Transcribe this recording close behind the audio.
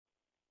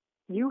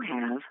You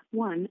have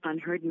one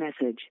unheard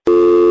message.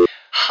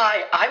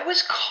 Hi, I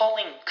was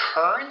calling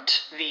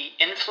Current, the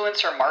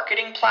influencer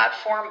marketing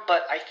platform,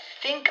 but I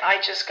think I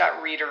just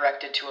got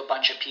redirected to a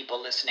bunch of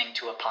people listening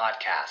to a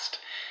podcast.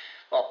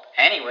 Well,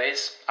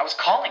 anyways, I was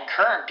calling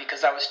Current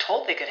because I was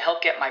told they could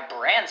help get my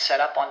brand set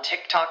up on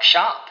TikTok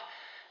Shop,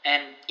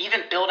 and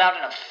even build out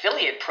an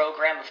affiliate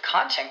program of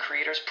content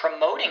creators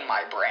promoting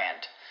my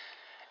brand,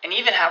 and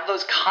even have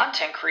those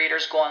content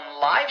creators go on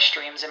live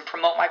streams and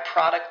promote my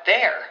product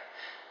there.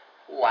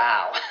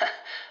 Wow,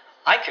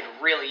 I could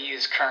really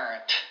use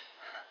Current.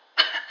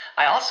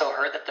 I also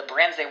heard that the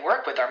brands they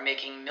work with are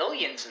making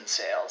millions in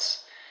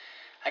sales.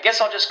 I guess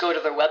I'll just go to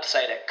their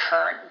website at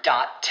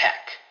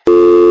current.tech.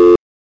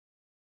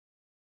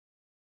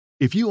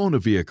 If you own a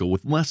vehicle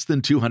with less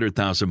than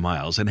 200,000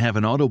 miles and have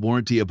an auto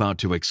warranty about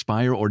to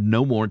expire or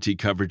no warranty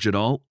coverage at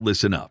all,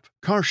 listen up.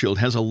 CarShield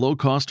has a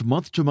low-cost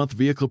month-to-month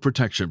vehicle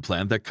protection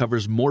plan that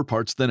covers more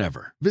parts than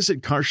ever.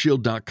 Visit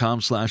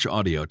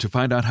carshield.com/audio to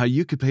find out how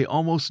you could pay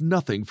almost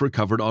nothing for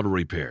covered auto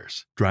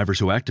repairs. Drivers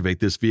who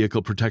activate this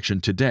vehicle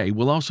protection today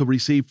will also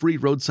receive free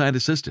roadside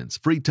assistance,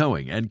 free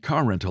towing, and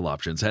car rental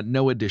options at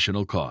no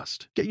additional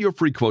cost. Get your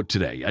free quote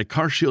today at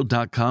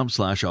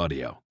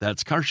carshield.com/audio.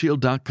 That's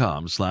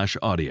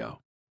carshield.com/audio.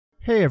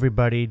 Hey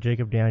everybody,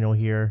 Jacob Daniel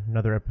here,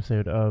 another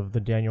episode of the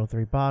Daniel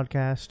 3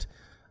 Podcast.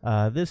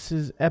 This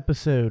is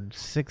episode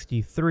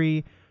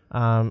 63.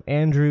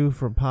 Andrew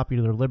from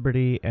Popular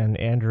Liberty and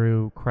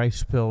Andrew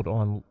Christfield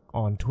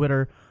on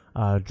Twitter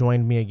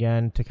joined me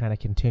again to kind of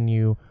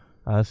continue.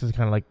 This is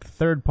kind of like the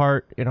third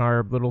part in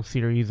our little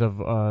series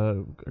of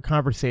a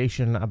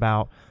conversation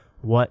about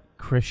what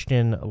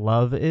Christian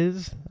love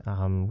is,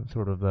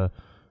 sort of the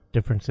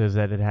differences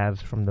that it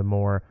has from the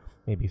more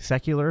maybe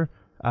secular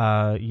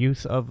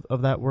use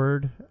of that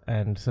word.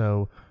 And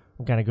so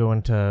I'm going to go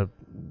into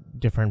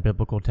different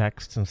biblical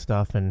texts and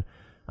stuff, and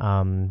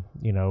kind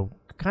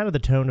of the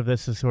tone of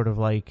this is sort of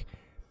like,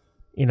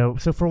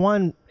 so for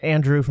one,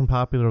 Andrew from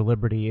Popular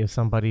Liberty is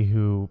somebody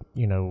who,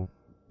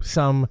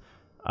 some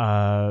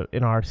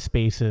in our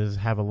spaces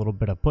have a little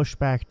bit of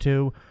pushback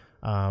to.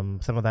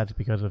 Some of that's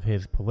because of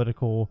his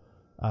political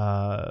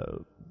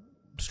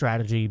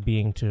strategy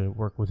being to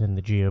work within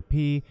the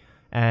GOP.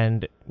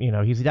 And,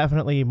 he's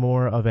definitely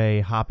more of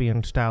a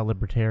Hoppian-style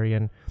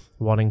libertarian,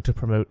 wanting to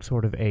promote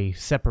sort of a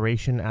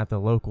separation at the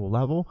local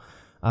level.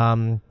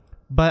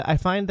 But I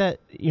find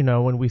that,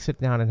 when we sit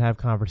down and have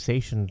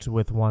conversations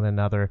with one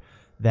another,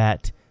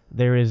 that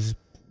there is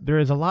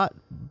a lot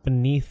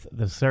beneath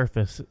the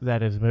surface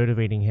that is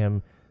motivating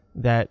him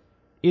that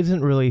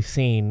isn't really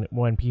seen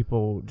when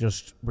people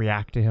just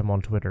react to him on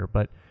Twitter.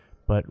 But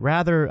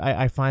rather,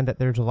 I find that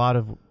there's a lot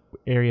of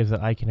areas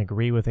that I can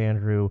agree with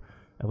Andrew,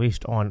 at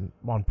least on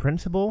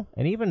principle,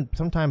 and even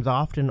sometimes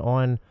often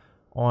on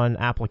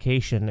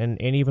application. And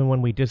even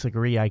when we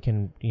disagree, I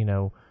can,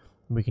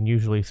 we can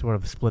usually sort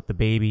of split the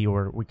baby,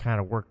 or we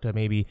kind of work to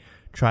maybe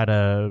try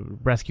to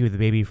rescue the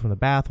baby from the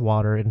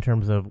bathwater in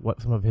terms of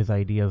what some of his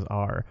ideas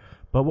are.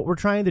 But what we're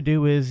trying to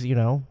do is,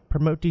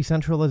 promote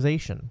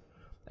decentralization,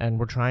 and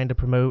we're trying to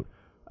promote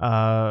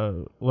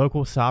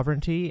local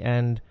sovereignty,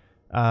 and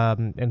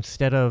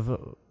instead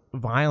of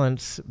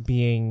violence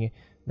being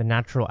the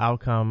natural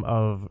outcome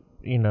of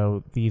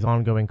these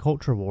ongoing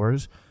culture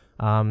wars,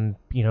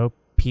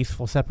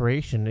 peaceful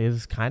separation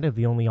is kind of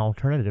the only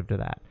alternative to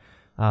that.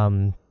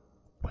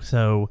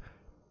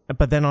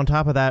 But then on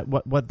top of that,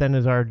 what then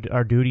is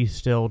our duty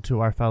still to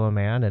our fellow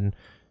man? And,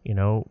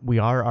 we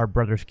are our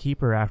brother's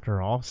keeper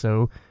after all.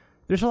 So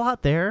there's a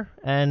lot there.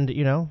 And,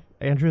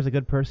 Andrew is a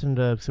good person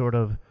to sort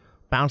of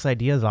bounce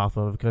ideas off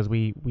of, because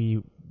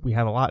we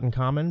have a lot in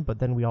common, but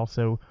then we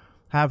also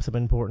have some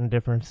important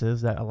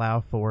differences that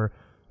allow for,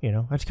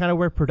 that's kind of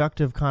where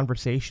productive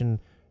conversation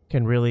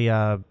can really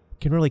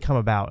come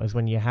about, is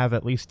when you have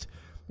at least,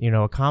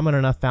 a common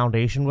enough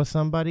foundation with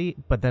somebody,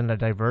 but then a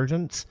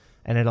divergence,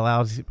 and it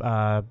allows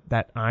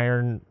that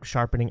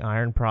sharpening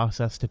iron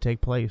process to take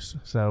place.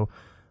 So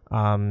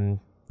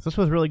this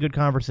was a really good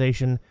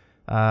conversation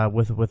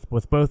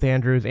with both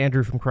Andrews.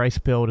 Andrew from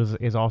Christfield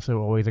is also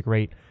always a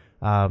great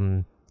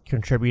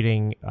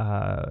contributing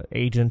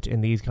agent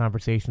in these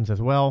conversations as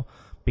well,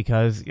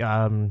 because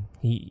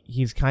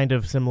he's kind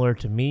of similar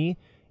to me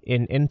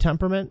in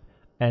temperament,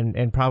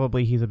 and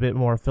probably he's a bit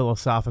more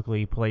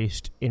philosophically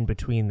placed in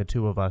between the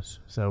two of us.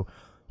 So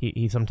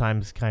he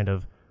sometimes kind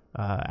of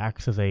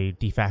acts as a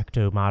de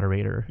facto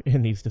moderator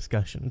in these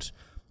discussions.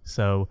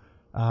 So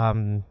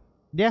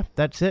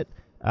that's it.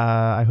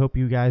 I hope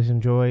you guys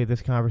enjoy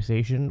this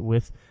conversation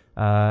with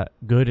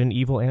Good and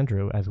Evil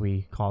Andrew, as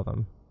we call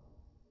them.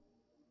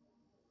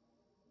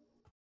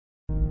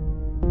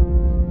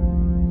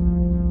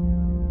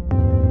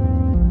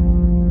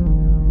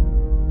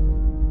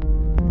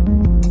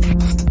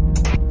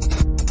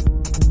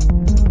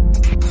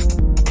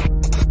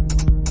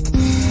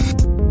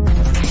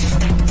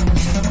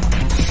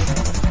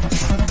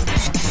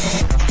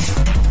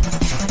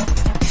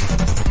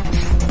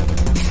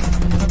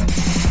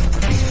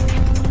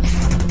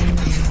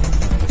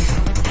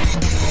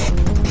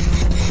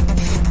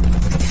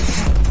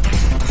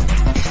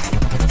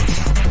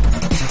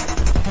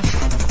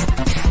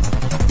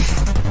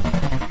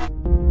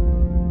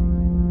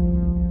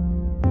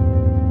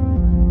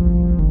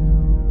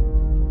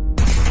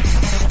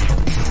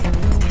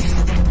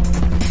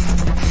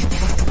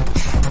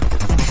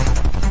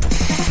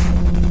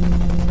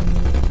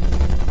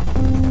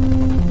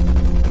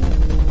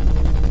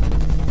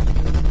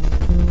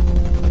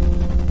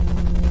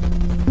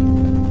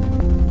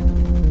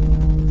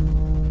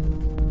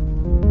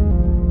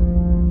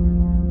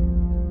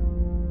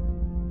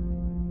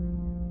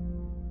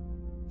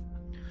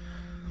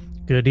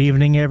 Good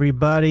evening,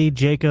 everybody.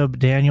 Jacob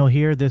Daniel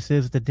here. This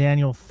is the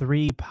Daniel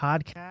 3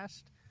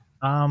 podcast.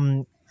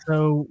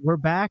 So we're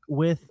back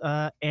with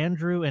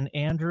Andrew and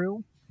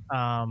Andrew.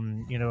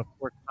 Of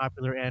course,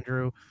 popular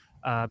Andrew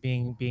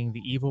being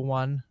the evil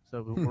one.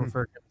 So we'll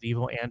refer to him as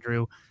evil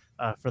Andrew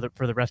for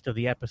the rest of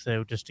the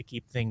episode, just to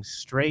keep things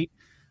straight.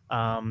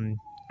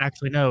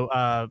 Actually,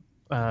 no.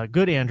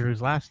 Good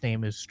Andrew's last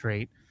name is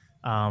Straight.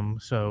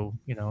 So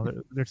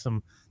there's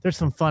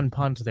some fun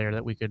puns there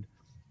that we could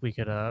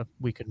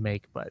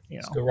make, but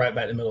Let's go right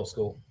back to middle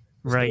school.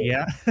 Right,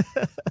 yeah.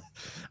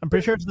 I'm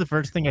pretty sure it's the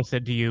first thing I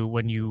said to you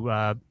when you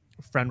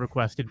friend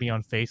requested me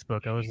on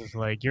Facebook. I was just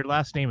like, your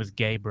last name is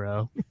gay,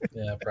 bro.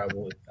 Yeah,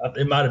 probably.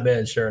 It might have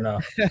been, sure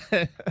enough.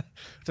 So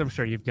I'm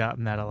sure you've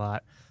gotten that a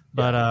lot.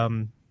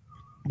 But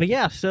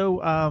yeah,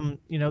 so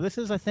this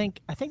is I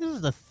think this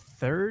is the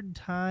third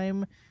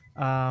time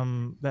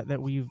that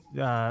we've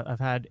I've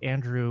had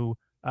Andrew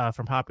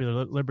from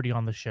Popular Liberty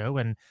on the show,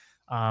 and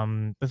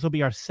this will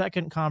be our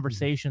second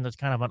conversation that's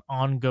kind of an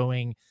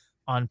ongoing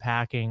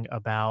unpacking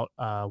about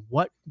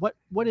what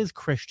is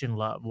Christian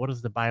love? What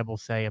does the Bible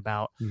say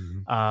about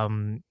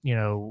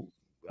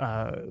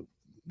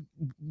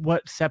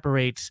what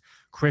separates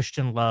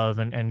Christian love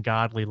and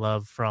godly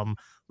love from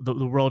the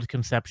world's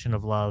conception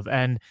of love?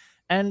 And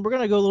we're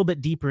going to go a little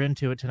bit deeper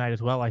into it tonight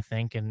as well, I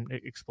think, and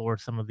explore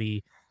some of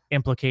the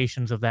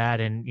implications of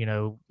that, and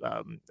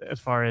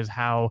as far as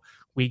how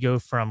we go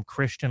from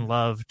Christian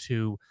love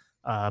to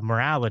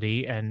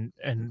morality, and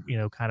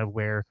kind of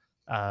where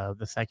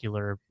the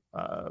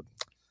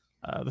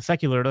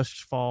secularists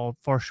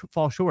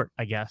fall short,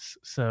 I guess.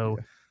 So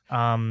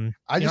I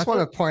just want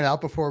to point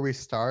out before we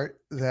start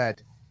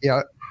that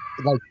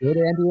like Good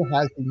Andrew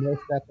has the no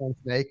step on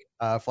snake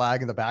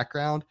flag in the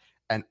background,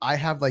 and I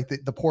have like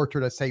the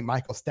portrait of Saint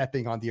Michael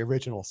stepping on the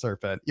original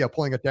serpent,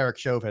 pulling a Derek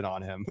Chauvin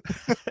on him.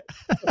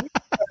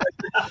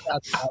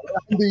 That's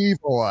the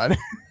evil one.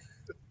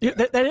 Yeah,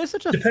 that is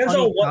such a depends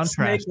funny on what contrast.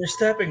 snake we're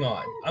stepping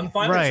on. I'm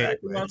fine with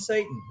stepping on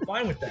Satan.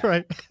 Fine with that.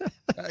 Right.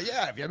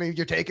 I mean,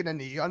 you're taking a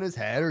knee on his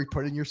head, or you're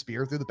putting your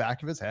spear through the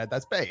back of his head.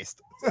 That's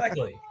based.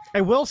 Exactly.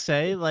 I will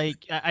say,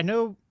 like, I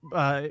know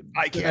I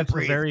can't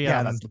breathe. Very,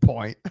 that's the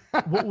point.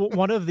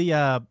 one of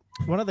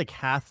the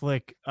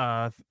Catholic,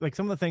 like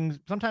some of the things,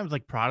 sometimes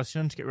like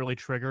Protestants get really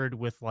triggered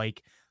with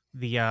like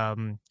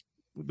the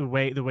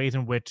ways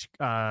in which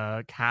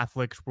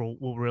Catholics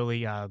will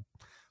really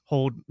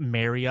hold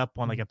Mary up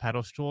on like a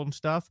pedestal and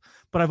stuff.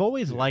 But I've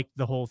always liked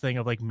the whole thing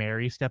of like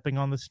Mary stepping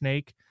on the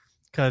snake,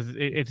 because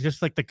it's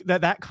just like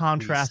that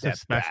contrast,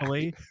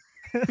 especially.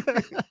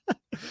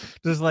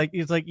 Just like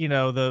it's like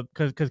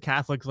because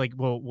Catholics like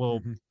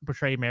will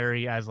portray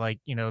Mary as like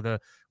the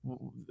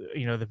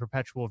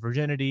perpetual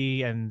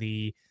virginity and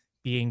the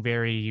being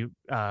very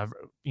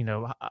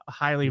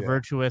highly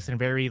virtuous and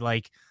very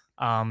like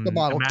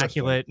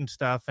immaculate and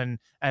stuff, and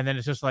then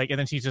it's just like, and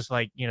then she's just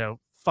like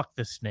fuck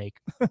this snake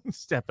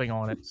stepping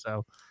on it.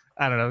 So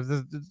I don't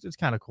know, it's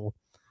kind of cool.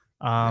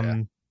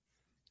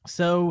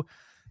 So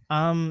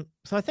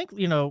I think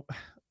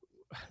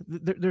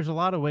there's a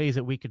lot of ways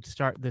that we could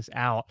start this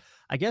out.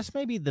 I guess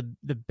maybe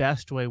the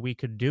best way we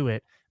could do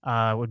it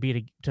would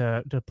be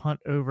to punt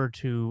over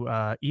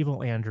to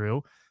evil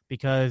Andrew,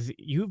 because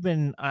you've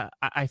been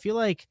I feel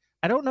like,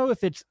 I don't know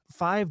if it's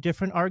 5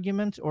 different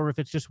arguments or if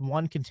it's just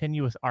one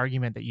continuous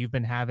argument that you've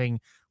been having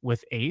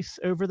with Ace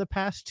over the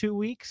past 2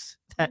 weeks.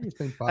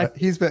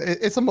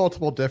 It's a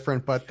multiple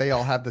different, but they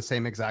all have the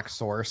same exact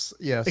source.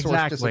 Yeah, source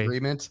exactly.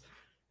 Disagreement.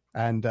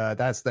 And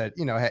that's that,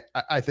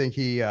 I think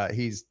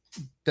he's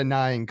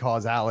denying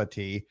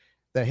causality.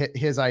 That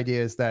his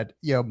idea is that,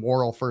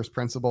 moral first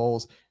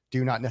principles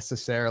do not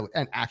necessarily,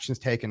 and actions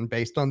taken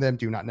based on them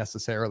do not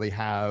necessarily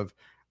have,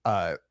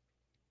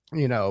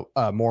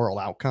 moral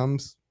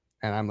outcomes.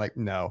 And I'm like,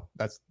 no,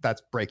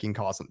 that's breaking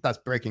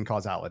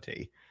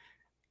causality.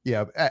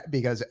 Yeah,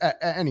 because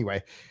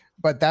anyway,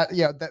 but that's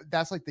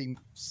like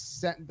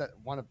that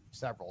one of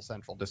several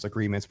central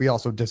disagreements. We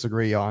also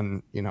disagree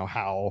on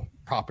how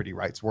property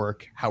rights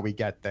work, how we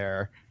get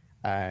there,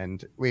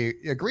 and we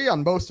agree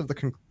on most of the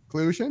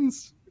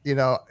conclusions.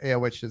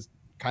 Which is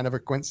kind of a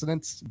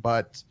coincidence,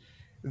 but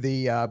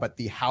the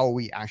how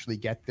we actually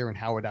get there and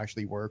how it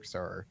actually works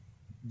are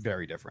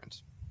very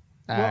different.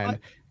 And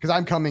because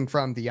I'm coming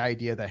from the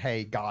idea that,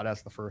 hey, God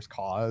as the first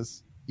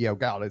cause,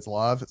 God is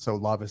love, so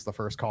love is the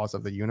first cause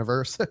of the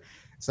universe.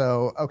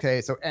 So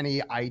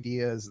any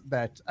ideas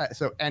that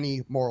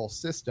any moral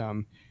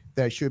system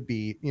that should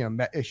be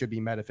it should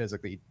be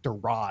metaphysically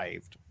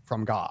derived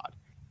from God,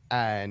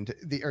 and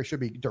or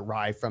should be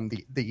derived from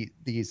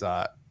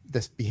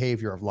this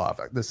behavior of love,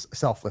 this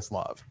selfless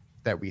love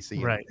that we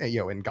see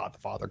in God the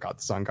Father, God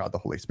the Son, God the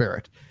Holy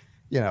Spirit.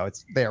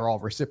 They are all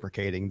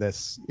reciprocating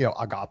this,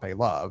 agape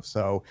love.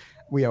 So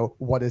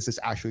what does this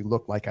actually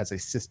look like as a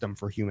system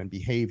for human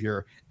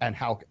behavior, and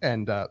how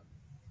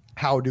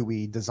do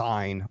we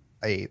design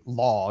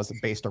laws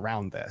based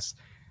around this?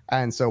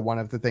 And so one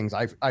of the things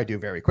I do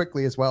very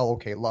quickly as well,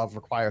 okay, love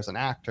requires an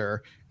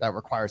actor, that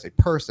requires a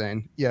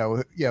person,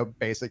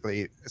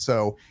 basically.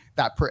 So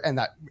that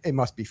it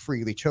must be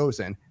freely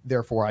chosen.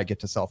 Therefore, I get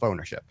to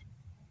self-ownership.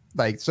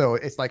 Like, so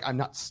it's like I'm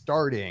not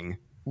starting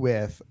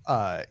with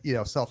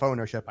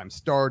self-ownership. I'm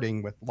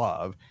starting with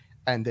love,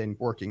 and then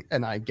working,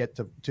 and I get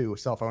to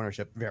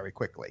self-ownership very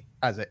quickly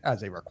as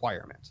a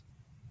requirement.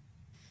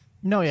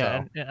 No,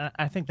 yeah, so. And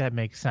I think that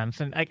makes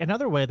sense. And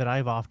another way that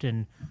I've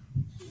often,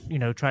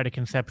 try to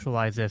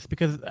conceptualize this,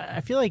 because I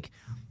feel like,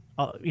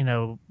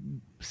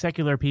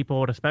 secular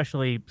people, and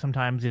especially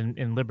sometimes in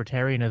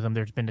libertarianism,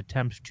 there's been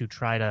attempts to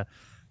try to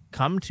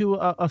come to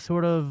a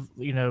sort of,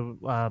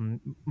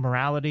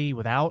 morality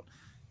without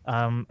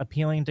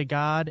appealing to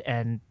God.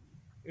 And,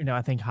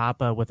 I think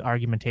Hoppe with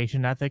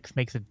argumentation ethics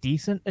makes a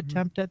decent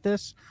attempt at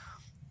this.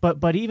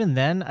 But even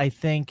then, I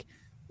think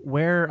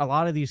where a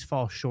lot of these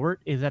fall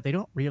short is that they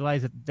don't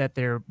realize that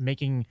they're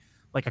making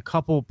like a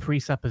couple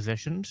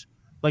presuppositions.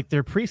 Like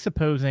they're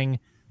presupposing,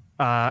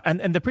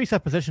 and the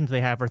presuppositions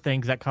they have are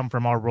things that come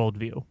from our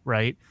worldview,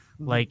 right?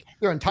 Like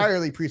they're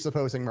entirely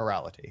presupposing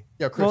morality,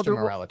 Christian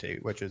morality,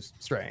 which is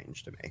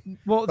strange to me.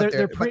 Well,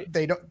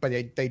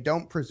 they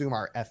don't presume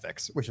our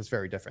ethics, which is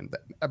very different.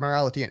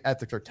 Morality and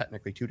ethics are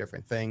technically two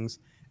different things.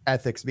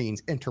 Ethics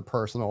means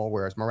interpersonal,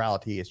 whereas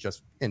morality is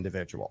just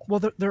individual.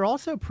 Well, they're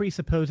also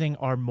presupposing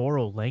our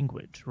moral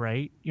language,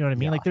 right? You know what I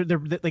mean? Yeah. Like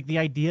they're like the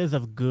ideas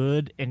of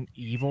good and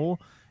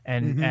evil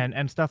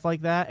and stuff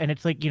like that. And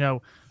it's like, and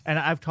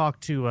I've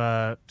talked to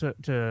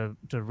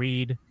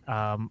Reed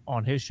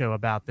on his show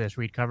about this,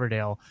 Reed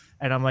Coverdale,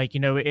 and I'm like,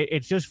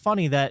 it's just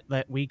funny that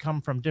we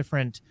come from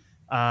different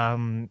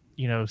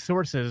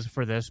sources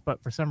for this,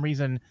 but for some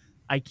reason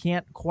I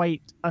can't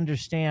quite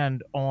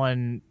understand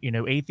on,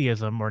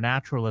 atheism or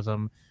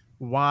naturalism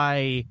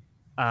why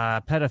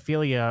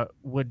pedophilia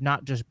would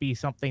not just be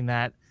something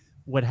that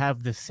would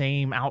have the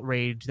same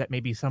outrage that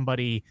maybe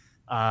somebody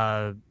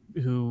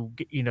who,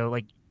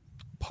 like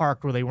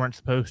parked where they weren't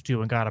supposed to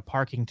and got a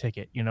parking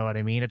ticket. You know what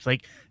I mean? It's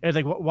like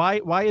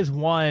why is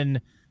one,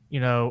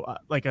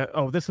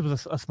 this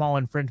was a small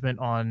infringement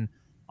on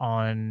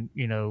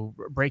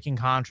breaking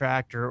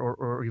contract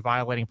or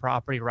violating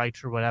property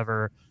rights or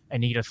whatever,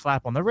 and you get a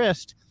slap on the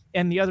wrist,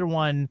 and the other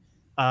one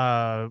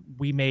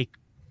we make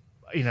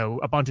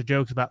a bunch of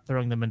jokes about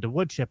throwing them into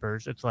wood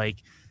chippers. It's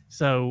like,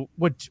 so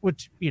which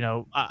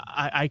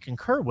I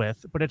concur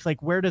with, but it's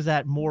like, where does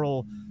that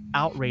moral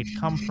outrage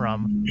come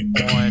from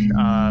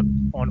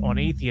on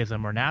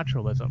atheism or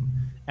naturalism?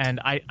 And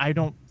I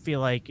don't feel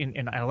like,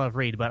 and I love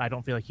Reed, but I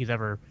don't feel like he's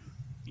ever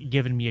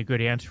given me a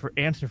good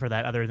answer for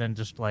that, other than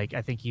just like,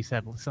 I think he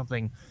said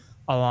something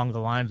along the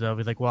lines of,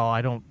 he's like, well,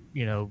 I don't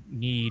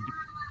need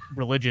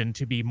religion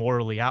to be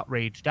morally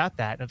outraged at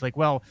that. And it's like,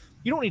 well,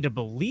 you don't need to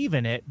believe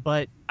in it,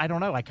 but I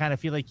don't know, I kind of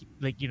feel like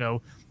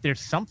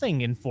there's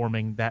something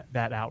informing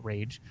that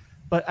outrage.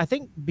 But I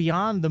think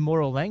beyond the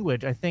moral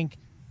language, I think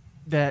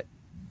that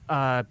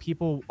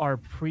people are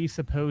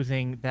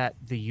presupposing that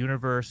the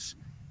universe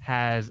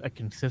has a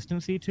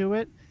consistency to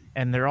it,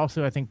 and they're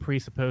also, I think,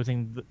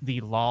 presupposing the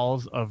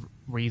laws of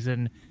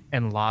reason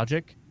and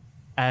logic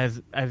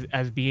as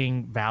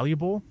being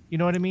valuable. You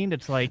know what I mean?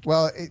 It's like,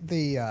 well,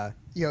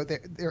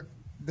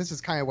 this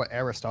is kind of what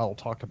Aristotle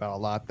talked about a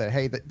lot. That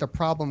hey, the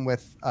problem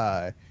with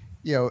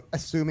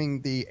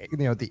assuming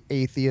the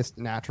atheist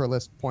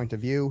naturalist point of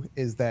view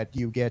is that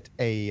you get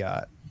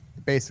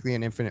basically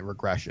an infinite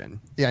regression,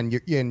 and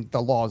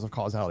the laws of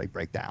causality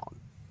break down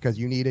because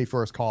you need a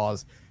first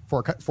cause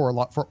for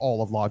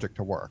all of logic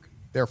to work.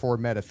 Therefore,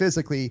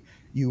 metaphysically,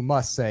 you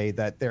must say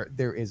that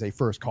there is a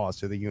first cause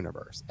to the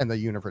universe, and the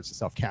universe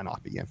itself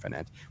cannot be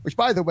infinite. Which,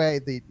 by the way,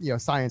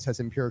 science has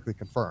empirically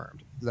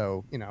confirmed.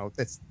 So,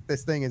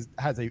 this thing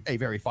has a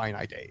very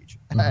finite age,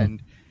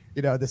 and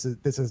this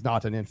is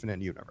not an infinite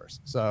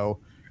universe. So,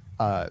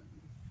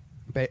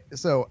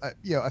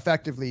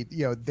 effectively,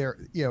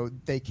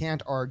 they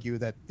can't argue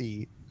that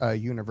the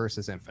universe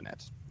is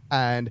infinite,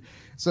 and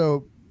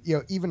so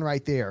even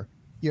right there.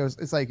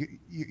 It's like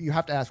you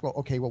have to ask, well,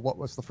 okay, well, what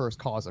was the first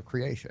cause of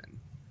creation?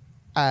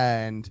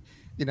 And,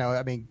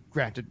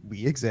 granted,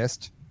 we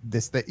exist.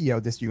 This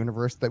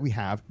universe that we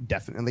have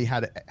definitely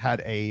had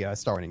a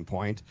starting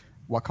point.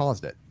 What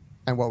caused it?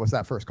 And what was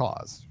that first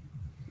cause?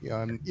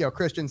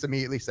 Christians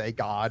immediately say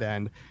God,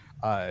 and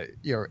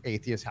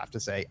atheists have to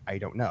say, I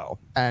don't know.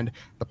 And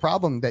the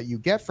problem that you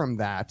get from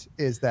that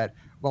is that,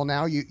 well,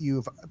 now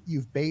you've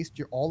based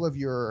all of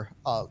your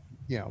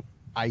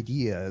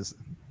ideas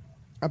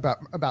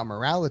about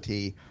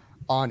morality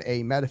on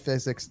a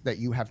metaphysics that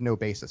you have no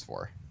basis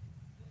for.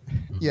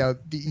 You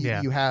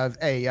have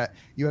a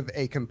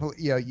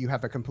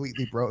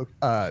completely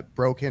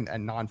broken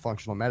and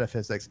non-functional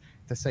metaphysics,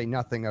 to say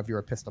nothing of your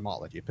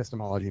epistemology.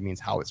 Epistemology means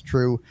how it's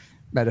true.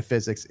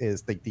 Metaphysics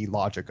is the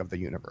logic of the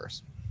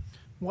universe.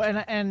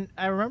 Well, and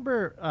I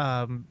remember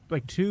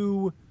like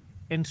two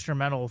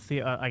instrumental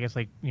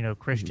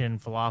Christian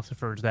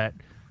philosophers that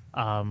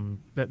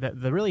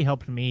really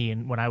helped me,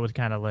 and when I was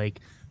kind of like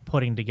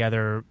putting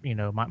together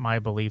my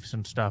beliefs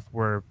and stuff,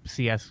 were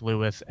C.S.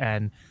 Lewis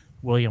and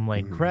William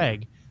Lane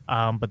Craig.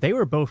 But they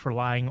were both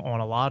relying on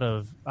a lot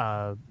of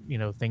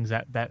things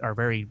that are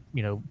very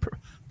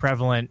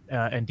prevalent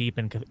and deep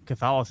in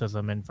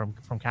Catholicism and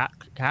from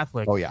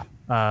Catholic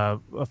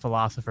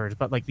philosophers.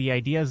 But like the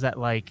idea is that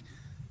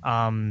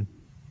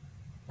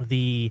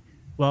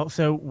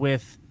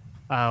with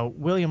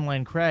William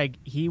Lane Craig,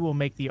 he will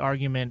make the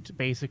argument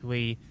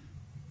basically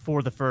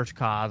for the first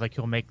cause. Like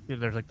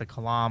there's like the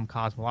Kalam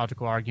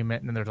cosmological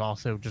argument, and then there's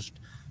also just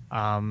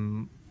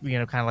kind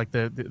of like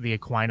the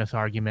Aquinas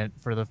argument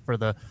for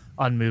the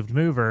unmoved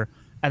mover.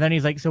 And then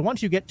he's like, so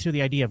once you get to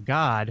the idea of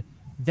God,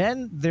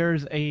 then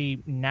there's a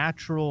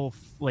natural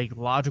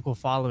logical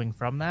following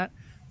from that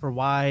for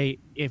why,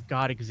 if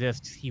God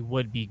exists, he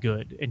would be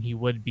good and he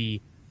would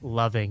be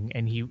loving,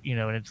 and he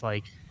and it's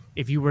like,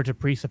 if you were to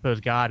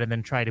presuppose God and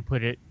then try to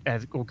put it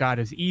as God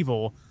is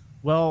evil,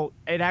 well,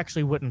 it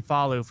actually wouldn't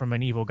follow from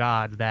an evil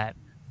God that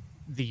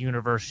the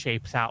universe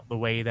shapes out the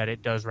way that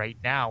it does right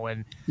now.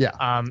 And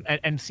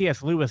and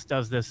C.S. Lewis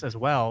does this as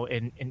well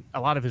in a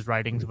lot of his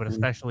writings, but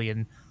especially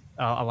in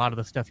a lot of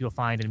the stuff you'll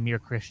find in Mere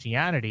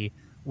Christianity,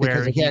 where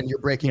because again, you're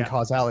breaking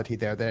causality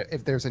there. That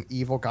if there's an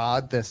evil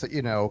God, this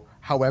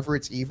however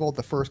it's evil,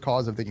 the first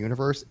cause of the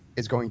universe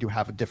is going to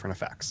have different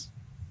effects.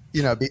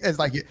 It's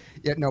like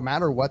no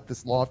matter what,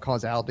 this law of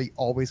causality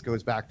always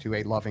goes back to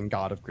a loving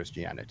God of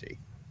Christianity,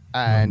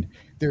 and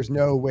there's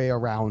no way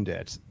around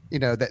it.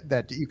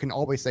 That you can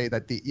always say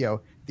that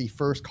the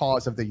first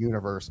cause of the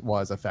universe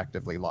was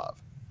effectively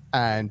love,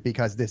 and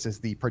because this is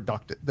the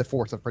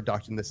force of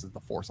production, this is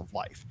the force of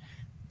life.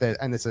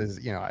 And this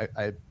is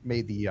I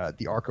made the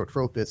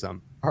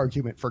archotropism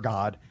argument for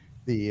God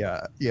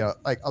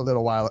like a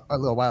little while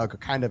ago,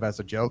 kind of as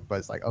a joke, but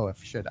it's like, oh,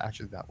 if shit,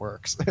 actually that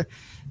works.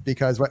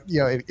 Because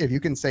if you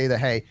can say that,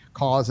 hey,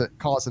 cause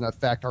and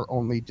effect are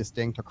only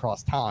distinct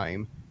across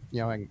time,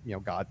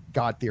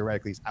 God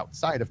theoretically is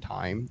outside of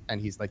time,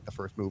 and he's like the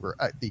first mover.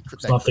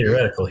 It's not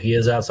theoretical; he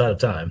is outside of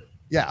time.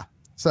 Yeah.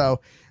 So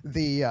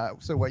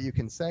so what you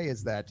can say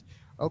is that,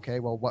 okay,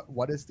 well,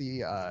 what is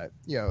the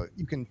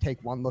you can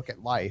take one look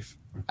at life,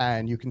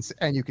 and you can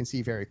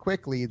see very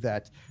quickly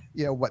that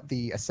what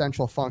the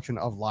essential function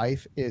of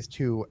life is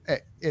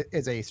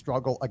is a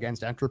struggle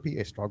against entropy,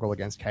 a struggle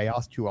against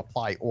chaos, to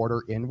apply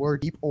order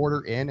inward, keep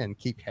order in, and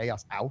keep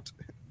chaos out.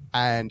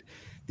 And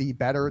the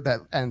better that,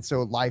 and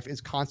so life is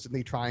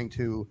constantly trying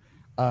to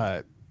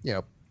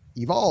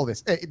evolve.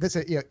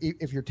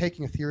 If you're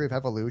taking a theory of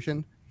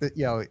evolution,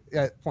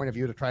 that point of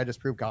view to try to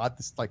disprove God,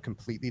 this like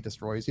completely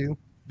destroys you.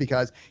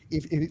 Because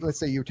if let's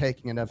say you're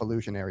taking an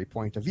evolutionary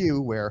point of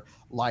view where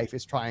life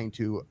is trying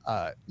to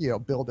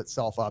build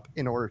itself up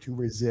in order to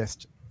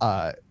resist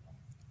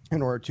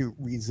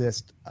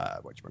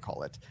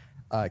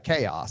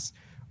chaos.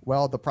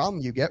 Well, the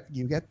problem you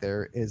get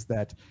there is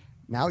that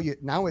now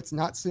it's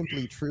not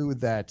simply true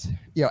that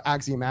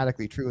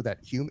axiomatically true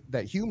that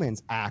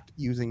humans act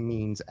using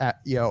means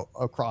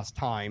across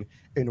time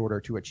in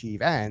order to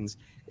achieve ends.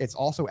 It's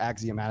also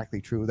axiomatically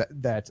true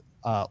that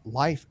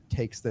life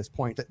takes this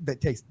point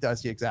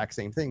does the exact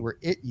same thing, where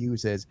it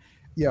uses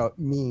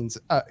means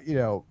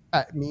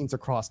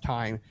across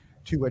time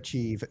to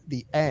achieve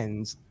the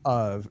ends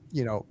of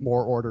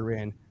more order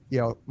in,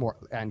 more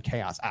and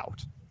chaos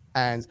out.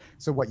 And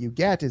so what you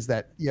get is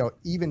that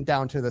even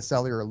down to the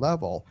cellular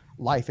level,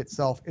 life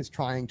itself is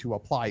trying to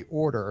apply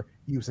order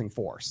using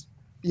force.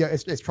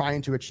 It's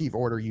trying to achieve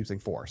order using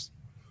force,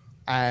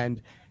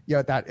 and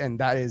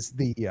that is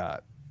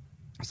the.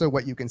 So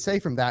what you can say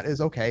from that is,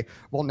 okay,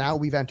 well, now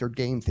we've entered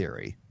game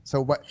theory.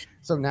 So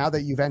now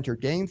that you've entered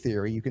game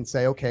theory, you can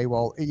say, okay,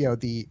 well,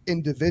 the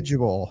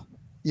individual,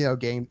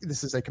 game.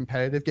 This is a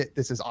competitive.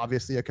 This is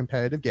obviously a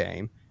competitive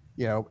game.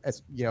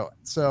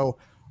 So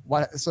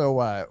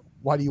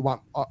what do you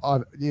want?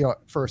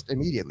 First,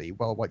 immediately,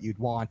 well, what you'd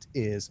want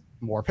is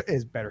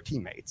better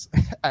teammates,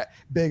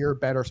 bigger,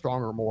 better,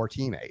 stronger, more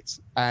teammates,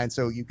 and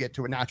so you get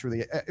to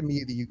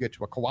immediately you get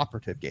to a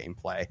cooperative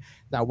gameplay.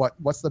 Now,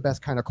 what's the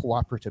best kind of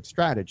cooperative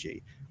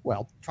strategy?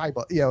 Well,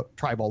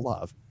 tribal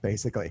love,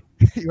 basically,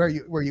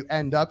 where you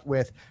end up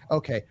with,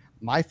 okay,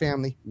 my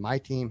family, my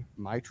team,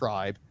 my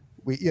tribe.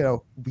 We are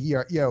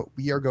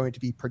going to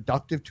be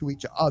productive to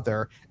each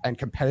other and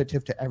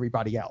competitive to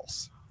everybody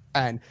else,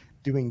 and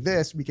doing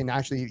this, we can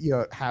actually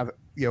have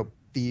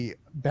the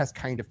best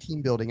kind of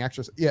team building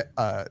exercise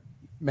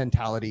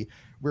mentality,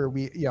 where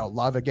we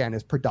love again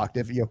is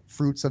productive,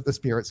 fruits of the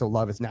spirit. So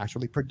love is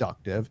naturally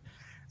productive.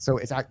 So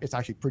it's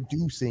actually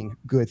producing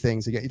good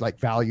things. You get like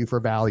value for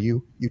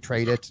value. You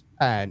trade it,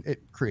 and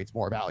it creates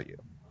more value.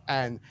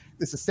 And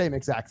it's the same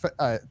exact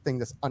thing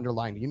that's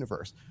underlying the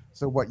universe.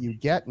 So what you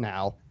get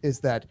now is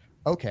that,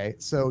 okay,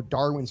 so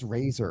Darwin's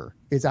razor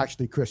is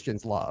actually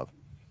Christian's love.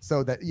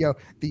 So that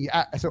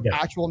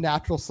actual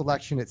natural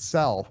selection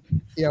itself,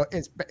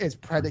 is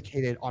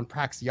predicated on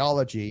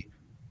praxeology,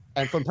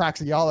 and from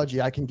praxeology,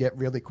 I can get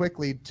really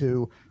quickly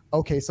to,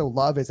 okay, so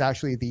love is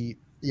actually the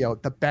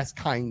best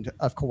kind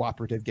of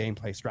cooperative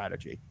gameplay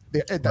strategy.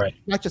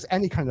 Not just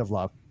any kind of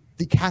love,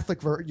 the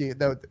Catholic version,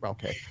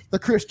 the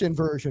Christian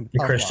version.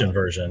 The Christian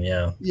version,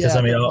 yeah. Because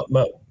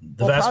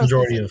the vast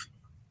majority of.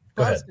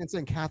 Protestants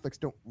and Catholics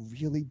don't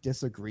really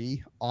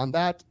disagree on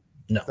that.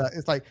 No,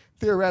 it's like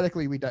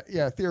theoretically we don't.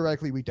 Yeah,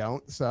 theoretically we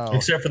don't. So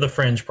except for the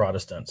fringe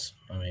Protestants.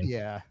 I mean,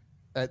 yeah.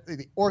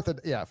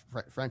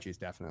 Frenchies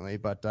definitely,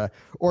 but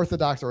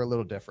Orthodox are a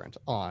little different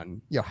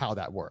on how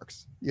that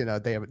works. They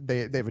have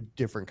a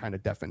different kind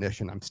of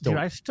definition.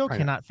 I still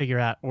cannot figure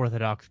out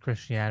Orthodox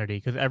Christianity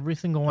because every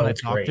single one I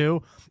talk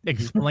to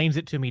explains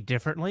it to me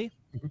differently,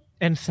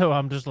 and so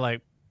I'm just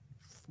like,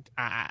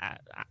 I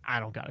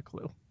don't got a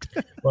clue.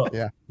 Well,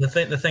 yeah. The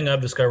thing I've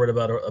discovered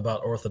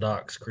about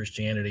Orthodox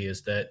Christianity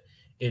is that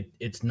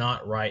it's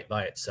not right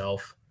by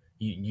itself.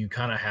 You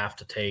kind of have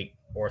to take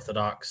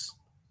Orthodox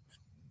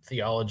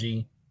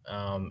theology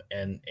and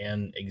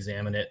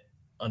examine it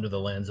under the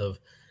lens of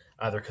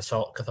either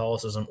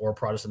Catholicism or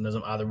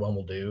Protestantism. Either one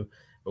will do,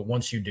 but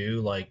once you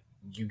do, like,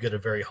 you get a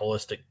very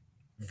holistic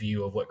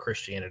view of what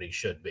Christianity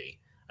should be.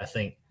 I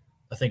think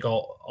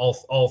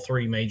all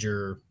three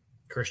major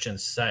Christian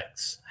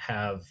sects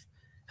have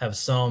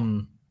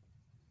some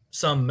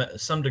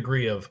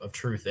degree of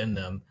truth in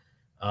them,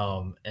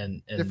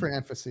 and different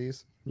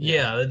emphases.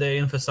 Yeah, they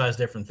emphasize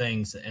different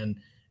things, and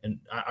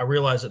I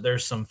realize that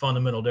there's some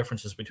fundamental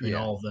differences between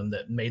all of them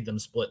that made them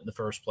split in the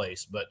first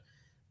place, but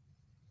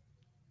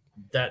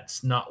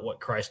that's not what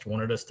Christ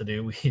wanted us to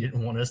do. He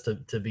didn't want us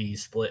to be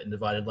split and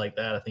divided like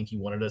that. I think he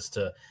wanted us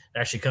to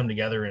actually come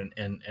together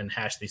and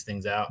hash these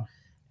things out.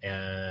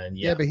 And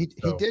but he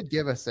did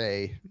give us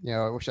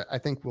which I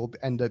think will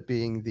end up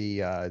being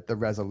the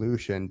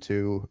resolution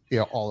to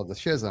all of the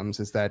schisms,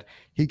 is that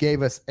he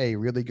gave us a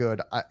really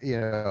good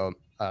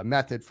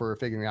method for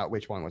figuring out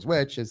which one was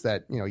which. Is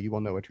that you will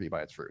know a tree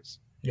by its fruits.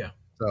 Yeah.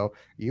 So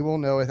you will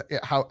know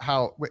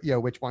how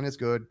which one is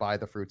good by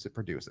the fruits it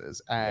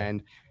produces.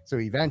 And so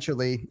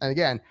eventually, and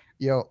again,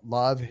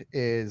 love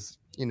is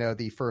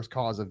the first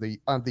cause of the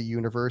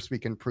universe. We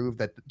can prove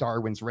that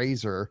Darwin's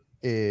razor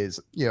is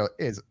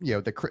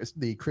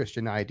the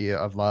Christian idea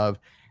of love.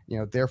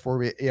 Therefore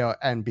we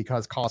and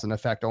because cause and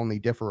effect only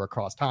differ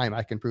across time,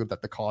 I can prove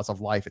that the cause of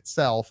life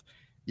itself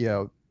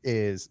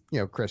is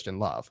Christian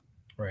love.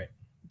 Right.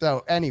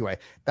 So anyway,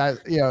 that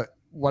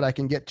what I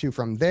can get to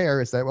from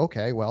there is that,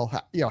 okay, well,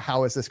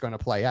 how is this going to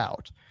play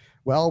out?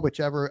 Well,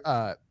 whichever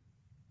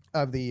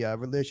of the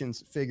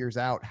religions figures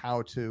out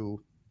how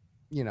to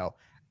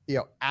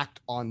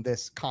act on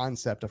this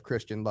concept of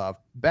Christian love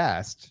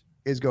best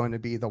is going to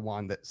be the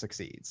one that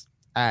succeeds.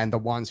 And the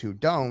ones who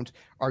don't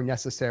are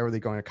necessarily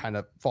going to kind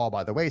of fall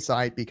by the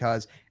wayside,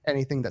 because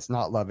anything that's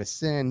not love is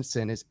sin.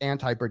 Sin is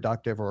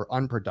anti-productive or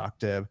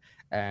unproducctive.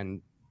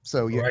 And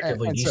so you're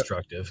actively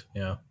destructive.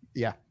 Yeah.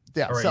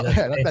 Right, so, that's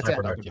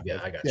anti-productive. Yeah,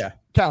 I got you. Yeah.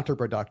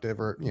 Counterproductive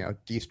or,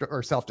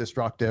 or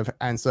self-destructive.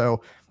 And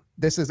so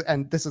this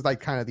is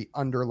like kind of the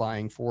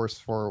underlying force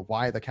for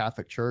why the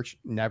Catholic Church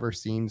never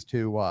seems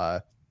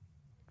to,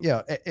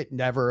 it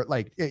never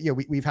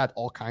we've had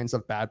all kinds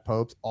of bad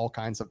popes, all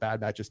kinds of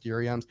bad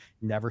magisteriums,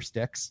 never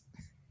sticks.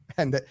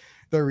 And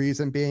the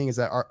reason being is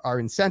that our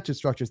incentive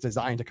structure is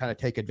designed to kind of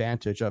take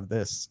advantage of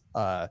this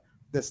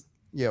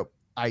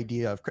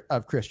idea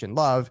of Christian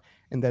love,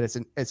 and that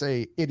it's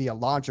a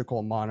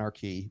ideological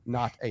monarchy,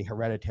 not a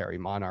hereditary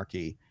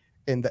monarchy.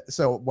 And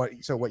so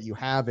what you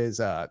have is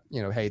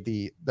hey,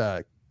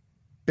 the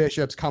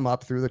bishops come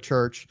up through the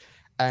church,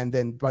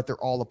 but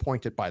they're all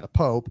appointed by the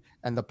Pope,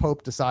 and the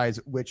Pope decides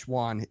which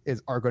one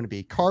are going to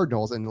be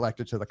cardinals and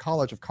elected to the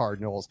College of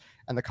Cardinals.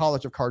 And the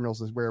College of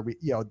Cardinals is where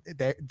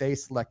they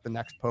select the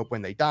next Pope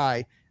when they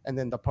die, and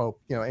then the Pope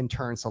in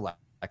turn selects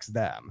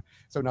them.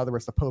 So in other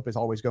words, the Pope is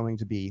always going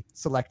to be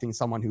selecting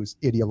someone who's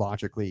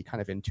ideologically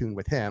kind of in tune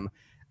with him,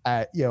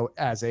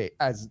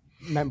 as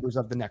members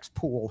of the next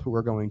pool who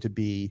are going to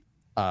be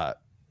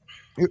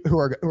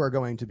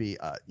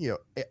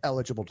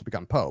eligible to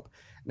become Pope.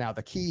 Now,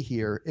 the key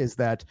here is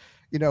that,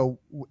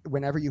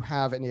 whenever you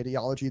have an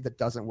ideology that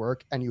doesn't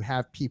work and you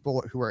have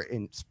people who are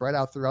spread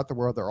out throughout the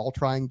world, they're all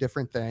trying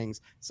different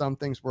things. Some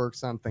things work,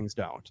 some things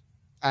don't.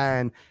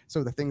 And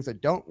so the things that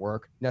don't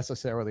work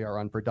necessarily are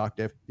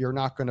unproductive. You're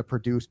not going to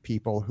produce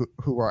people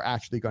who are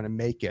actually going to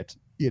make it,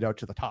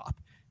 to the top,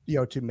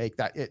 to make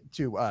that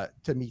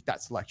to meet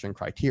that selection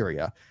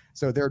criteria.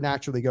 So they're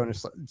naturally going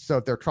to, so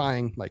if they're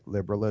trying like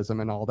liberalism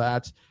and all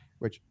that,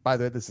 which, by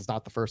the way, this is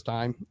not the first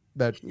time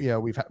that,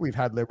 we've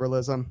had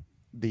liberalism.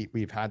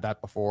 We've had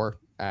that before,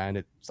 and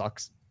it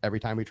sucks every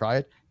time we try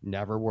it.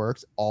 Never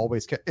works.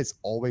 It's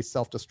always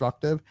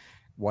self-destructive.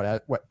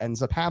 What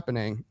ends up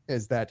happening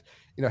is that,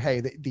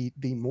 hey,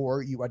 the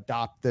more you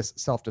adopt this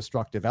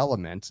self-destructive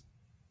element,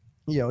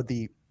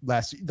 the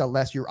less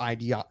your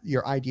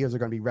ideas are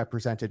going to be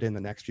represented in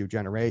the next few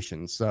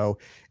generations. So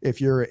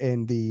if you're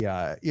in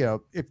the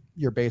if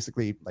you're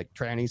basically like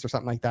trannies or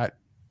something like that,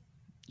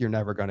 you're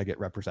never going to get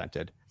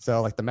represented.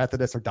 So like the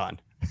Methodists are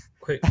done.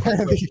 Quick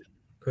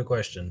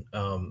question,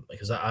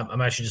 because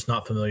I'm actually just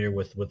not familiar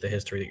with the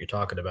history that you're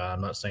talking about.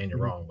 I'm not saying you're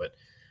wrong, but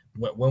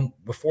when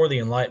before the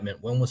Enlightenment,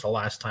 when was the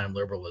last time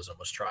liberalism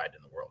was tried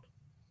in the world?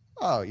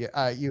 Oh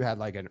yeah, you had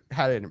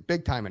it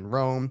big time in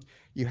Rome.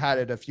 You had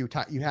it a few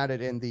times. You had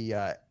it in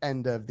the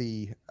end of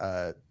the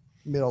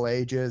Middle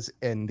Ages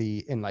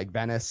in like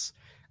Venice,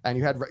 and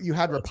you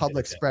had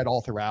republics spread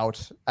all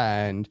throughout.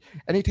 And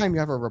anytime you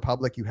have a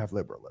republic, you have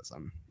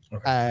liberalism.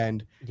 Okay.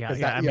 And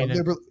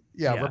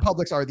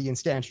republics are the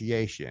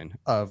instantiation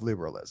of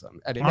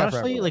liberalism. And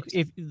honestly,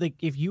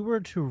 if you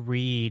were to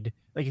read,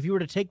 like if you were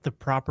to take the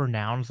proper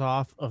nouns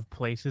off of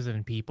places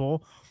and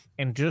people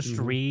and just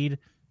read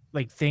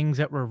like things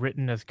that were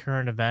written as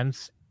current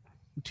events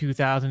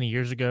 2,000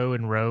 years ago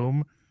in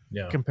Rome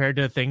compared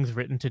to things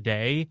written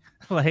today,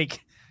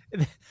 like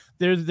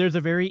there's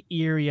a very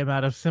eerie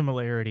amount of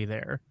similarity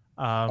there.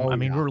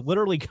 We're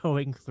literally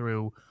going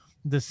through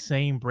the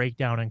same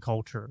breakdown in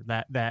culture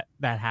that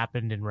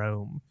happened in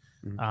Rome,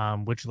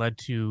 which led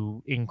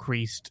to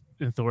increased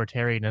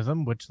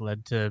authoritarianism, which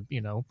led to,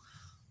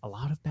 a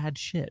lot of bad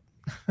shit.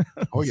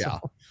 Oh yeah.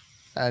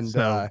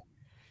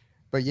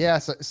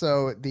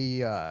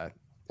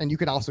 And you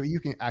can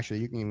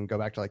even go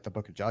back to like the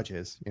Book of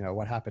Judges,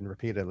 what happened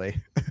repeatedly.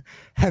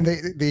 And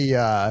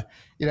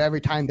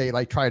every time they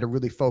like try to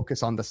really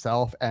focus on the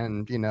self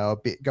and,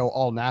 go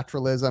all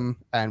naturalism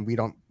and we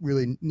don't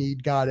really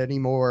need God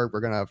anymore. We're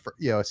going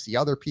to, see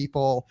other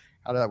people.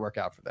 How did that work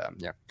out for them?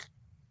 Yeah.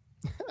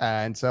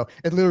 And so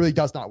it literally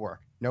does not work.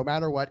 No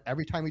matter what,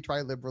 every time we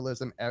try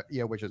liberalism,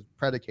 which is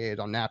predicated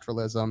on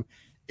naturalism,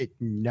 it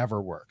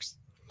never works.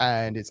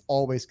 And it's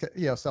always,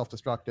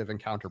 self-destructive and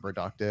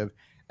counterproductive,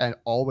 and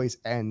always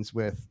ends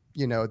with,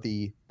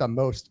 the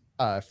most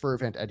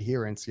fervent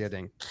adherents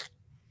getting.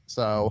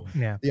 So,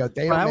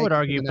 I would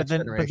argue, but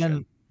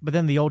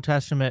then the Old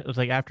Testament was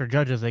like after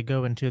Judges, they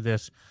go into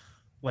this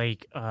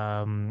like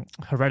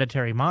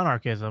hereditary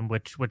monarchism,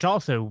 which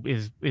also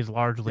is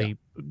largely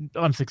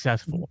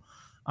unsuccessful.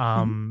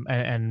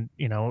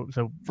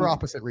 So for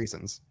opposite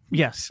reasons.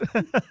 Yes.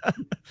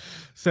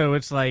 So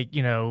it's like,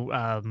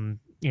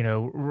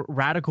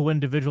 radical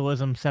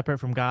individualism separate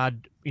from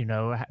God,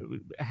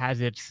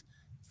 has its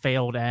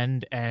failed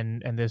end,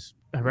 and this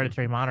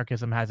hereditary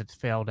monarchism has its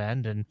failed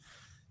end. And,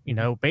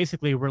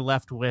 basically we're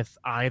left with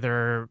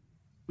either,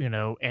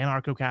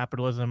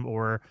 anarcho-capitalism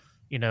or,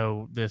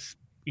 this,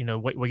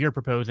 what you're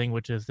proposing,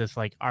 which is this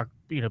like,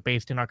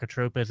 based in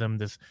archetropism,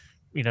 this,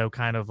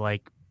 kind of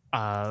like,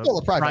 still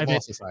a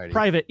private society.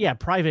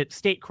 Private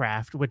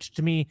statecraft, which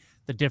to me,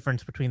 the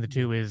difference between the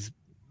two is,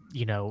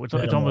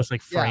 it's almost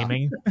like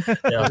framing.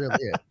 Yeah,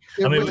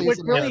 really.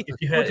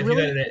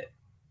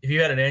 If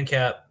you had an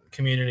ANCAP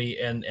community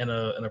and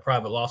a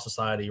private law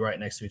society right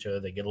next to each other,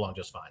 they get along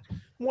just fine.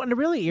 Well, and it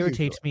really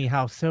irritates me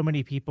how so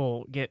many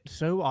people get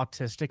so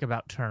autistic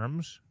about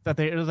terms that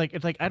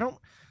I don't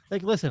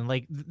like. Listen,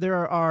 like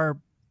there are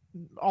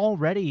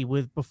already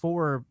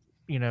before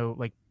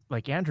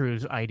like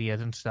Andrew's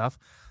ideas and stuff.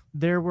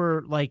 There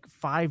were like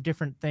 5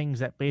 different things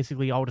that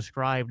basically all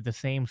described the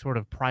same sort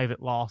of private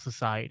law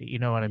society. You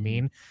know what I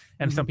mean?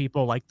 And some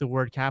people like the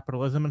word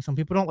capitalism and some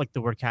people don't like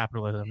the word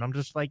capitalism. And I'm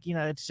just like,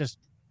 it's just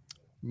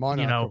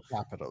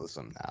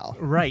monarcho-capitalism now.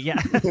 Right.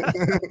 Yeah.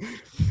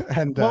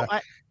 And,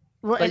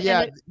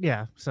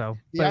 So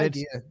the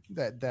idea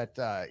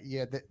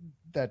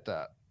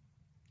that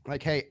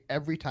like, hey,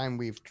 every time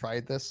we've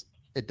tried this,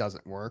 it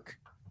doesn't work.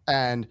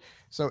 And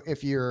so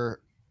if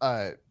you're,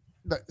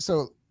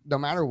 no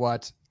matter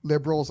what,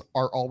 liberals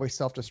are always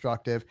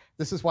self-destructive.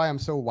 This is why I'm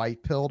so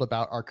white-pilled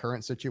about our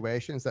current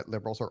situation, is that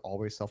liberals are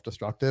always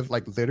self-destructive.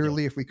 Like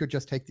literally, if we could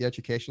just take the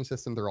education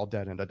system, they're all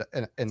dead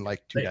in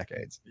like 2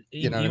 decades.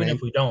 Even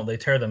if we don't, they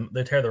tear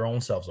their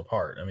own selves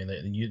apart. I mean,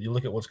 you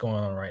look at what's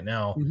going on right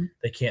now.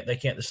 They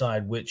can't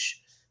decide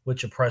which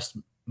oppressed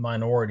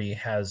minority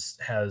has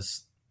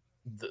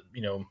the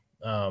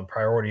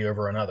priority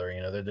over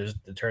another. They're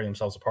tearing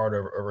themselves apart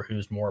over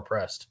who's more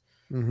oppressed.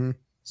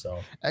 So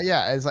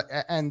it's like,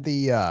 and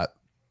the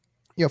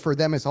for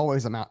them it's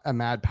always a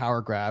mad power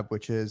grab,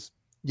 which is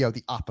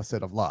the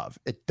opposite of love.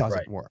 It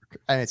doesn't work,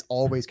 and it's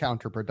always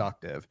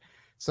counterproductive.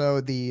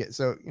 So they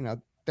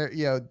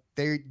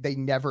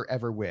never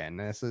ever win.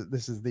 This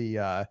is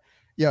the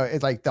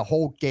it's like the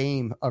whole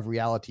game of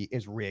reality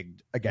is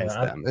rigged against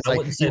them. It's I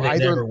wouldn't say they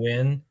never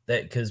win,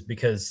 that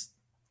because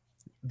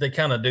they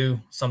kind of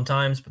do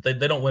sometimes, but they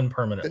don't win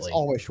permanently. It's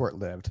always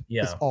short-lived.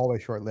 Yeah, it's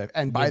always short-lived.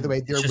 And by the way,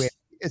 their win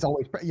is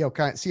always,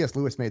 kind of, C.S.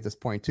 Lewis made this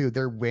point too.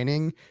 Their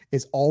winning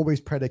is always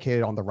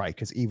predicated on the right,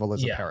 because evil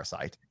is a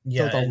parasite.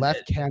 So the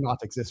left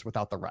cannot exist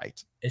without the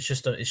right. It's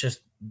just the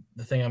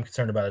thing I'm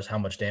concerned about is how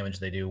much damage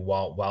they do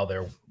while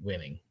they're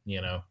winning.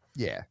 Yeah.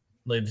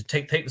 Like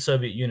take the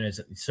Soviet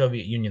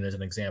Union as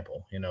an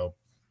example.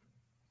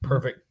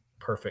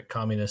 Perfect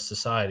communist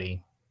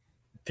society,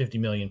 50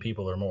 million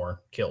people or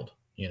more killed.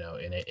 In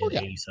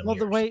 80-some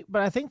years.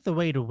 But I think the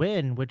way to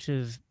win, which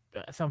is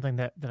something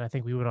that I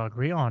think we would all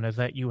agree on, is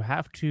that you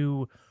have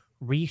to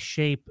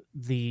reshape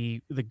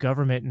the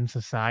government and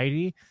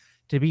society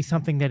to be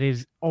something that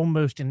is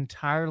almost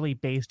entirely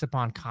based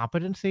upon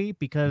competency,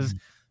 because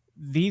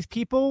these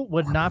people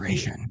would not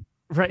be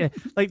right.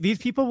 Like these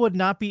people would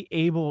not be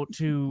able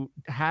to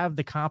have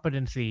the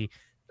competency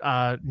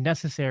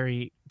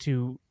necessary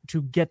to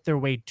get their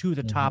way to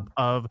the top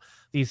of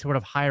these sort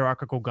of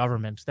hierarchical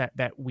governments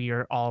that we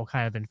are all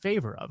kind of in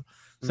favor of.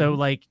 So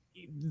like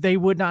they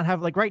would not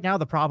have, like right now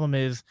the problem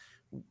is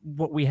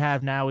what we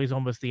have now is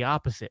almost the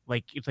opposite.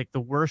 Like it's like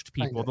the worst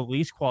people, the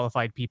least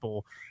qualified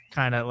people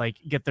kind of like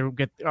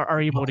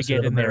are able to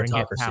get in there and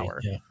get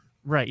power. Yeah.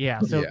 Right. Yeah.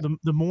 So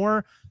the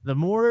more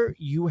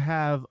you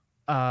have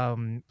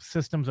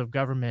systems of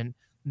government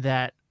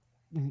that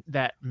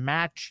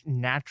match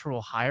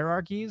natural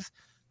hierarchies,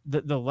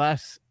 the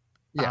less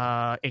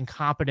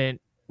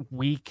incompetent,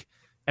 weak.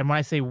 And when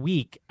I say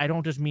weak, I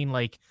don't just mean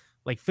like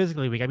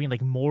physically weak. I mean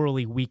like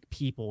morally weak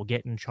people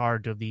get in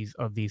charge of these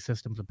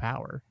systems of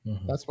power.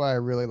 That's why I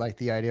really like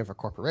the idea of a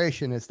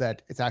corporation, is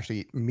that it's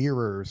actually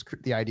mirrors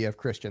the idea of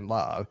Christian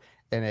love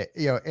in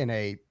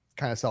a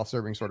kind of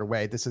self-serving sort of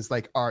way. This is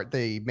like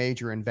the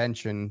major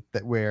invention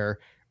that where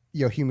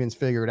humans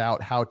figured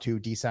out how to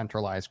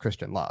decentralize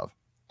Christian love,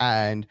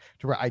 and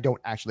to where I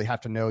don't actually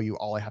have to know you.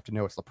 All I have to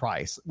know is the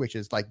price, which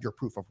is like your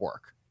proof of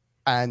work.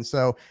 And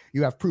so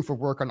you have proof of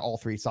work on all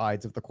three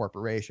sides of the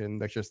corporation.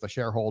 There's just the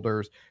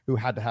shareholders who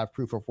had to have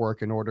proof of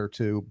work in order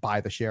to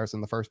buy the shares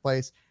in the first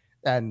place.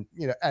 And,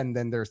 and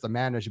then there's the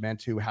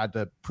management who had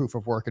the proof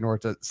of work in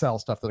order to sell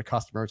stuff to the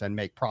customers and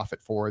make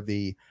profit for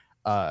the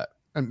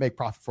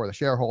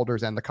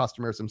shareholders, and the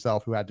customers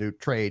themselves who had to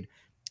trade.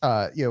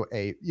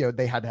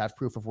 They had to have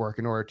proof of work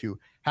in order to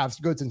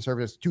have goods and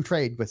services to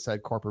trade with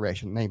said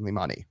corporation, namely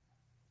money.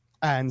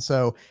 And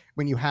so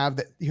when you have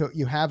that,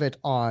 you have it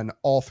on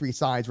all three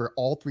sides, where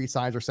all three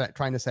sides are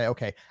trying to say,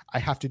 okay, I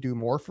have to do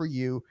more for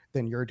you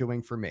than you're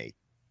doing for me.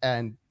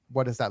 And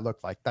what does that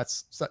look like?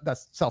 That's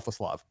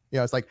selfless love.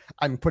 It's like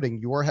I'm putting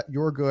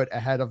your good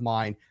ahead of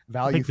mine.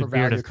 Value for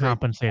value. The beard is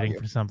compensating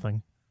for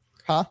something.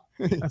 Huh?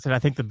 I said I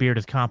think the beard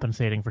is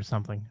compensating for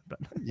something. But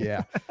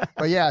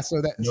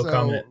so that no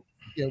comment.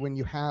 When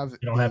you have,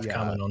 you don't have to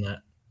comment on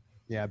that.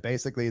 Yeah,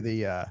 basically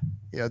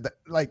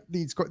like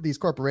these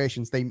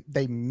corporations,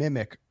 they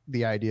mimic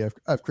the idea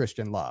of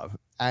Christian love,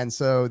 and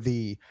so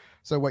this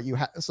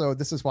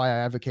is why I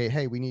advocate,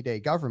 hey, we need a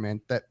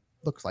government that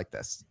looks like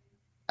this.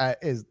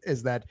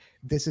 Is that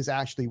this is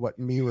actually what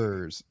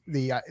mirrors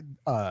the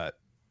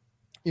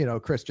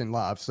Christian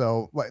love.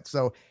 So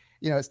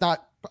it's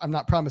not. I'm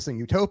not promising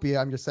utopia.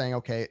 I'm just saying,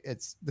 okay,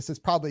 this is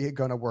probably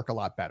going to work a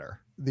lot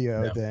better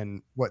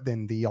than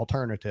the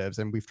alternatives.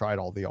 And we've tried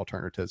all the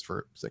alternatives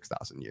for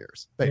 6,000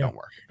 years. They don't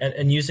work.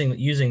 And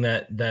using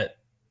that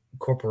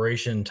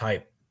corporation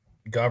type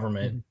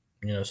government,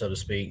 so to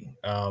speak.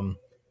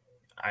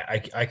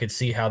 I could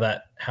see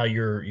how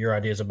your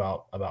ideas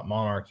about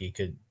monarchy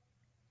could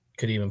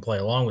even play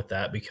along with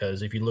that,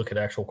 because if you look at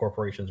actual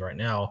corporations right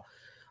now,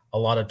 a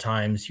lot of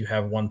times you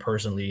have one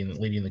person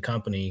leading the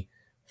company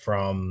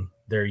from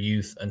their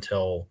youth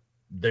until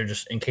they're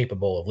just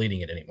incapable of leading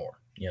it anymore.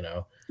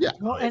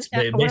 Well, it's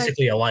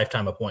basically a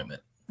lifetime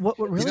appointment. What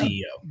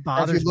really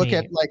bothers if you look me,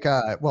 at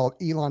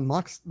Elon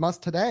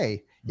Musk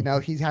today,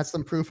 he has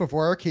some proof of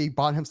work. He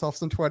bought himself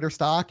some Twitter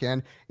stock,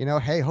 and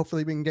hey,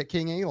 hopefully we can get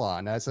King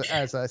Elon as a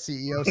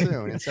CEO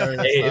soon. And so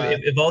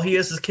if all he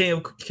is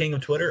king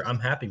of Twitter, I'm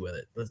happy with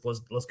it.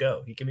 Let's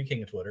go. He can be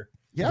king of Twitter.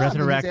 Yeah,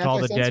 resurrect all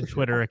the dead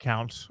Twitter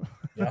accounts.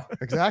 Yeah,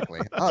 exactly.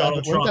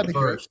 Donald Trump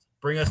first.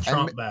 Bring us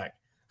Trump back.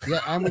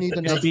 Yeah, and we need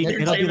to know.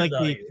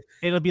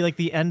 It'll be like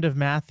the end of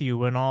Matthew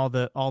when all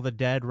the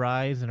dead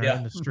rise and are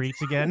in the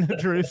streets again in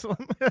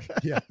Jerusalem.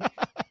 Yeah,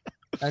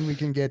 and we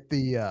can get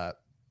the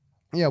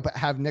but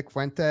have Nick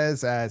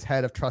Fuentes as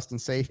head of trust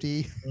and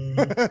safety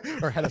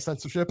or head of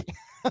censorship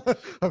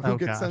of who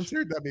gets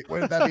censored.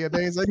 Wouldn't that be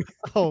amazing?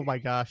 Oh my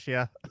gosh,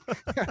 yeah.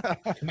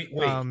 Can we,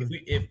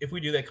 if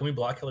we do that, can we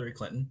block Hillary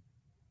Clinton?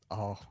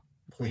 Oh,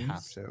 please. We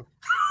have to.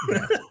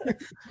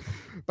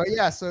 But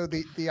so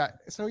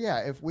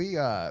if we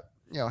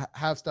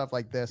have stuff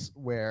like this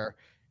where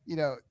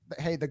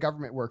hey, the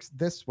government works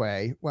this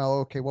way, well,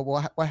 okay, well,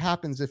 what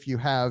happens if you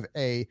have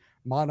a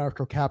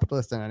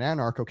monarcho-capitalist and an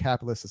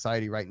anarcho-capitalist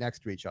society right next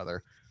to each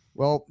other?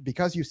 Well,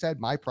 because you said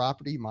my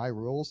property, my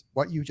rules,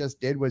 what you just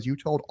did was you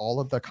told all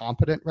of the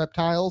competent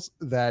reptiles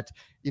that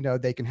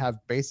they can have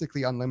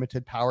basically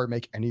unlimited power,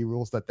 make any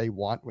rules that they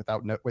want with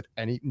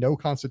no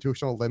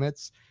constitutional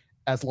limits,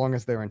 as long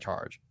as they're in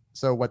charge.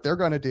 So what they're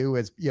going to do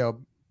is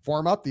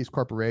form up these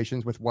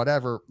corporations with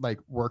whatever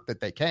work that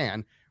they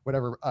can,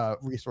 whatever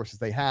resources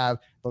they have.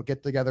 They'll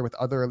get together with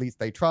other elites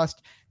they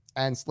trust,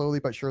 and slowly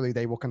but surely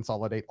they will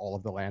consolidate all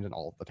of the land and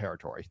all of the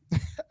territory.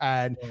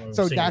 And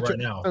so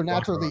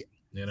naturally,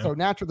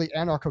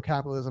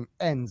 anarcho-capitalism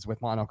ends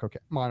with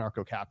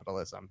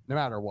monarcho-capitalism, no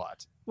matter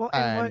what. Well,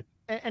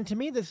 and to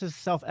me, this is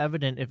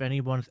self-evident if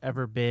anyone's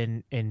ever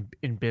been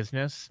in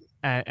business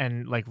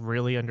and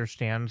really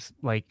understands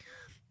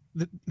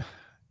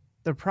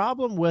the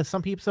problem with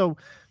some people. So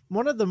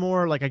one of the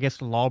more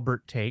Laubert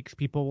takes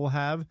people will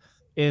have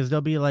is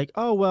they'll be like,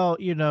 oh, well,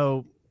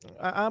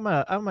 I'm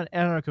an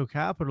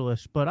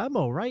anarcho-capitalist, but I'm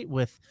all right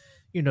with,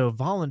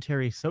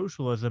 voluntary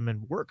socialism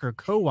and worker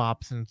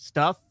co-ops and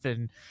stuff.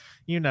 And,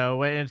 and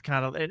it's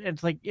kind of,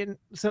 it's like,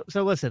 so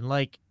listen,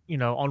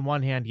 on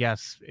one hand,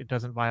 yes, it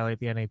doesn't violate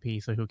the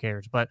NAP, so who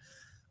cares? But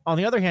on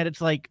the other hand,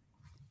 it's like,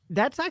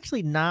 that's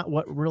actually not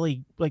what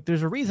really, like,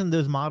 there's a reason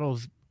those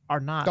models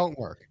don't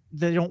work.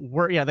 They don't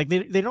work. Yeah. Like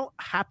they don't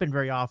happen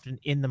very often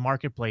in the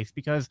marketplace,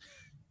 because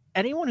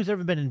anyone who's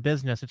ever been in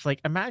business, it's like,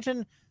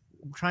 imagine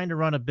trying to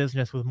run a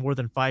business with more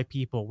than 5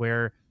 people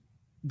where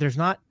there's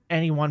not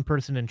any one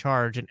person in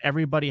charge and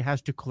everybody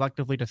has to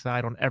collectively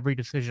decide on every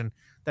decision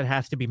that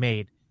has to be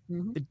made.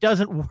 Mm-hmm. It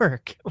doesn't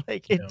work.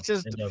 Like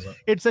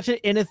it's such an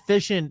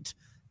inefficient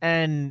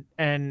and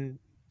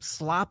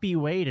sloppy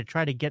way to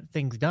try to get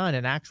things done.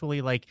 And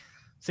actually, like,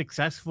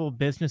 successful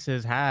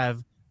businesses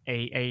have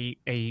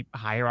a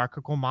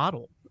hierarchical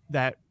model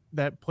that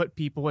put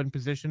people in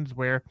positions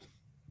where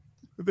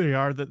they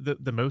are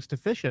the most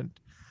efficient.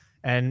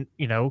 And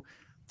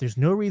there's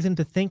no reason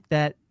to think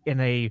that in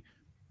a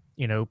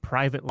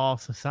private law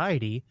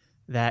society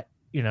that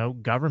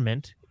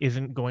government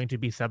isn't going to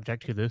be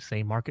subject to those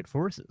same market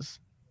forces.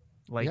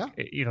 Like,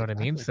 you know what I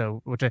mean?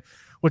 So which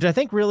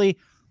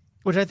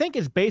I think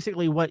is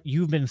basically what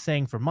you've been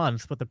saying for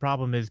months, but the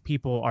problem is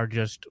people are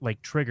just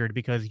like triggered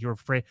because you're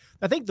afraid.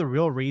 I think the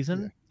real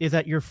reason is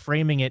that you're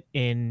framing it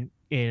in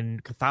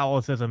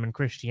Catholicism and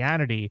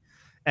Christianity,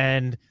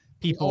 and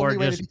people are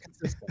just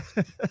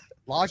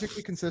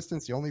logically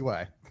consistent. The only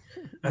way.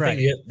 I think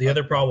the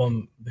other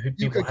problem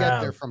you could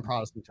get there from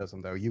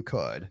Protestantism, though. You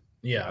could.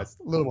 Yeah, it's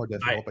a little more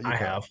difficult, but you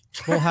have.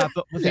 We'll have.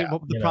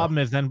 The problem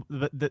is then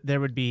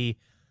there would be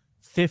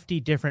 50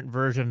 different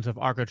versions of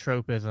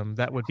archotropism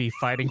that would be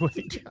fighting with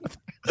each other.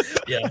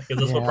 Yeah, because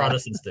that's what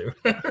Protestants do.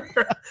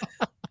 I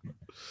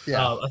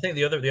think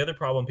the other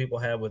problem people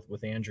have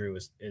with Andrew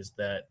is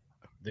that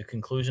the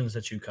conclusions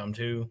that you come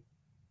to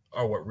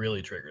are what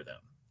really trigger them,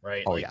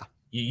 right? Oh, like,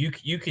 you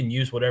can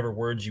use whatever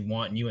words you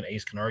want, and you and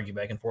Ace can argue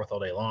back and forth all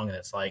day long, and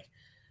it's like,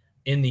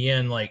 in the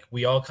end, like,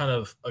 we all kind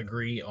of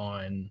agree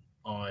on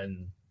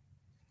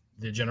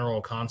the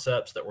general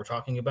concepts that we're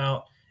talking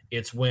about.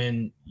 It's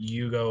when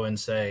you go and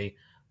say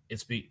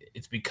it's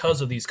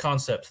because of these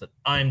concepts that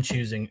I'm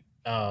choosing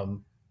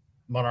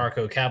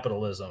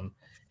monarcho-capitalism,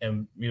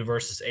 and you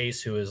versus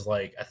Ace, who is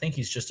like, I think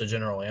he's just a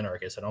general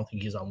anarchist. I don't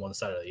think he's on one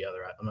side or the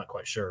other. I'm not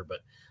quite sure, but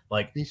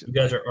like, you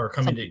guys are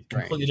coming to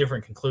completely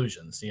different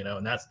conclusions,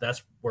 and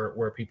that's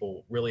where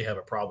people really have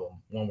a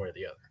problem, one way or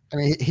the other. I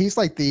mean, he's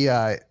like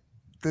the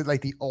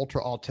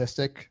ultra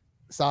autistic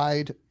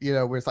side,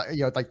 where it's like,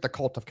 like the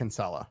cult of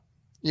Kinsella.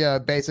 Yeah,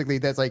 basically,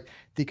 that's like,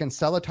 the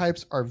Kinsella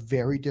types are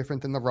very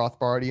different than the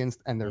Rothbardians,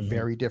 and they're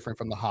very different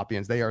from the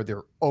Hoppians. They are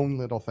their own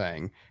little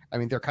thing. I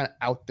mean, they're kind of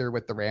out there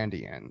with the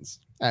Randians,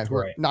 who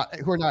are not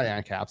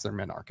ANCAPs, they're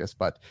minarchists,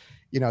 but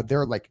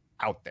they're like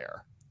out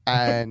there,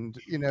 and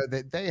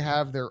they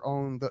have their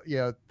own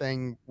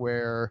thing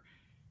where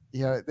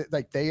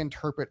like they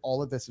interpret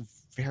all of this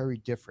very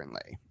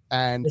differently,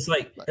 and it's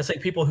like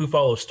people who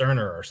follow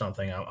Stirner or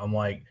something. I'm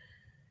like,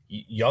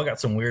 y'all got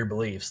some weird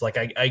beliefs. Like,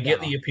 I get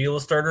the appeal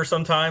of Stirner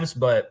sometimes,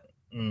 but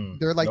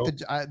they're like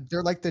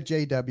they're like the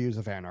JWs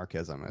of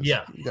anarchism.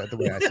 The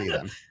way I see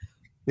them.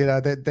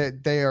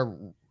 They are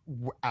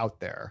out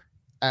there,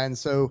 and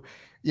so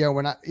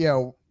when I'm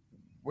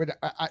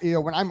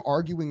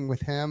arguing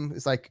with him,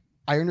 it's like,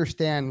 I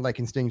understand, like,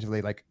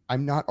 instinctively, like,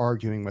 I'm not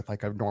arguing with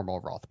like a normal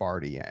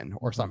Rothbardian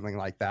or something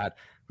like that,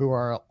 who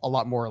are a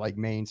lot more like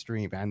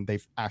mainstream, and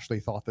they've actually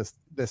thought this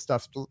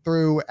stuff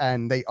through,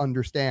 and they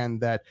understand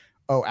that,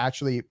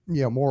 actually,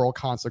 moral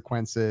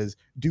consequences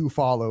do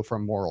follow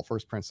from moral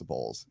first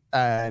principles,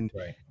 and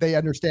they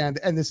understand,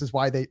 and this is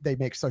why they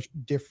make such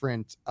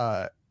different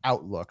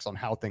outlooks on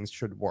how things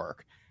should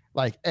work.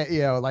 Like,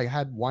 like, I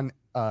had one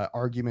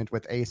argument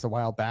with Ace a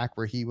while back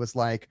where he was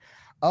like,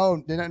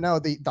 oh, no,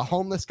 the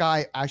homeless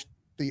guy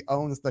actually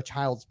owns the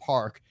child's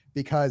park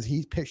because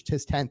he pitched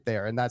his tent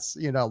there, and that's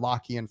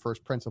Lockean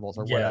first principles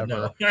or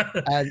whatever.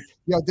 And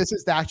this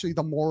is actually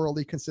the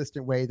morally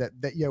consistent way that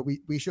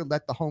we should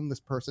let the homeless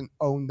person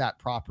own that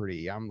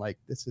property. I'm like,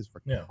 this is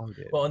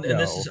retarded. Well, and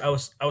this is I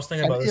was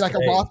thinking about this like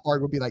today. A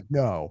Rothbard would be like,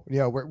 no,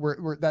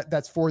 we're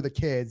that's for the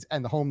kids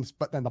and the homeless,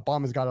 but then the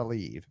bum has got to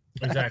leave.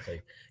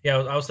 Exactly. Yeah,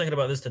 I was thinking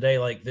about this today.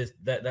 Like,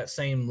 that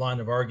same line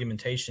of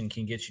argumentation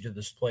can get you to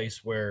this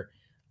place where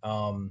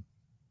mutualism,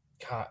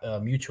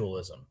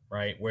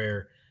 right?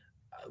 Where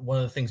one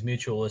of the things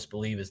mutualists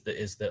believe is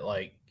that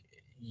like,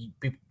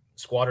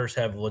 squatters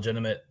have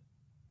legitimate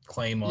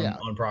claim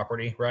on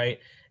property, right?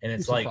 And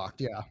it's like,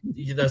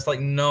 that's like,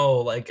 no,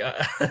 like,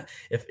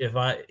 if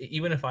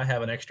I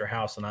have an extra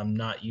house and I'm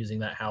not using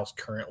that house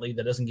currently,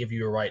 that doesn't give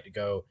you a right to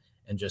go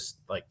and just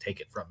like take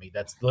it from me.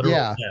 That's literal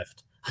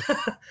theft.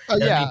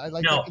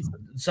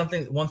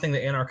 One thing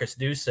that anarchists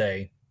do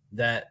say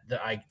that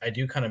I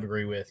do kind of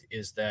agree with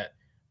is that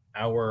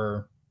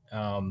our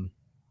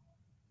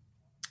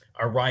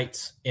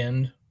rights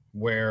end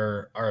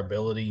where our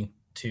ability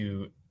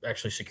to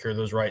actually secure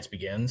those rights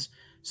begins.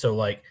 So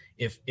like,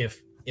 if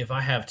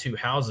I have 2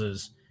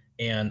 houses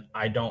and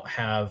I don't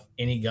have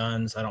any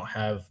guns, I don't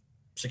have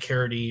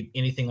security,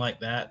 anything like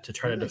that to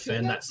try to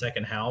defend that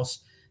second house,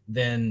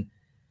 then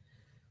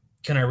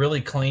can I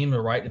really claim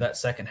the right to that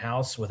second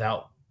house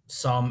without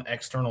some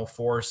external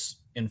force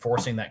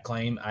enforcing that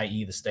claim,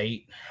 i.e. the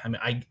state. I mean,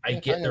 I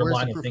get their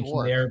line of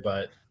thinking there,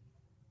 but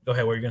go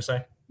ahead. What are you going to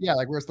say? Yeah.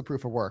 Like, where's the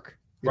proof of work?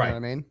 You know what I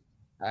mean?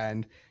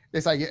 And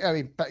it's like, I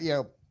mean, but, you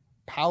know,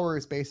 power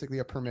is basically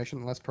a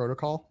permissionless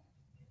protocol.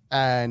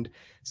 And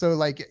so,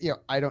 like, you know,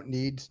 I don't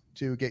need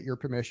to get your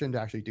permission to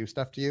actually do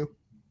stuff to you.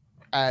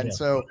 And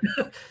so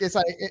it's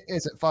like,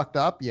 is it fucked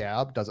up?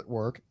 Yeah. Does it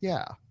work?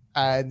 Yeah.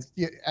 And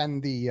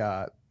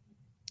the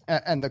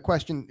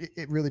question,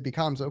 it really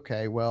becomes,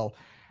 okay, well,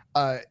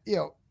 you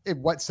know, in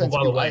what sense?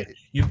 By the way,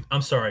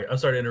 I'm sorry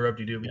to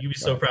interrupt you, dude, but you'd be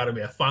so proud of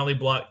me. I finally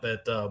blocked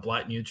that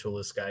black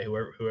mutualist guy,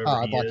 whoever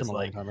I he blocked is. him a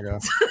long time ago.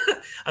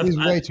 He's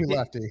way too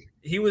lefty.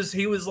 He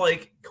was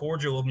like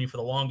cordial with me for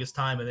the longest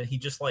time, and then he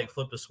just like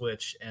flipped a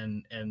switch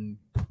and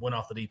went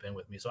off the deep end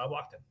with me. So I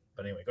blocked him.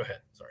 But anyway, go ahead.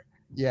 Sorry.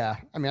 Yeah,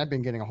 I mean, I've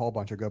been getting a whole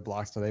bunch of good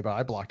blocks today, but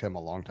I blocked him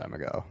a long time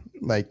ago.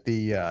 Like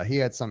he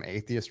had some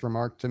atheist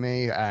remark to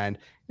me, and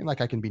like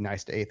I can be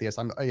nice to atheists.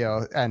 I'm, you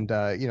know, and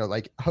you know,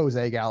 like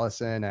Jose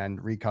Gallison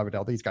and Reed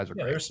Coverdale. These guys are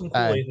great. There's some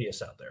cool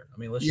atheists out there. I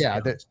mean, let's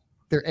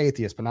they're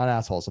atheists, but not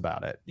assholes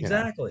about it.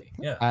 Exactly.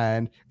 You know? Yeah.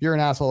 And if you're an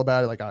asshole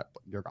about it, like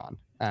you're gone.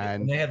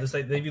 And they have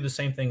they view the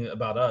same thing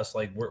about us.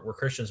 Like we're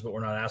Christians, but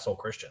we're not asshole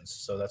Christians.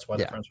 So that's why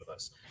they're friends with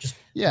us. Just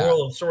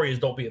moral of the story is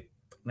don't be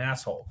an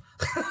asshole.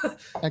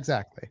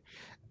 Exactly.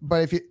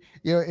 But if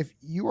if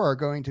you are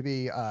going to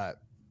be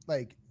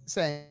like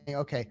saying,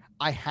 okay,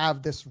 I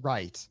have this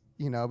right,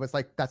 you know, but it's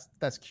like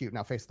that's cute.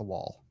 Now face the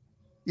wall.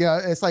 Yeah,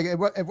 it's like,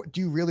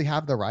 do you really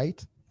have the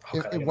right?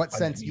 In what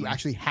sense you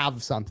actually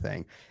have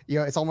something? You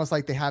know, it's almost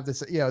like they have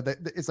this. You know,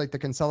 it's like the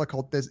Kinsella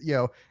cult. This, you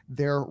know,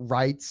 their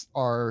rights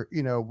are,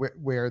 you know,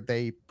 where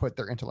they put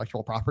their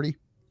intellectual property.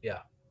 Yeah.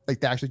 Like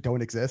they actually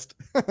don't exist.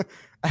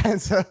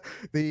 And so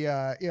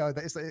the you know,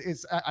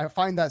 it's I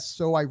find that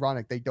so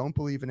ironic. They don't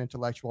believe in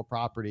intellectual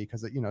property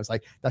because, you know, it's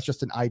like that's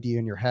just an idea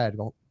in your head.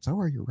 Well, so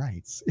are your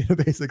rights, you know,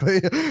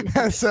 basically.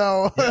 And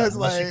so it's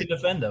like you can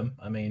defend them.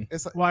 I mean,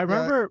 it's like, well, I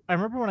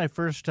remember when I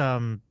first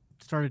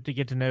started to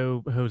get to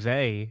know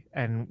Jose,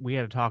 and we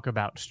had to talk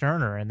about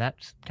Stirner, and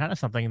that's kind of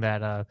something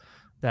that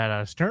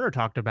Stirner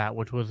talked about,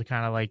 which was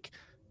kind of like,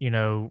 you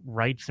know,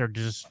 rights are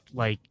just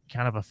like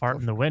kind of a fart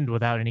in the wind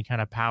without any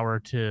kind of power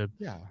to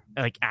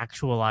like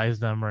actualize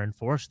them or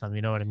enforce them.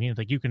 You know what I mean? It's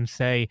like you can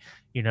say,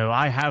 you know,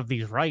 I have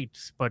these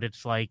rights, but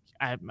it's like,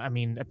 I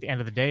mean, at the end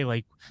of the day,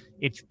 like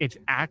it's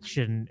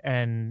action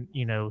and,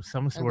 you know,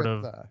 some sort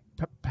of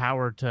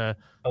power to.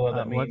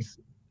 That means.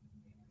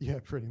 Yeah,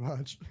 pretty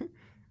much.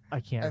 I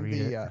can't read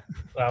it.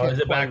 Is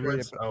it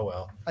backwards? Oh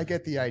well. I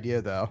get the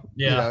idea though.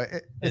 Yeah. You know,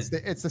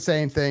 it's the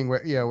same thing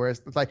where, you know, where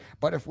it's like,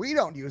 but if we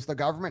don't use the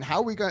government, how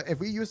are we going? If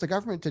we use the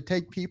government to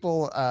take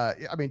people,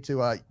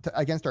 to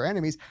against our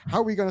enemies, how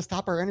are we going to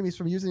stop our enemies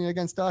from using it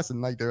against us?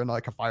 And like they're in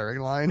like a firing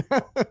line.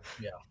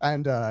 Yeah.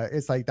 And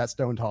it's like that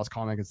Stone Toss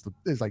comic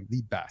is like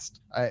the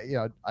best. I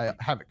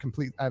have it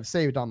complete. I've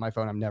saved on my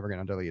phone. I'm never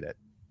going to delete it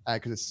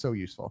because it's so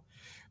useful.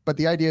 But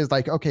the idea is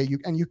like, okay, you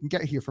can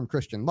get here from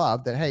Christian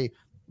Love that, hey,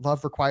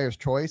 love requires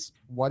choice.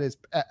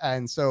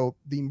 And so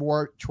the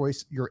more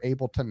choice you're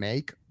able to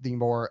make, the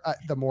more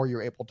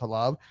you're able to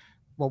love.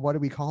 Well, what do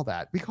we call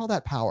that? We call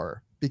that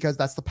power, because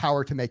that's the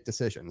power to make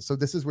decisions. So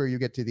this is where you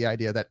get to the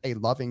idea that a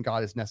loving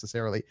God is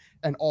necessarily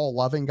an all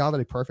loving God,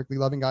 that a perfectly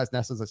loving God is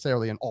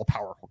necessarily an all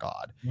powerful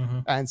God. Mm-hmm.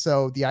 And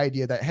so the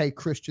idea that, hey,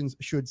 Christians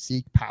should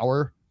seek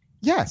power.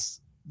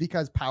 Yes,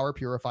 because power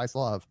purifies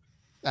love.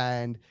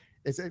 And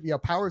it's, you know,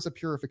 power is a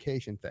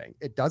purification thing.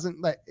 It doesn't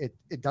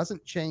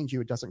change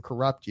you. It doesn't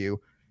corrupt you.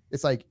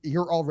 It's like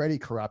you're already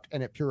corrupt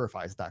and it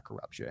purifies that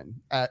corruption,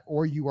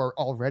 or you are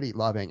already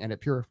loving and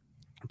it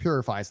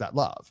purifies that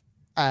love.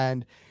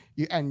 And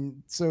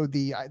so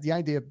the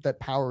idea that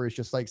power is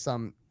just like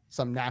some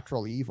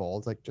natural evil,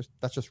 it's like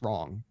that's just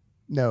wrong.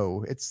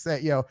 No, it's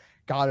that, you know,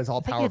 God is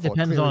all powerful. I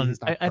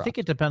think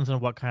it depends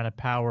on what kind of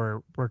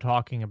power we're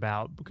talking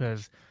about,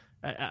 because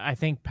I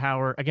think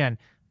power, again,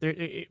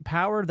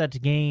 power that's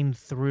gained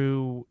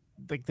through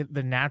like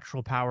the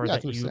natural power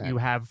that you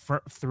have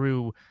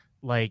through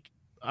like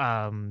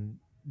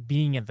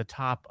being at the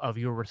top of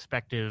your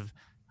respective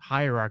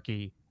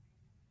hierarchy.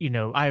 You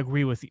know, I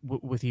agree with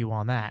you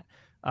on that.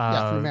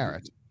 Through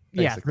merit.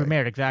 Basically. Yeah, through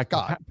merit, exactly.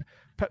 God.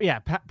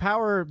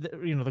 Power.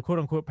 You know, the quote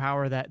unquote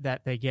power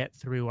that they get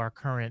through our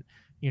current,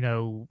 you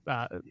know,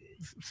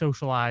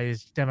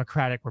 socialized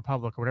democratic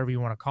republic or whatever you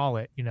want to call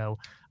it. You know,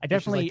 I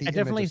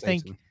definitely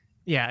think.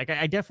 Yeah,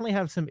 I definitely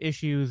have some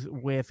issues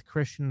with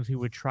Christians who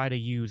would try to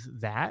use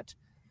that,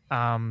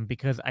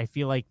 because I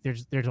feel like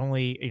there's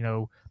only, you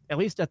know, at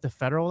least at the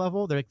federal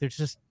level,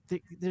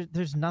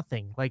 there's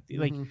nothing like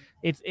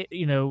it's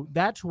you know,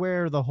 that's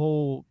where the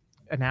whole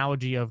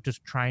analogy of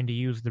just trying to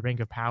use the ring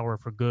of power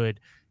for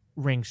good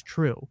rings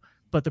true.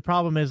 But the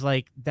problem is,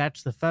 like,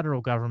 that's the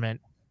federal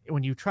government.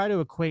 When you try to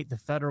equate the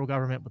federal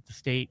government with the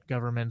state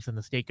governments and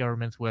the state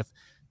governments with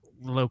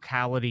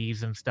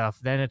localities and stuff,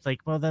 then it's like,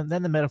 well, then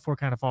the metaphor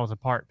kind of falls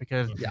apart,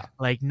 because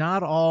like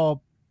not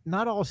all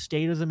not all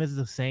statism is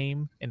the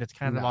same, and it's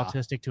kind of Nah.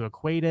 autistic to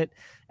equate it.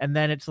 And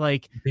then it's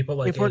like, People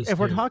like if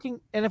we're too.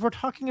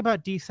 talking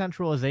about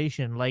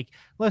decentralization, like,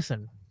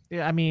 listen,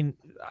 I mean,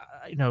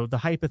 the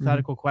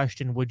hypothetical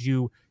question, would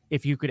you,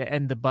 if you could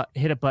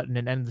hit a button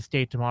and end the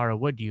state tomorrow,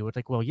 would you? It's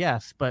like, well,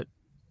 yes, but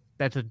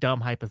that's a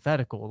dumb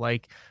hypothetical.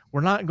 Like,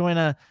 we're not going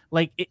to,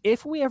 like,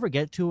 if we ever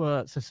get to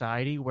a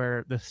society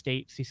where the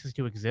state ceases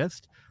to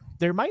exist,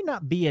 there might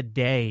not be a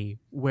day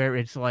where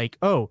it's like,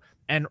 oh,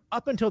 and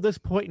up until this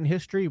point in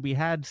history, we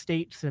had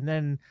states, and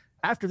then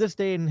after this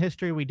day in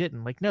history, we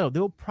didn't. Like, no,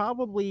 there'll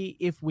probably,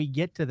 if we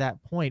get to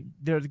that point,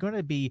 there's going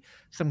to be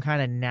some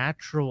kind of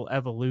natural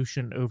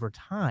evolution over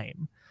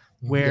time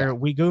where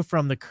we go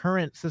from the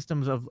current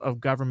systems of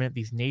government,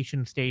 these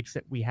nation states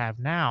that we have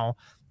now,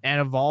 and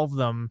evolve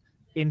them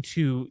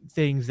into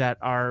things that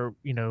are,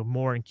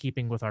 more in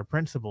keeping with our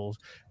principles.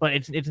 But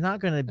it's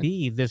not going to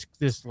be this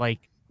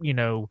like,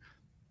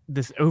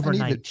 this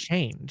overnight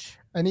change.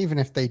 And even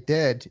if they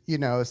did,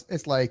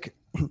 it's like,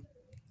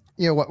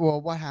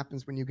 what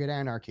happens when you get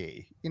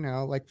anarchy?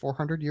 Like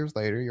 400 years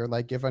later, you're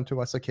like, give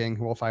unto us a king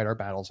who will fight our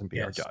battles and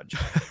be our judge.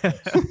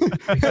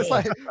 It's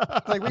like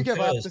we give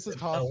up. This is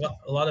tough.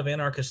 A lot of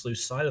anarchists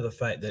lose sight of the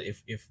fact that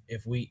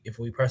if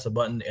we press a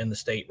button to end the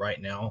state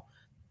right now,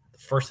 the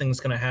first thing that's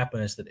going to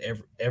happen is that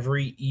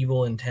every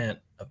evil intent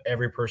of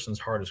every person's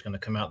heart is going to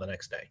come out the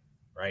next day,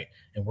 right?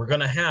 And we're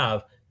going to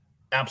have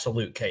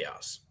absolute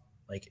chaos.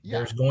 Like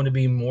there's going to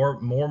be more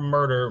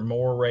murder,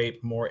 more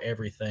rape, more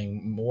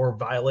everything, more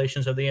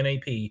violations of the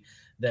NAP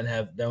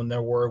than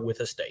there were with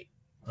a state.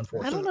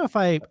 Unfortunately, I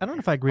don't know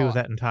if I agree with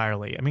that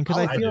entirely. I mean, because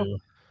I feel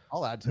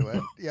I'll add to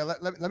it. Yeah,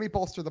 let me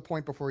bolster the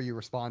point before you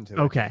respond to it.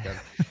 Okay.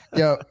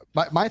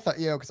 My thought,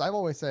 because I've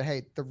always said,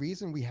 hey, the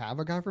reason we have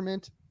a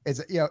government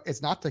is,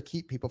 it's not to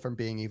keep people from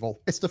being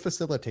evil; it's to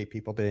facilitate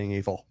people being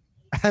evil.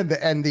 And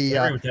the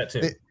I agree with that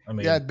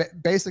too.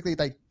 Basically,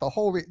 like the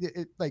whole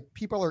like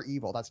people are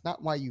evil. That's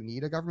not why you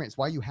need a government. It's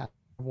why you have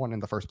one in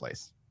the first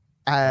place.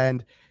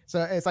 And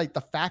so it's like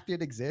the fact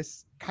it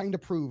exists kind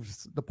of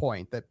proves the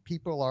point that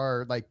people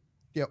are like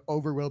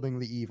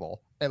overwhelmingly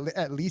evil,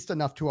 at least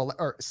enough to allow,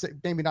 or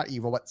maybe not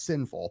evil, but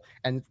sinful,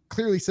 and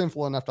clearly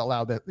sinful enough to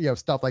allow that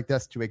stuff like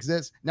this to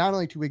exist. Not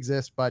only to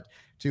exist, but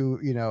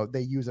to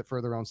they use it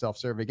for their own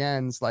self-serving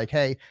ends. Like,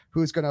 hey,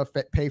 who's going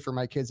to pay for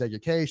my kids'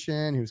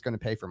 education? Who's going to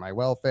pay for my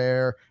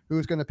welfare?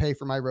 Who's going to pay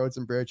for my roads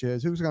and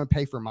bridges? Who's going to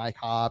pay for my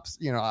cops?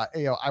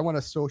 I want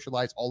to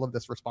socialize all of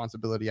this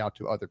responsibility out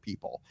to other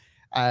people.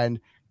 And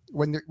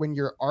when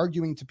you're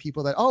arguing to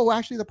people that, oh,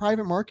 actually the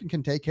private market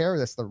can take care of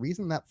this, the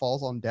reason that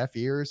falls on deaf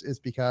ears is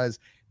because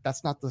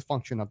that's not the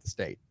function of the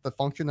state. The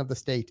function of the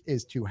state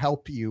is to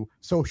help you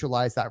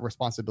socialize that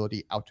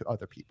responsibility out to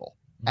other people.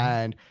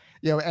 And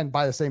and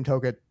by the same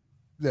token,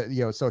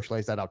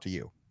 socialize that out to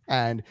you.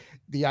 And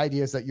the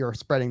idea is that you're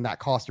spreading that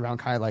cost around,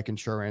 kind of like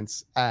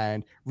insurance,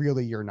 and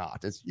really you're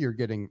not. You're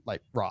getting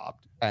like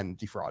robbed and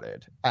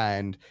defrauded,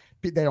 and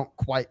they don't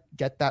quite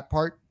get that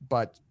part.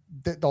 But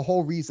the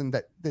whole reason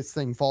that this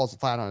thing falls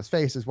flat on its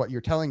face is what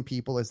you're telling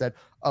people is that,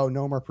 oh,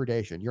 no more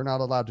predation. You're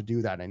not allowed to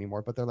do that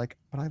anymore. But they're like,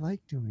 but I like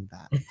doing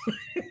that.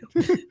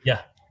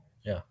 Yeah.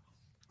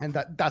 And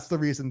that's the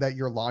reason that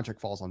your logic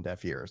falls on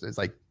deaf ears. It's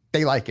like,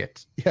 they like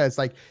it. Yeah. It's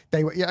like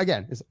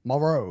again, it's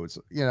morose,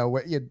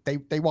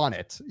 they want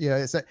it.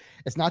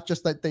 It's not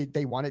just that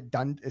they want it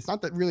done. It's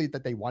not that really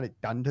that they want it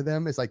done to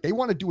them. It's like, they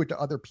want to do it to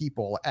other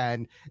people,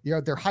 and,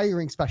 they're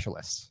hiring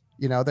specialists.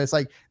 There's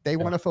like, they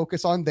want to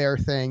focus on their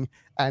thing,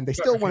 and they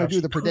still want to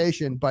do the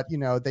predation, but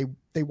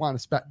they want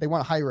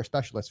to hire a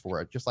specialist for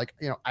it. Just like,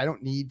 I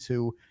don't need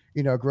to,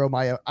 grow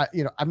my,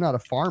 I'm not a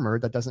farmer.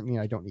 That doesn't mean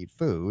I don't need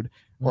food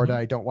or that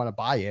I don't want to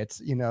buy it.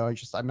 It's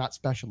just, I'm not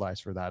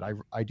specialized for that.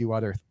 I do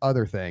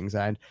other things.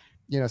 And,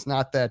 it's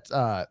not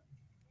that,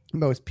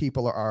 most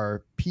people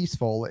are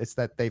peaceful. It's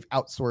that they've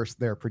outsourced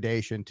their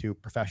predation to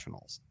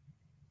professionals.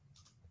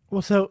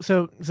 Well, so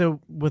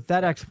with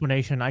that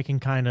explanation, I can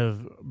kind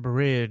of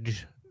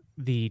bridge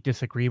the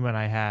disagreement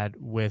I had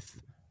with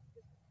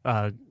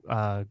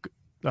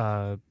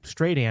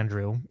straight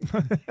Andrew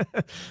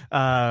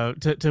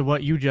to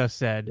what you just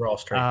said. We're all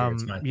straight here,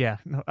 it's fine. Yeah.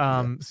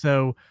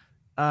 So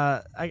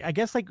I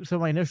guess so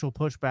my initial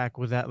pushback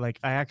was that like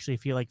I actually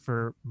feel like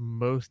for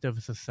most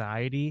of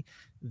society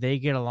they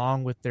get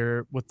along with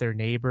their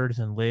neighbors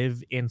and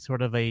live in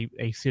sort of a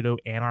pseudo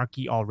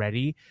anarchy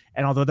already.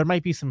 And although there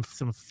might be some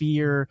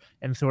fear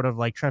and sort of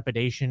like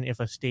trepidation if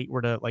a state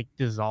were to like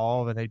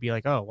dissolve and they'd be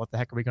like, oh, what the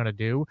heck are we going to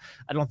do?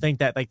 I don't think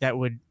that like that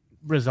would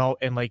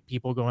result in like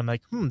people going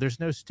like, there's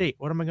no state,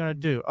 what am I going to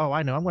do? Oh,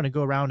 I know, I'm going to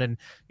go around and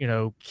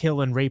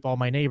kill and rape all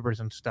my neighbors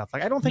and stuff.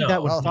 Like I don't think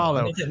that would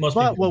follow.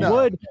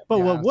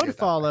 But what would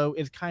follow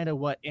is kind of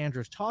what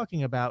Andrew's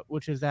talking about,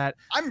 which is that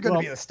I'm going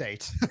to be the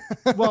state.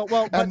 well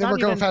and then we're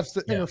going to have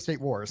interstate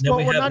wars. No,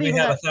 we have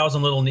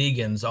 1,000 little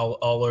Negans all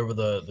over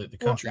the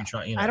country.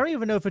 I don't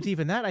even know if it's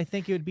even that. I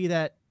think it would be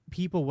that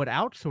people would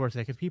outsource it,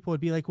 because people would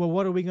be like, well,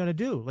 what are we going to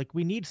do? Like,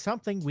 we need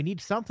something.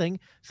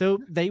 So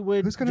they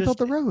would. Who's going to build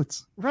the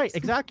roads? Right.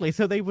 Exactly.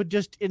 So they would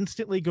just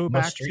instantly go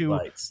back to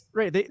lights.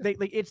 Right. They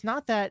it's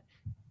not that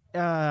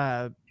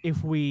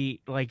if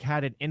we like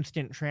had an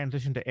instant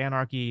transition to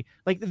anarchy,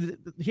 like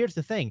here's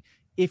the thing: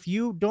 if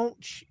you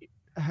don't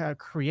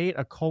create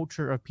a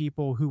culture of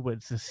people who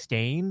would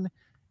sustain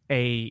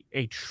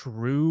a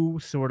true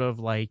sort of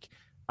like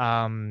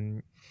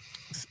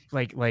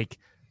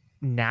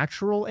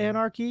natural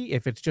anarchy,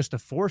 if it's just a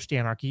forced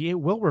anarchy, it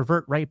will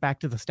revert right back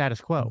to the status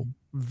quo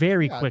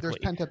very quickly. There's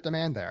pent-up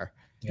demand there.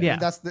 Yeah.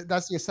 That's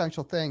the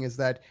essential thing is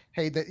that,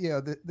 hey,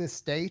 the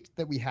state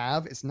that we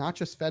have is not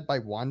just fed by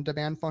one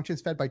demand function,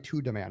 it's fed by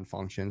two demand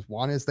functions.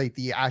 One is like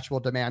the actual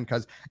demand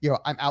because,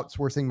 I'm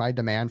outsourcing my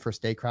demand for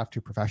statecraft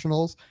to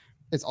professionals.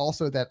 It's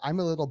also that I'm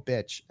a little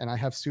bitch and I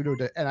have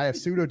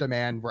pseudo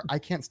demand where I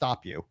can't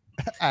stop you.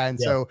 And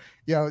so,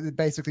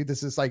 basically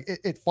this is like,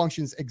 it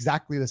functions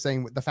exactly the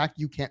same. The fact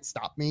you can't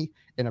stop me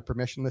in a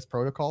permissionless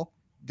protocol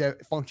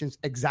functions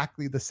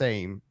exactly the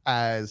same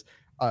as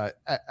a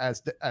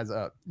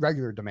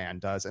regular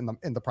demand does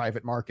in the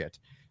private market.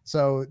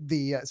 So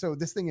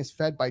this thing is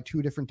fed by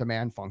two different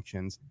demand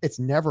functions. It's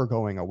never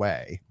going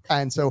away.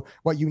 And so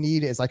what you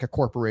need is like a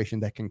corporation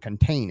that can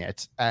contain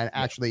it and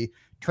actually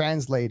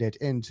translate it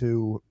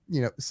into,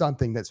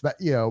 something that's,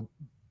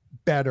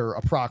 better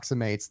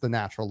approximates the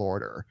natural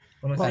order.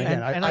 Well,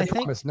 I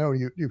promise no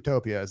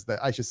utopias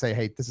that I should say,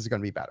 hey, this is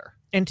going to be better.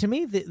 And to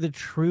me, the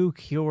true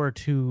cure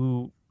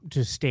to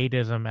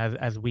statism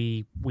as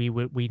we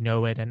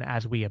know it and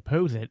as we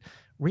oppose it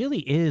really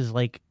is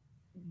like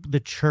the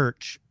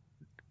church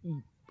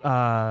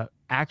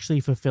actually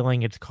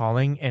fulfilling its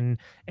calling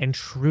and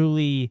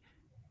truly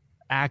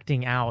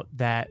acting out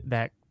that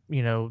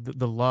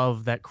the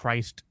love that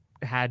Christ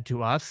had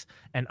to us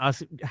and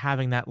us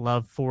having that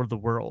love for the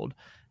world.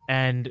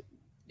 And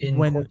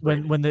when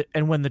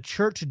the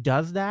church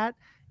does that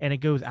and it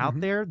goes out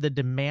there, the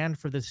demand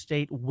for the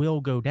state will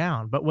go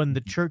down. But when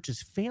the church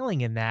is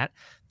failing in that,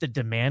 the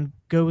demand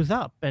goes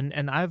up.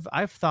 And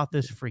I've thought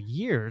this for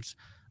years,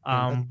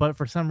 but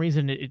for some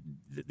reason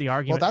the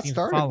argument seems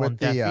to fall on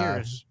deaf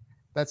ears.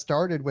 That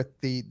started with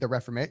the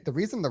Reformation. The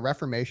reason the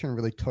Reformation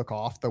really took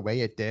off the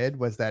way it did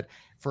was that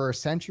for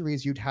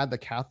centuries you'd had the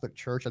Catholic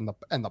Church and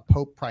the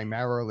Pope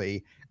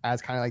primarily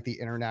as kind of like the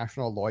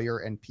international lawyer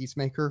and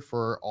peacemaker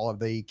for all of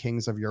the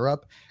kings of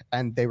Europe,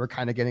 and they were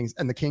kind of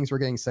the kings were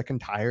getting sick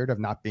and tired of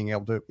not being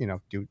able to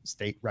do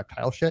state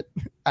reptile shit,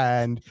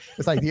 and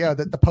it's like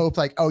the Pope's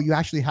like, oh, you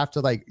actually have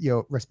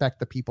to respect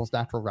the people's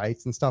natural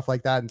rights and stuff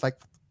like that, and it's like,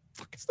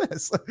 fuck is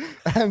this?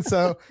 And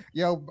so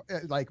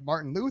like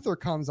Martin Luther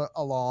comes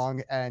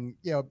along and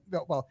it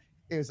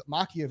was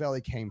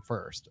Machiavelli came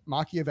first.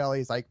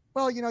 Machiavelli is like,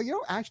 well, you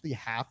don't actually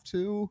have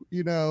to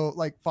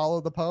follow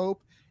the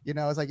Pope.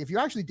 It's like if you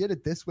actually did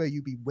it this way,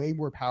 you'd be way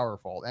more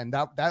powerful. And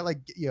that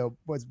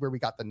was where we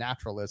got the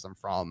naturalism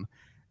from.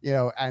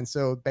 And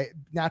so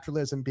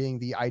naturalism being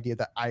the idea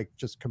that I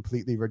just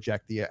completely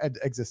reject the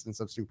existence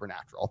of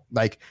supernatural.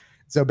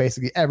 So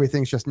basically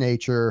everything's just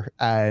nature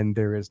and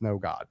there is no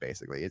God.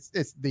 Basically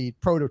it's the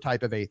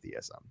prototype of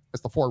atheism.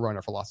 It's the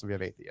forerunner philosophy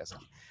of atheism.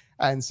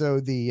 And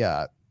so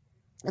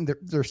and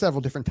there are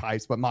several different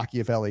types, but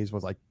Machiavelli's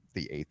was like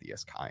the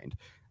atheist kind.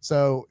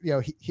 So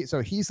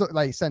he's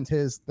like sent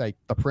his the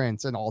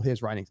prince and all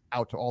his writings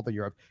out to all the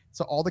Europe,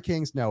 so all the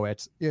kings know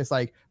it. It's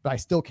like, but I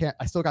still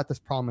got this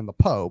problem in the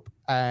Pope.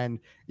 And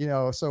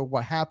so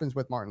what happens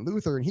with Martin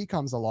Luther, and he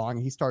comes along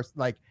and he starts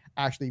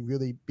actually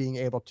really being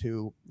able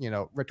to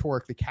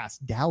rhetorically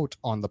cast doubt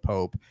on the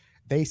Pope.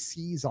 They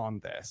seize on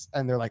this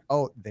and they're like,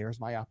 oh, there's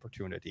my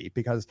opportunity,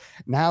 because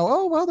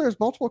now, there's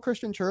multiple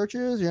Christian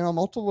churches,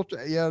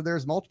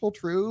 there's multiple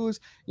truths,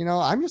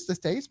 I'm just a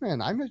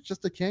statesman, I'm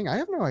just a king, I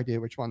have no idea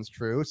which one's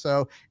true.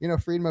 So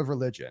freedom of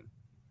religion,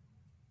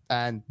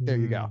 and there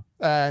you go.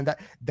 And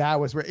that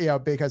was where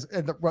because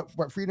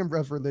what freedom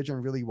of religion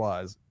really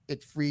was,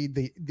 it freed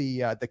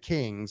the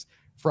kings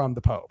from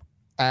the Pope.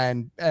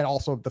 And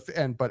also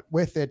but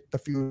with it, the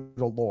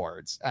feudal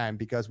lords. And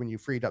because when you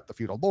freed up the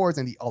feudal lords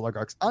and the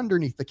oligarchs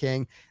underneath the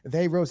king,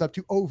 they rose up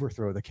to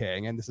overthrow the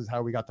king. And this is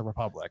how we got the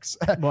republics.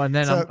 Well, and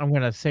then I'm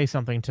going to say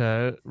something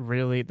to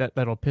really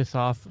that'll piss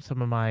off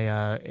some of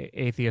my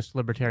atheist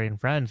libertarian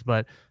friends.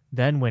 But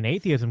then when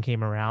atheism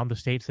came around, the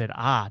state said,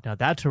 now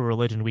that's a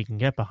religion we can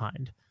get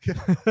behind.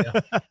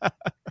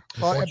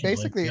 Well,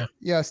 basically,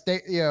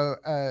 state,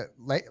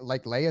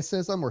 like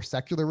laicism or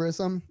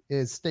secularism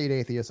is state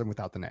atheism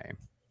without the name.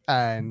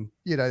 And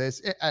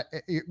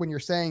when you're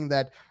saying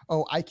that,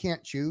 oh, I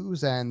can't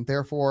choose and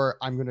therefore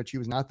I'm going to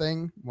choose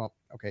nothing. Well,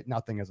 okay,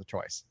 nothing is a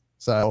choice.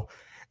 So,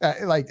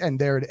 and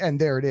there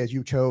it is.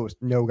 You chose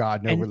no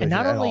God, no religion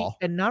at all.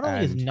 And not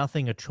only is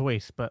nothing a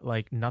choice, but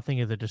nothing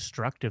is a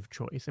destructive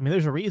choice. I mean,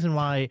 there's a reason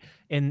why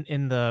in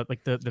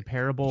the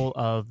parable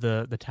of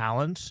the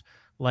talents.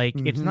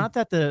 It's not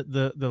that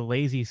the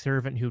lazy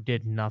servant who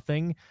did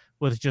nothing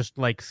was just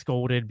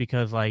scolded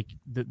because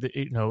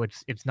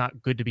it's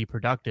not good to be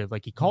productive.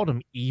 He called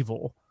him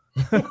evil.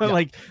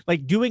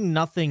 Doing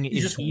nothing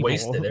is just evil.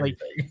 Wasted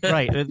everything.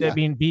 Right. I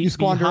mean, be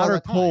hot or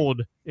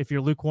cold. If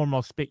you're lukewarm,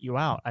 I'll spit you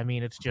out. I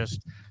mean, it's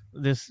just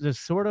this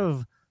sort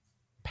of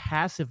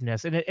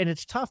passiveness, and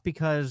it's tough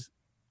because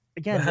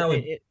again,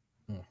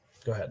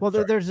 Go ahead. Well,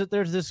 there's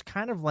this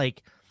kind of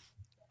like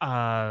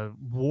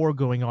war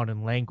going on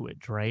in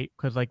language, right?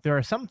 Because like there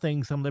are some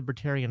things some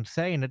libertarians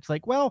say, and it's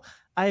like, well,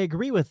 I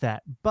agree with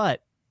that,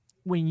 but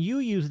when you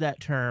use that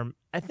term,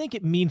 I think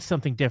it means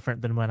something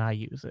different than when I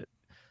use it.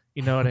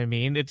 You know what I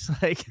mean? It's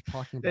like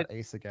talking about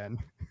Ace again.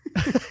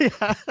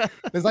 Yeah.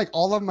 There's like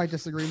all of my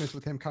disagreements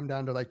with him come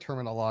down to like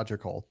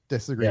terminological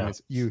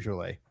disagreements.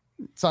 Usually,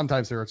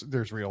 sometimes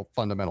there's real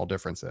fundamental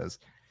differences,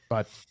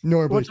 but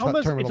normally it's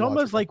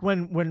almost like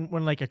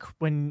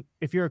when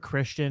if you're a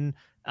Christian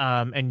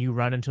and you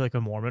run into like a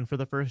Mormon for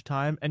the first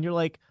time and you're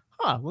like,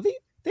 well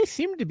they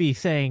seem to be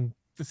saying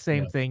the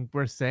same thing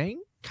we're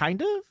saying,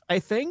 kind of, I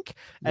think,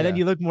 and then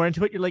you look more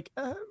into it, you're like,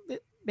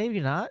 maybe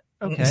not.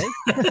 Okay.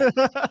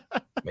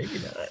 Maybe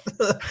not.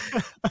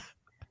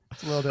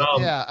 It's a little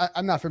bit.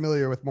 I'm not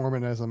familiar with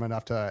Mormonism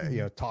enough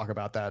to talk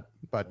about that.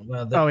 But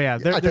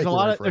there's a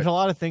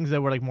lot of things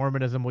that were like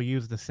Mormonism will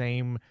use the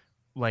same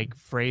like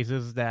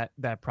phrases that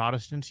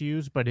Protestants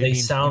use, but they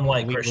sound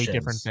like completely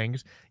different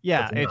things.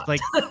 Yeah, it's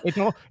like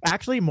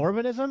actually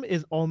Mormonism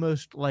is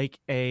almost like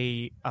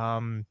a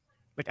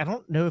like I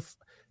don't know if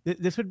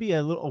this would be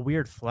a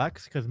weird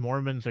flex because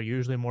Mormons are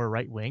usually more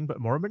right wing, but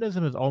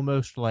Mormonism is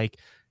almost like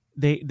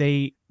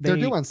they're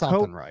doing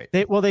something right.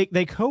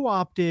 They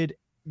co-opted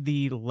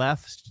the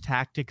left's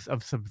tactics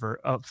of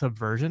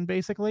subversion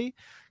basically,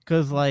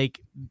 because like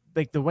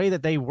the way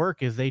that they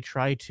work is they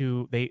try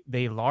to they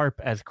LARP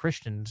as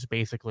Christians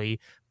basically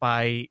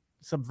by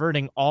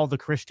subverting all the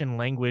Christian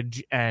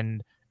language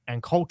and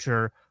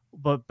culture,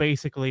 but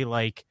basically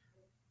like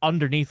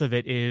underneath of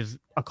it is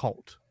a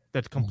cult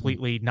that's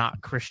completely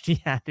not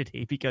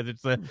Christianity, because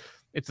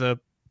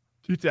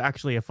it's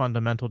actually a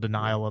fundamental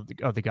denial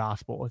of the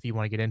gospel if you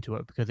want to get into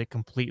it, because it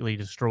completely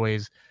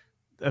destroys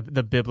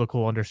the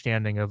biblical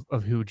understanding of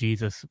who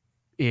Jesus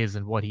is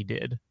and what he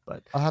did.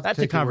 But that's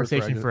a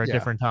conversation for a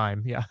different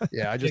time. Yeah.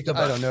 Yeah. I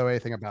don't know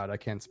anything about it. I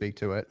can't speak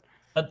to it.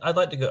 I'd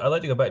like to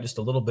go back just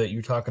a little bit.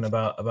 You're talking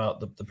about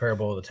the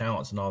parable of the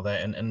talents and all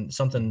that, and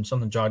something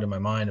jogged in my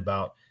mind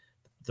about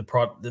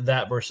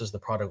that versus the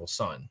prodigal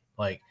son.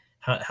 Like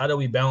how do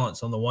we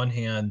balance, on the one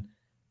hand,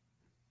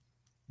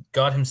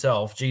 God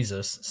himself,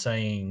 Jesus,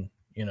 saying,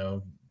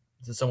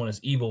 that someone is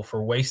evil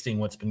for wasting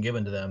what's been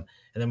given to them,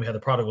 and then we have the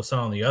prodigal son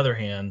on the other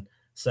hand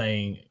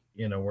saying,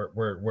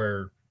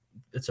 where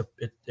it's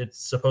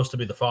supposed to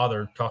be the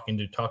father talking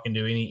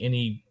to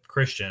any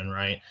Christian,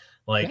 right?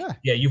 Like,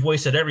 you've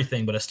wasted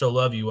everything, but I still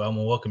love you. I'm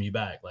gonna welcome you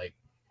back. Like,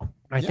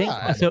 I think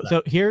so.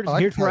 So here's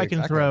where I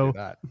can throw.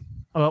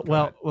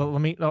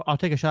 I'll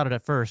take a shot at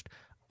it first.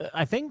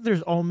 I think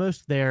there's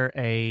almost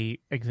a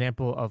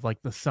example of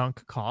like the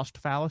sunk cost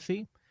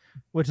fallacy,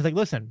 which is like,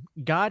 listen,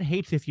 God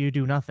hates if you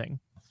do nothing,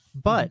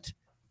 but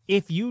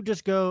if you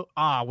just go,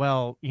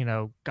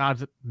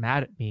 God's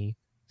mad at me,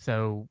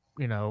 so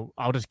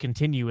I'll just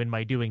continue in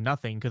my doing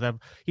nothing because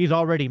he's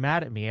already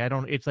mad at me.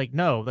 It's like,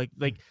 no,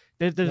 like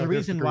there's a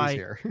reason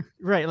why,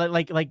 right?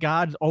 Like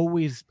God's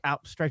always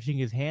outstretching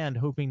his hand,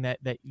 hoping that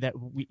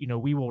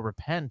we will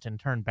repent and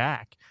turn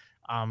back,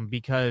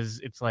 because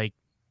it's like,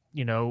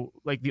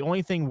 like the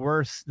only thing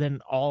worse than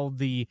all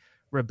the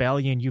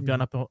rebellion you've done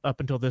up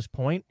until this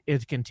point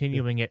is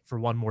continuing it for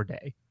one more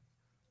day.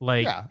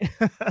 Like,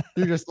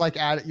 you're just like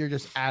you're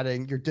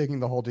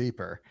digging the hole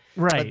deeper,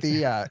 right? But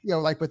the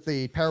like with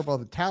the parable of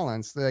the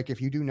talents, like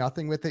if you do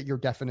nothing with it, you're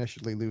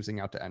definitionally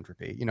losing out to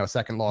entropy.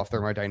 Second law of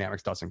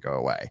thermodynamics doesn't go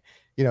away.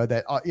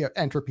 That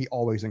entropy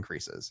always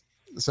increases.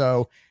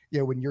 So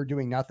when you're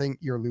doing nothing,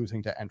 you're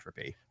losing to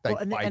entropy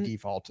by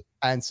default.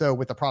 And so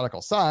with the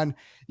prodigal son,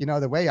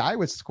 the way I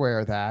would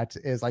square that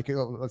is like,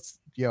 let's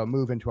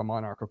move into a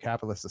monarchical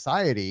capitalist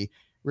society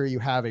where you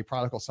have a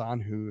prodigal son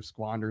who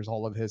squanders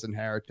all of his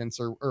inheritance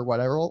or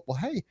whatever. Well,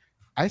 hey,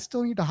 I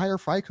still need to hire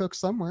fry cooks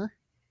somewhere.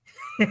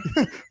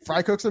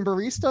 Fry cooks and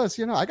baristas.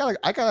 I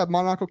got a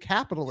monarchical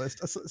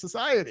capitalist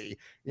society.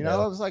 I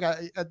was like,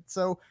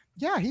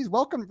 he's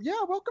welcome.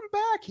 Yeah, welcome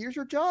back. Here's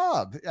your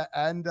job,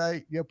 and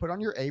put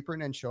on your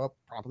apron and show up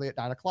promptly at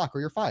 9:00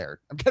 or you're fired.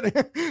 I'm kidding.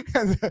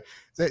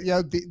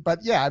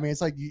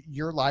 It's like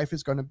your life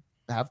is going to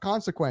have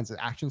consequences.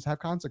 Actions have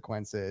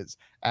consequences,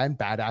 and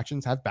bad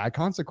actions have bad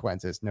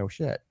consequences. No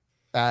shit.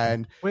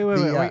 And wait.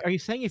 Are you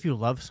saying if you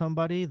love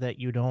somebody that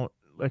you don't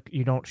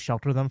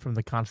shelter them from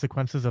the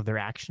consequences of their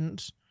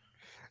actions?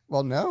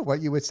 Well, no.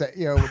 What you would say,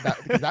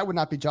 because that would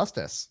not be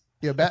justice.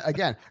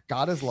 Again,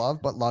 God is love,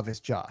 but love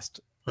is just.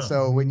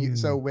 So when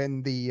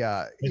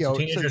the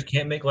teenagers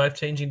can't make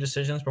life-changing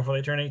decisions before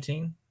they turn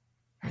 18.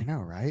 I know,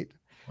 right?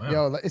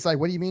 Wow. It's like,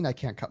 what do you mean I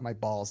can't cut my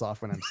balls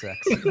off when I'm 6?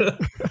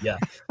 Yeah.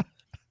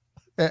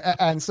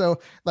 And so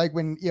like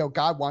when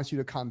God wants you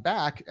to come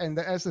back, and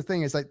that's the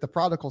thing is like the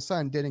prodigal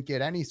son didn't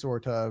get any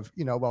sort of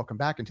welcome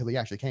back until he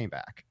actually came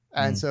back.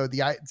 And so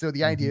the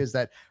idea is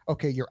that,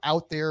 okay, you're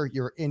out there,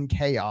 you're in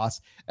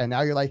chaos, and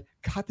now you're like,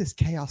 God, this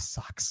chaos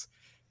sucks.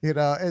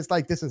 It's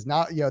like, this is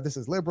not, this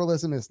is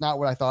liberalism. It's not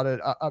what I thought it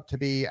up to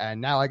be. And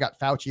now I got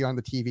Fauci on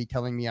the TV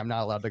telling me I'm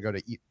not allowed to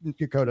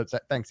go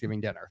to Thanksgiving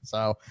dinner.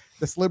 So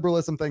this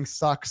liberalism thing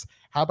sucks.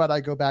 How about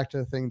I go back to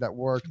the thing that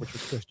worked, which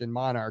was Christian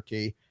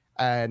monarchy?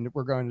 And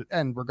we're going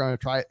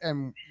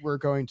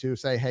to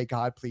say, hey,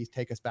 God, please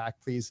take us back.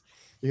 Please,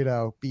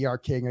 be our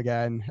king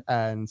again.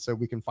 And so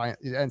we can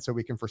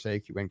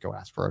forsake you and go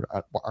ask for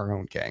our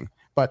own king.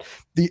 But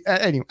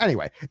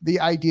anyway, the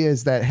idea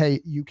is that, hey,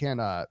 you can,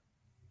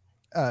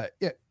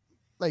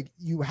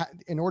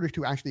 in order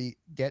to actually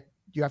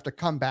you have to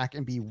come back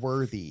and be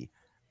worthy,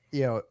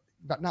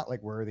 but not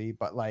like worthy,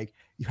 but like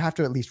you have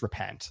to at least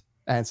repent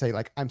and say,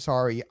 like, I'm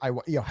sorry,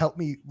 help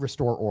me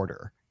restore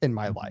order in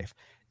my life,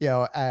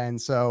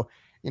 and so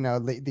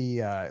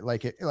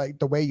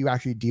the way you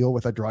actually deal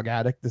with a drug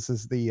addict. This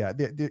is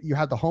you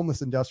have the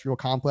homeless industrial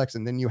complex,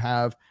 and then you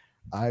have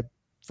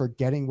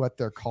forgetting what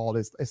they're called.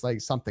 It's like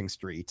something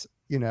street,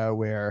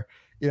 where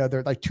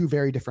they're like two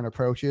very different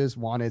approaches.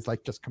 One is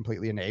like just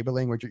completely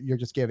enabling, where you're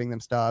just giving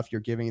them stuff,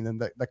 you're giving them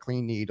the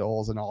clean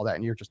needles and all that,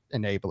 and you're just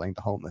enabling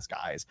the homeless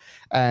guys.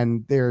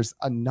 And there's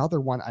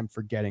another one I'm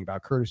forgetting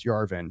about, Curtis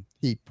Yarvin.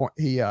 He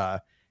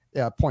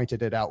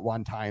pointed it out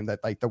one time that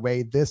like the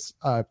way this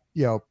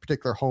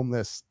particular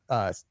homeless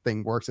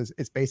thing works is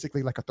it's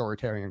basically like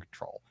authoritarian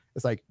control.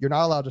 It's like, you're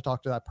not allowed to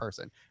talk to that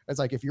person. It's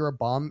like, if you're a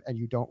bum and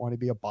you don't want to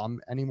be a bum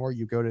anymore,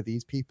 you go to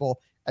these people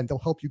and they'll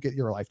help you get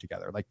your life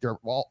together. Like, they're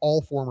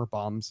all former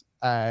bums,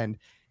 and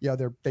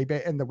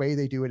and the way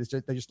they do it is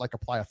they just like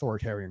apply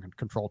authoritarian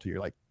control to you.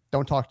 Like,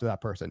 don't talk to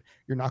that person.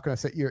 You're not going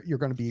to sit. You're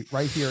going to be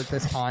right here at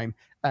this time,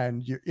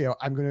 and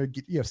I'm going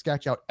to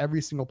sketch out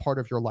every single part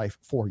of your life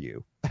for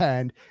you,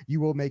 and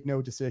you will make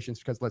no decisions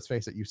because, let's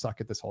face it, you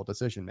suck at this whole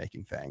decision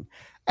making thing,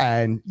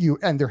 and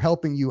they're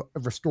helping you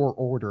restore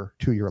order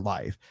to your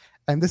life.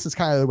 And this is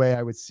kind of the way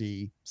I would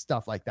see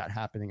stuff like that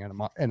happening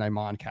in a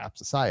MonCap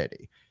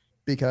society,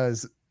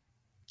 because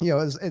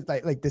it's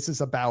like this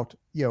is about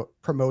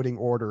promoting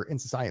order in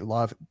society.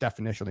 Love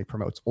definitionally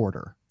promotes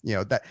order,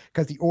 that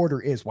because the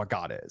order is what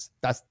God is.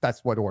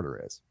 That's what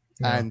order is.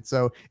 Yeah. And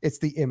so it's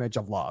the image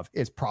of love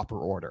is proper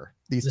order.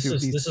 This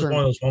is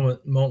one of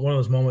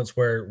those moments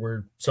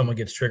where someone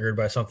gets triggered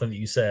by something that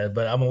you said,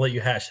 but I'm gonna let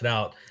you hash it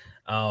out.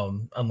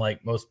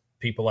 Unlike most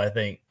people, I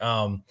think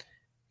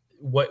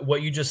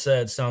what you just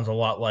said sounds a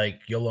lot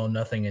like you'll own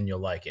nothing and you'll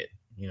like it.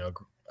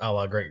 A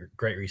la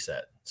Great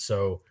Reset.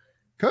 So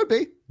could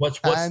be. What's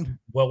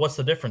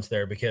the difference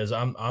there? Because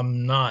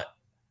I'm not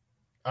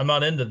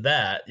into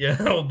that,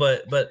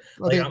 but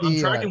I'm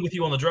tracking with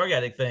you on the drug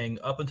addict thing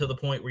up until the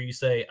point where you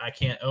say I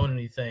can't own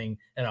anything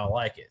and I'll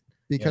like it.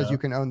 Because you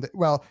can own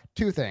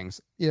two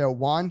things.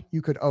 One,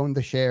 you could own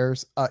the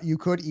shares. You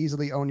could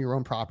easily own your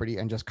own property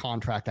and just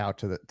contract out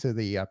to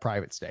the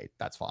private state.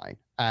 That's fine.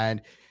 And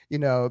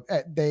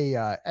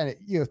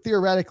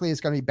theoretically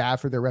it's going to be bad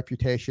for their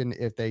reputation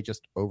if they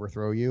just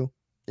overthrow you,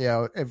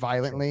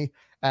 violently.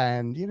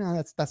 And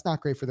that's not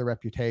great for their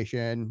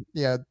reputation.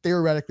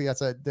 Theoretically I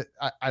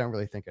don't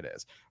really think it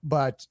is.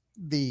 But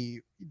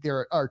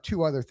there are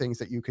two other things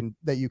that you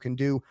can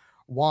do.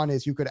 One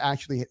is you could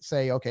actually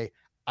say, okay,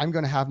 I'm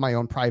going to have my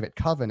own private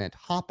covenant,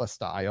 HOPA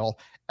style,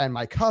 and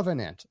my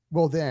covenant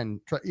will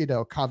then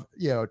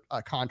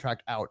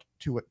contract out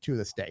to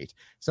the state.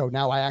 So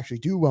now I actually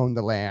do own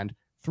the land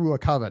through a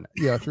covenant,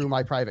 through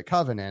my private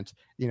covenant,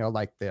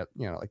 like the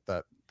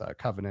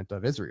covenant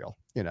of Israel,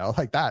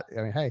 like that.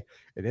 I mean, hey,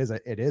 it is an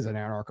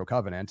anarcho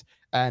covenant,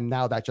 and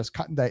now that just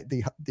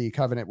the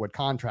covenant would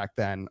contract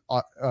then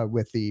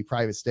with the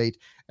private state.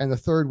 And the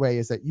third way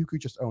is that you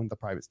could just own the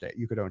private state.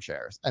 You could own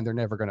shares, and they're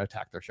never going to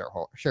attack their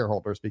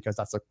shareholders, because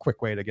that's a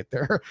quick way to get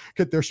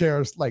their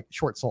shares like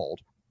short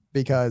sold.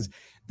 Because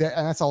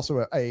and that's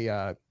also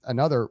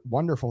another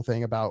wonderful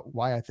thing about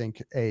why I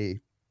think a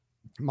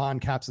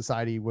MonCap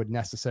society would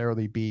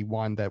necessarily be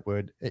one that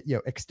would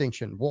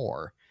extinction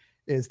war.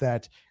 Is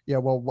that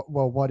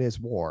what is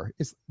war?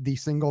 It's the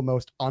single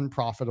most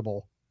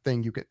unprofitable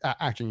thing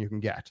action you can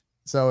get.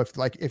 So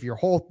if your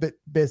whole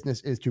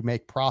business is to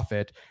make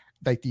profit,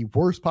 like the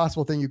worst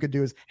possible thing you could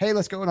do is, hey,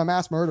 let's go on a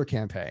mass murder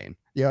campaign.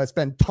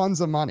 Spend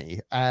tons of money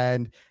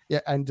and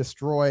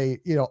destroy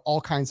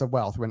all kinds of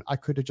wealth when I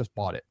could have just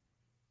bought it.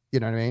 You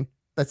know what I mean?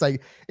 That's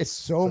like, it's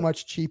so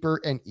much cheaper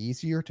and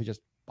easier to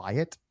just buy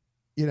it.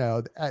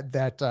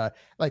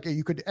 Like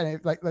you could, and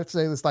let's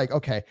say it's like,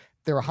 okay,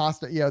 they're a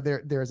hostile,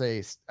 there's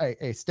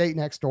a state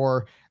next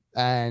door,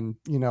 and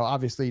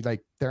obviously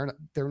like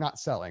they're not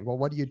selling. Well,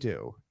 what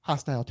do?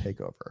 Hostile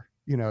takeover.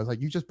 It's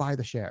like you just buy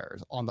the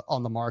shares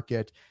on the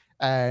market,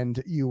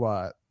 and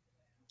you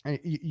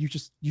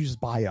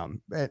just buy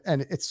them,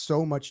 and it's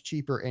so much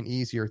cheaper and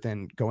easier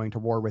than going to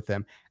war with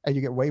them, and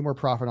you get way more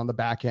profit on the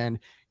back end,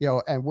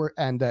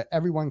 and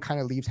everyone kind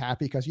of leaves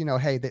happy because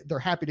hey, they're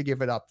happy to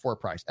give it up for a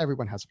price.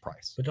 Everyone has a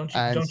price. But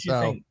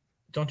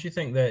don't you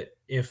think that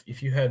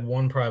if you had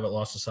one private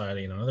law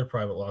society and another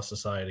private law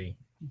society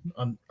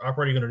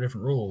operating under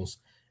different rules,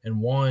 and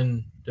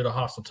one did a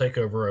hostile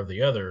takeover of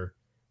the other,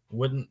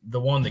 wouldn't the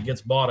one that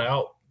gets bought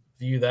out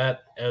view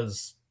that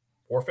as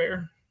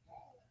warfare?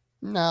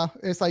 No,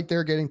 it's like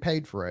they're getting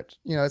paid for it.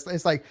 You know,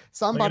 it's like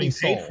somebody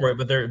paid sold. for it,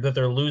 but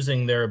they're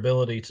losing their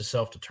ability to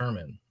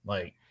self-determine.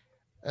 Like,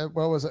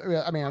 what was it?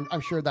 I mean,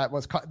 I'm sure that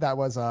was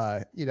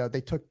you know,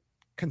 they took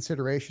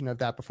consideration of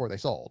that before they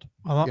sold.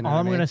 All, you know all I'm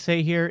I mean? going to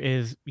say here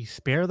is you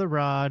spare the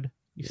rod,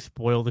 you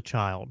spoil the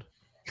child.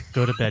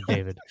 Go to bed,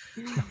 David.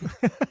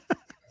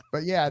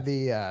 But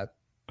yeah,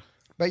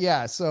 but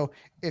yeah, so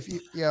if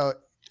you know,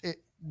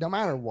 no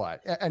matter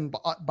what, and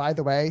by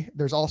the way,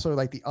 there's also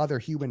like the other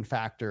human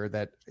factor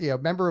that, you know,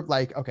 remember,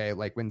 like, okay,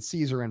 like when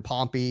Caesar and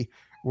Pompey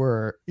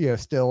were, you know,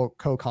 still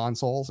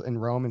co-consuls in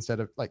Rome instead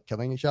of like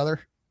killing each other.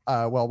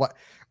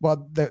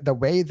 The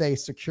way they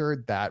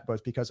secured that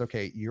was because,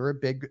 okay, you're a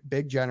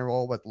big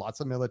general with lots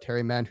of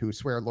military men who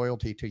swear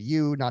loyalty to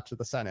you, not to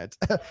the Senate,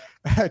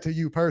 to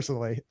you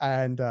personally,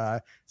 and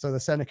so the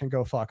Senate can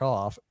go fuck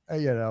off,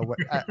 you know,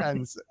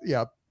 and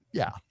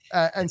yeah.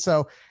 And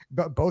so,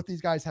 but both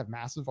these guys have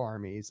massive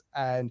armies,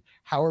 and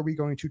how are we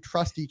going to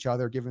trust each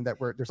other given that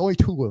there's only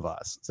two of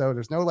us? So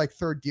there's no like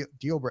third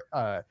deal.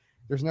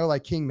 There's no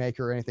like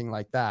kingmaker or anything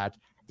like that.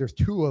 There's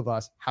two of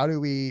us. How do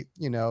we,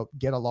 you know,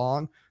 get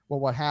along? Well,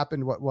 what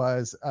happened? What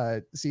was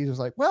Caesar's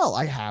like? Well,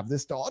 I have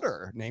this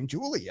daughter named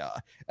Julia,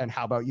 and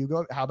how about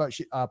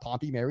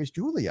Pompey marries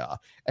Julia,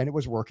 and it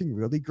was working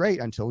really great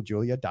until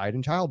Julia died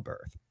in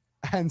childbirth.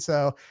 And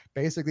so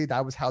basically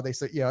that was how they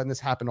said, you know, and this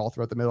happened all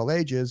throughout the Middle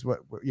Ages,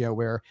 you know,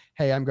 where,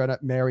 hey, I'm going to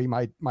marry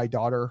my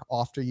daughter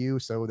off to you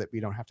so that we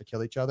don't have to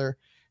kill each other.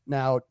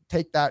 Now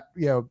take that,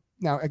 you know,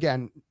 now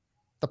again,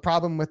 the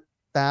problem with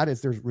that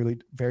is there's really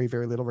very,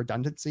 very little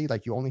redundancy.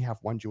 Like you only have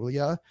one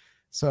Julia.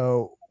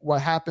 So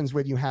what happens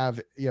when you have,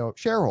 you know,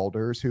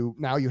 shareholders who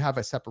now you have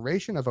a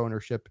separation of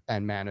ownership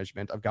and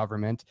management of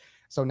government.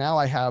 So now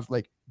I have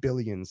like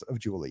billions of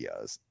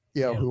Julias,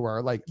 you know, who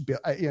are like,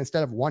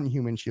 instead of one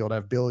human shield, I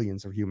have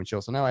billions of human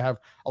shields. So now I have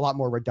a lot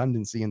more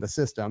redundancy in the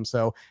system.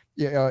 So,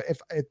 you know, if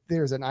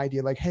there's an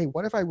idea like, hey,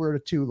 what if I were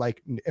to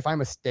like, if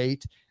I'm a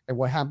state and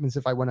what happens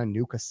if I want to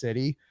nuke a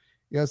city?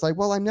 You know, it's like,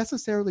 well, I'm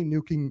necessarily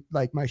nuking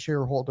like my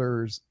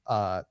shareholders.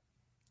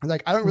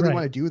 Like, I don't really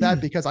want to do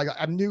that because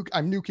I'm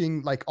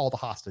nuking like all the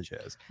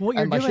hostages. What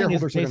you're doing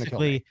is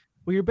basically,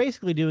 what you're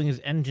basically doing is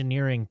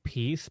engineering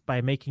peace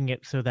by making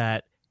it so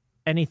that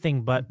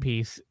anything but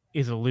peace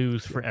is a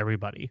lose for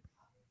everybody.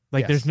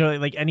 Like there's no,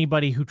 like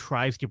anybody who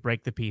tries to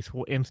break the peace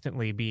will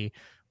instantly be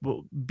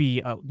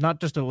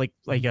not just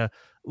a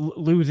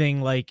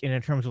losing like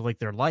in terms of like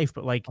their life,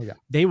 but like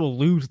they will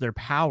lose their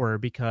power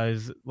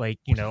because like,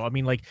 you know, I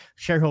mean, like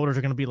shareholders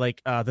are going to be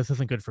like, this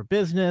isn't good for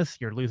business.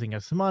 You're losing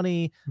us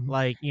money.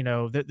 Like, you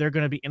know, they're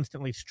going to be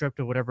instantly stripped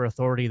of whatever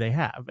authority they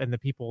have. And the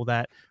people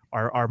that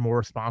are more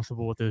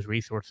responsible with those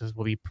resources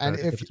will be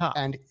promoted to the top.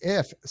 And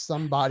if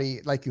somebody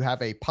like you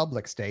have a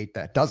public state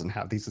that doesn't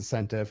have these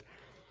incentives,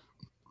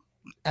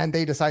 and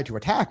they decide to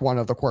attack one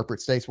of the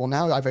corporate states, well,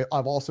 now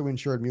I've also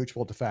ensured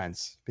mutual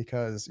defense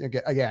because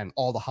again,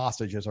 all the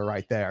hostages are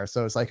right there.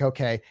 So it's like,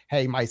 okay,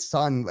 hey, my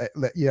son,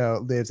 you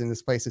know, lives in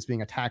this place that's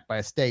being attacked by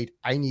a state.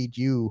 I need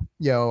you,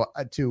 you know,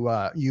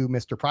 you,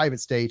 Mr. Private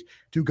State,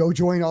 to go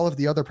join all of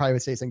the other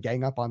private states and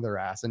gang up on their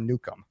ass and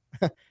nuke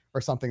them,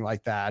 or something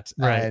like that.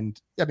 Right. And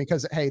yeah,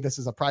 because hey, this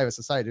is a private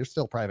society. There's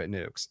still private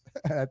nukes.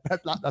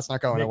 that's not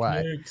going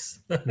away.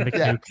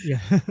 Yeah.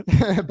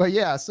 But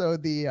yeah, so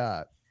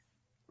the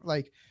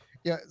like,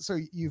 yeah, so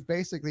you've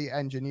basically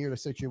engineered a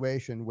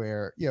situation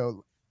where, you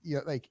know,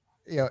 like,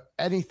 you know,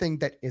 anything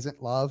that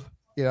isn't love,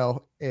 you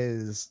know,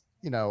 is,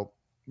 you know,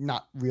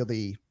 not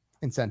really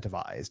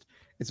incentivized.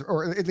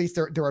 Or at least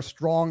there are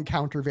strong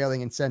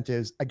countervailing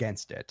incentives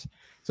against it.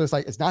 So it's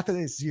like, it's not that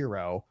it's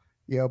zero,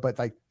 you know, but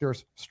like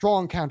there's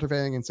strong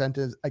countervailing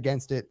incentives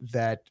against it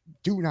that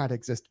do not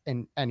exist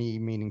in any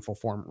meaningful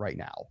form right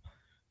now.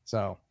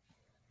 So,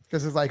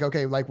 because it's like,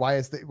 okay, like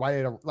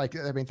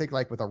think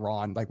like with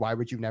Iran, like why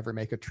would you never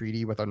make a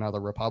treaty with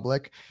another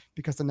republic?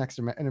 Because the next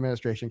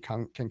administration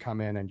can come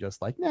in and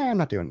just like, nah, I'm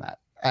not doing that.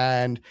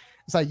 And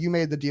it's like, you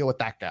made the deal with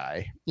that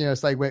guy. You know,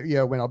 it's like, you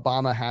know, when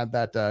Obama had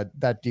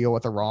that deal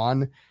with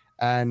Iran,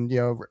 and,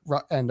 you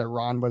know, and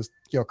Iran was,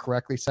 you know,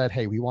 correctly said,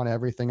 hey, we want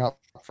everything up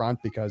front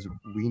because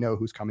we know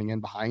who's coming in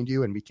behind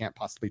you and we can't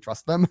possibly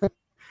trust them.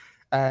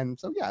 And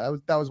so, yeah,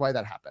 that was why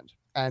that happened.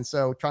 And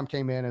so Trump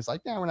came in and is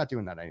like, yeah, we're not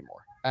doing that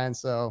anymore. And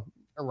so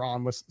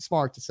Iran was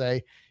smart to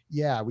say,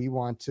 yeah, we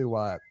want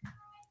to,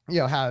 you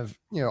know, have,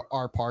 you know,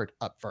 our part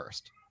up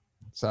first.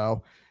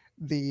 So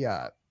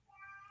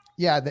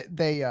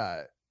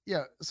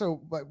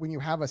so but when you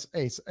have a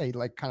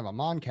like kind of a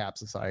MONCAP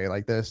society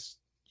like this,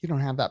 you don't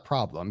have that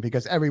problem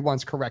because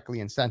everyone's correctly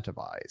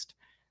incentivized.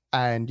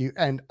 So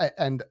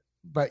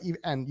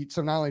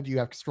not only do you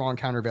have strong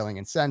countervailing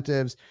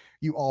incentives,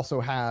 you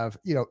also have,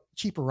 you know,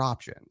 cheaper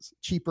options,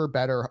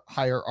 better,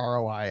 higher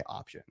ROI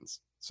options.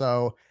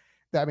 So,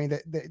 I mean,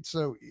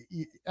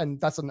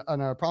 and that's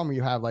another problem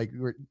you have, like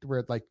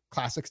where like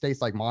classic states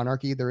like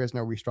monarchy, there is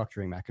no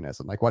restructuring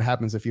mechanism. Like what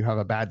happens if you have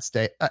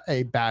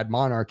a bad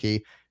monarchy?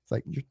 It's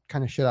like you're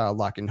kind of shit out of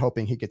luck and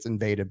hoping he gets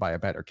invaded by a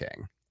better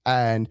king.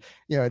 And,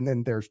 you know, and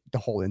then there's the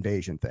whole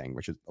invasion thing,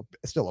 which is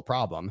still a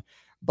problem.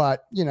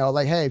 But,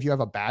 like, hey, if you have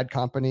a bad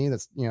company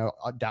that's,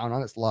 down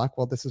on its luck,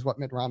 well, this is what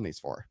Mitt Romney's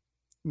for.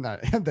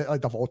 Not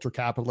like the vulture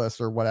capitalists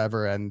or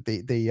whatever. And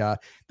the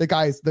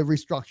guys, the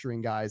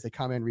restructuring guys, they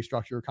come in,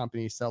 restructure your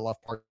company, sell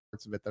off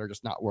parts of it that are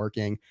just not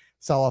working,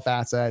 sell off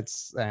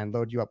assets and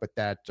load you up with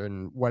debt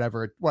and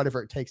whatever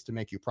it takes to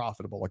make you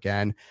profitable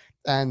again.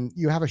 And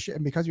you have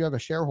because you have a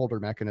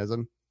shareholder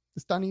mechanism,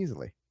 it's done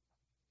easily.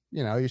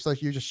 You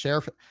just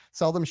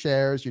sell them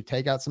shares, you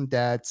take out some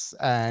debts,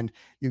 and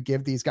you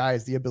give these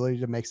guys the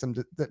ability to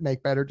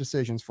make better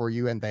decisions for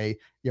you. And they,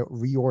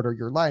 reorder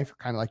your life,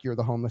 kind of like you're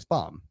the homeless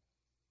bum.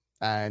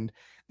 And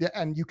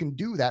you can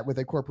do that with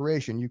a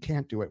corporation. You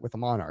can't do it with a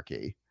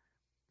monarchy.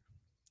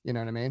 You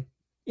know what I mean?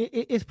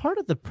 Is part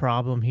of the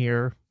problem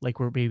here, like,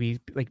 where maybe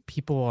like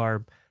people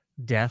are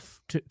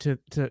deaf to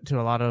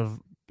a lot of,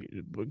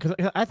 because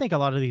I think a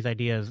lot of these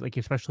ideas, like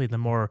especially the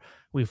more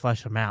we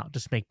flesh them out,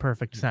 just make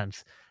perfect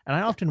sense. And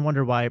I often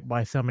wonder why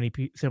so many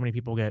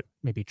people get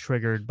maybe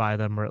triggered by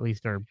them, or at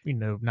least are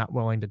not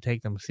willing to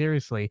take them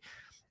seriously.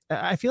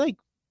 I feel like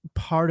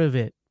part of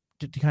it,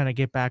 to kind of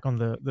get back on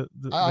the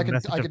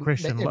message of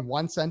Christian, in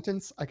one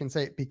sentence, I can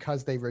say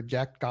because they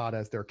reject God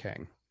as their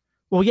king.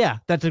 Well, yeah,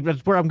 that's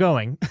where I'm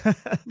going. There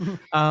you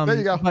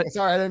go.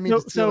 Sorry, I didn't mean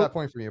to steal that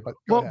point from you. But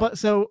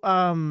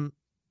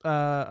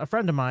a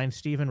friend of mine,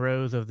 Stephen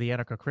Rose of the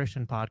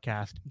Anarcho-Christian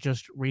podcast,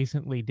 just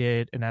recently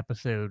did an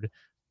episode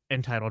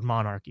entitled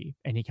Monarchy,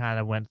 and he kind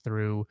of went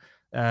through.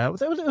 It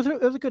was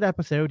a good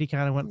episode. He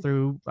kind of went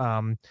through.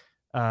 Kind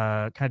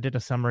of did a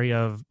summary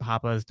of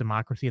Papa's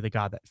Democracy, the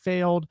God That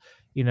Failed.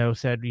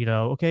 Said,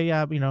 okay,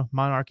 yeah,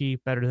 monarchy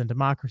better than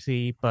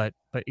democracy, but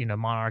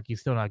monarchy is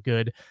still not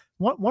good.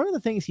 One of the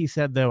things he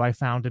said, though, I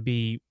found to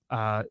be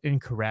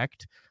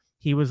incorrect.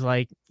 He was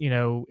like,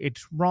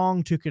 it's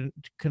wrong to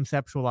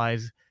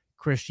conceptualize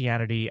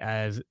Christianity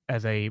as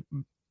a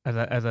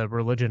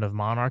religion of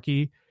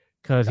monarchy,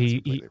 because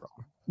he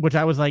which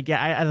I was like,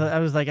 yeah, I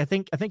was like, I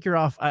think you're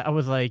off. I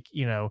was like,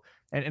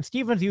 and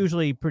Stephen's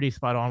usually pretty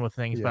spot on with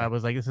things, but I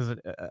was like, this is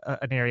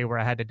an area where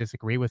I had to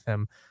disagree with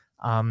him.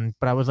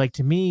 But I was like,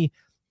 to me,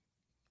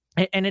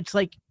 and it's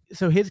like,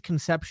 so his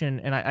conception,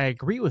 and I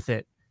agree with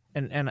it,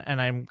 and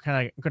I'm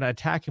kind of going to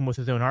attack him with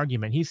his own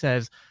argument. He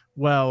says,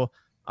 well,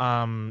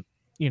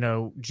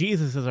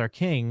 Jesus is our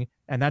king,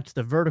 and that's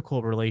the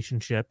vertical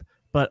relationship,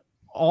 but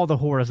all the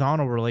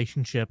horizontal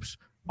relationships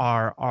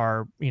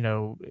are in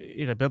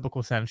a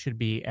biblical sense should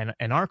be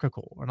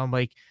anarchical. And I'm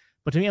like,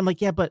 but to me, I'm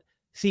like, yeah, but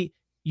see,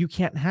 you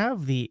can't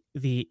have the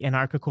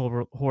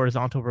anarchical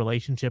horizontal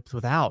relationships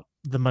without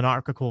the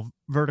monarchical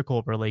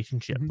vertical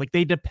relationship. Mm-hmm. Like,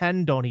 they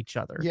depend on each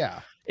other.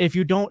 Yeah. If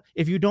you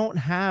don't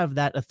have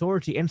that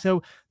authority. And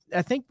so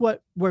I think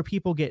where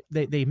people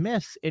they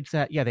miss, it's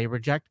that, yeah, they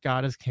reject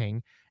God as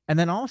king. And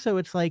then also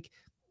it's like,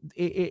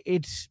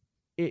 it's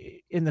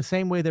in the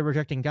same way they're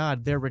rejecting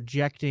God, they're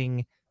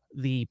rejecting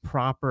the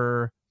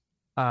proper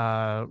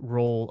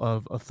role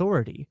of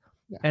authority.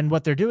 Yeah. And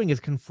what they're doing is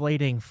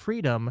conflating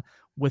freedom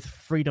with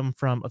freedom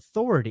from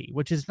authority,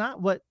 which is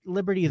not what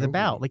liberty is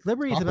about. Like,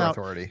 liberty is about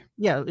authority.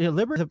 Yeah,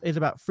 liberty is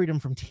about freedom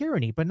from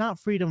tyranny, but not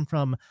freedom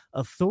from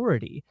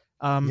authority.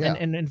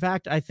 And in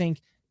fact, I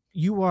think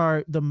you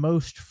are the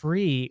most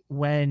free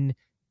when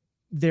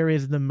there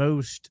is the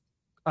most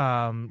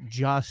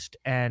just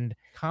and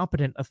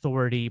competent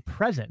authority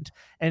present.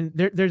 And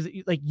there's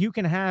like, you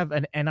can have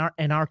an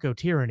anarcho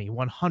tyranny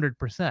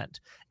 100%,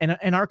 and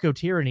anarcho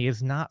tyranny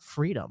is not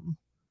freedom.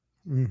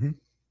 Mm-hmm.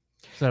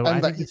 So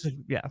I think this is,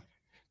 yeah.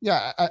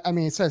 I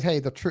mean, it says, hey,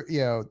 the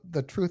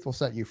truth will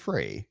set you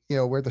free.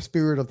 Where the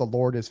Spirit of the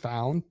Lord is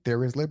found,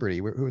 there is liberty.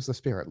 Who is the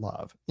Spirit?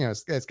 Love.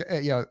 It's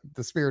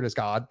the Spirit is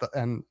God,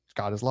 and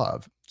God is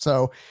love.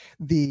 So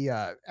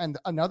and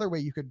another way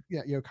you could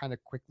kind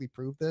of quickly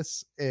prove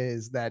this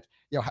is that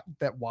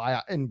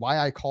why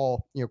I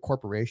call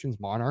corporations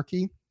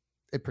monarchy,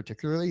 it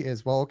particularly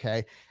is, well,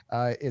 okay,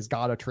 is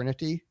God a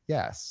Trinity?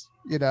 Yes.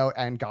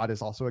 And God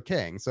is also a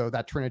king. So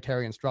that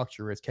Trinitarian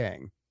structure is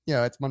king.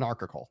 It's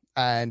monarchical.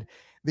 And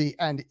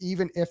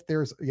even if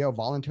there's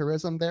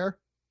voluntarism there,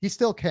 he's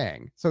still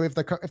king. So if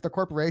the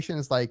corporation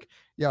is like,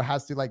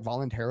 has to like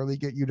voluntarily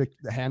get you to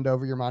hand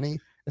over your money,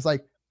 it's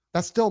like,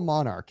 that's still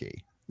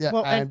monarchy. Yeah.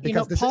 Well, and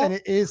because and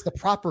it is the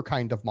proper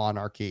kind of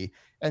monarchy.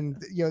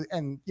 And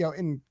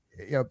in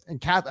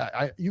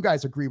Catholic, you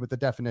guys agree with the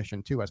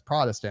definition too as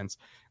Protestants,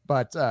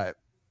 but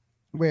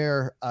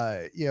where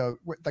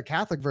the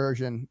Catholic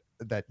version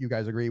that you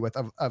guys agree with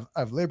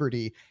of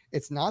liberty,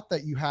 it's not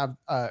that you have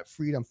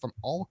freedom from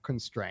all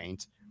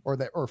constraint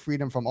or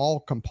freedom from all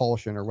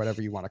compulsion or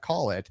whatever you want to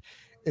call it.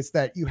 It's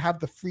that you have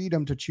the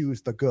freedom to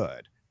choose the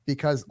good,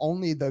 because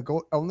only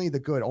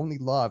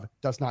love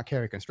does not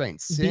carry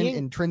constraints. Sin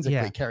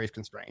intrinsically carries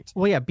constraint.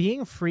 Well, yeah,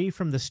 being free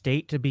from the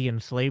state to be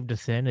enslaved to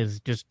sin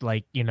is just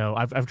like,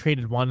 I've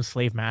traded one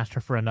slave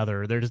master for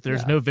another.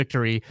 There's no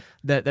victory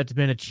that's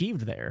been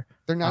achieved there.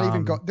 They're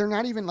not they're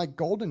not even like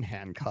golden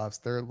handcuffs.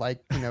 They're like,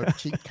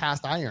 cheap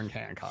cast iron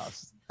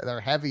handcuffs. They're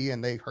heavy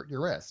and they hurt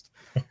your wrist.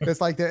 There's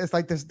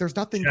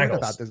nothing good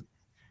about this.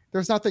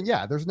 there's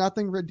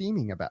nothing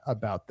redeeming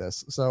about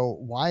this. So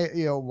why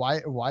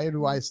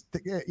do I,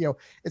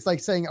 it's like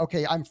saying,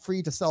 okay, I'm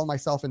free to sell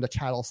myself into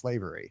chattel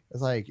slavery.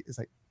 It's like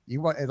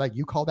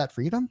you call that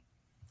freedom?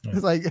 Yeah.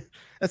 It's like,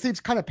 it seems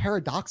kind of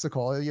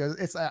paradoxical.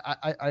 It's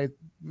I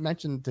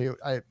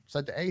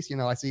said to Ace,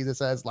 I see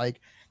this as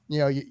like,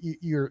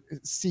 you're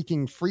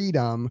seeking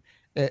freedom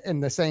in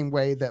the same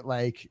way that,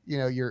 like,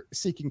 you're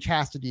seeking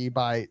chastity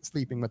by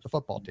sleeping with the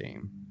football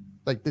team.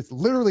 Like, it's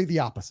literally the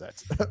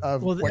opposite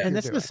of what and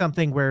this doing. Was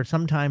something where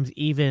sometimes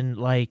even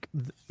like,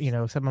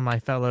 some of my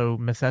fellow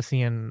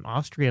Misesian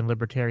Austrian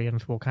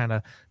libertarians will kind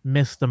of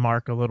miss the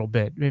mark a little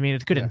bit. I mean,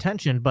 it's good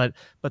intention, but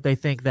they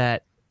think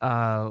that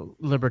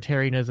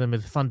libertarianism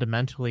is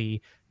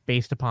fundamentally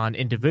based upon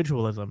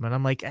individualism, and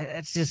I'm like,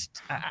 it's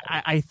just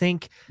I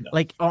think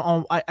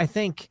I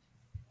think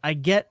I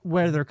get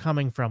where they're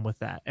coming from with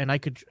that, and I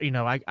could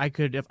I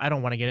could, if I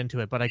don't want to get into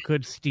it, but I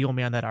could steel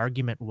man that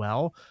argument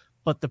well.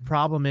 But the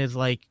problem is,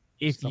 like,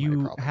 if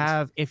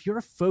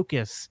your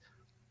focus,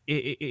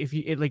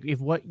 if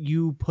what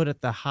you put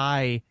at the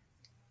high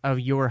of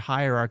your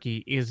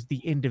hierarchy is the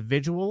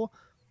individual,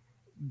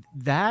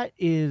 that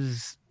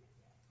is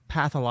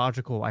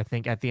pathological, I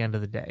think, at the end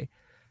of the day,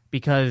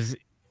 because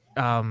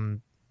we're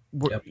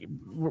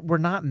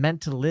not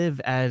meant to live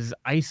as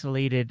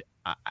isolated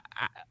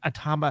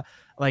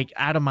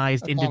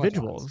atomized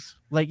individuals.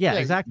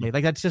 Exactly.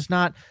 Like, that's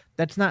not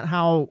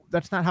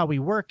how we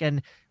work.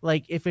 And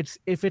like, if it's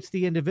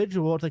the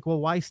individual, it's like, well,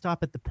 why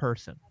stop at the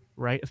person,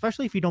 right?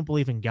 Especially if you don't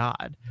believe in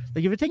God.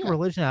 Like, if you take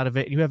religion out of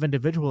it and you have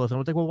individualism,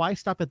 it's like, well, why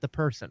stop at the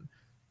person?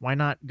 Why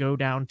not go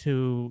down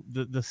to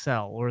the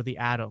cell or the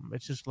atom?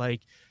 It's just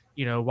like,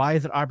 why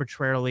is it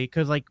arbitrarily?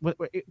 Because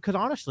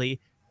honestly,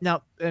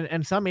 now,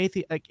 and some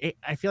atheists, like,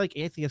 I feel like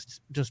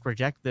atheists just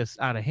reject this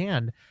out of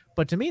hand.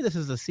 But to me, this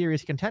is a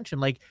serious contention.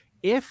 Like,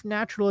 if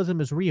naturalism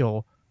is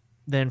real,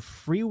 then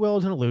free will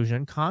is an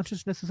illusion.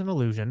 Consciousness is an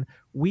illusion.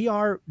 We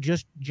are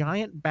just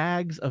giant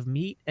bags of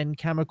meat and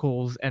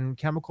chemicals and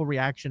chemical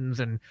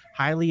reactions and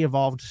highly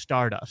evolved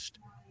stardust.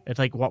 It's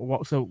like,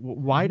 so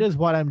why does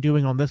what I'm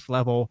doing on this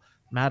level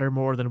matter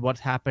more than what's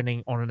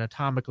happening on an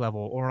atomic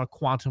level or on a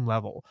quantum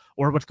level,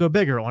 or let's go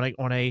bigger on a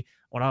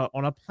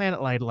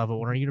planet-wide level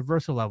or a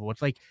universal level?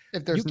 It's like,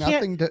 if there's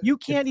you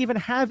can't even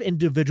have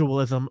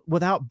individualism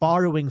without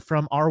borrowing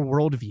from our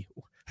worldview.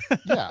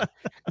 Yeah,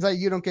 it's like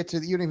you don't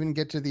even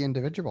get to the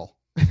individual.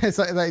 It's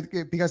like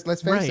because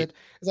let's face it,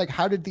 it's like,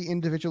 how did the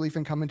individual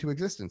even come into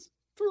existence?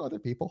 Through other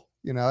people.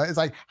 It's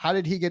like, how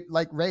did he get,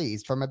 like,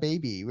 raised from a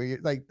baby?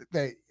 Like,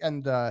 like,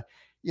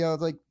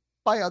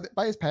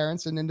 by his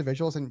parents and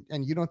individuals, and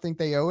you don't think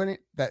they owe it,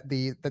 that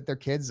their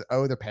kids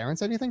owe their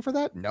parents anything for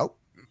that? Nope.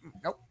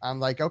 I'm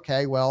like,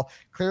 okay, well,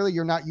 clearly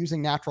you're not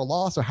using natural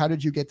law, so how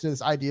did you get to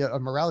this idea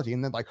of morality?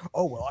 And then, like,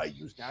 oh, well, I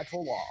use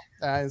natural law.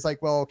 And it's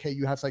like, well, okay,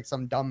 you have, like,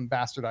 some dumb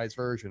bastardized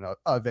version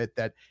of it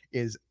that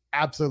is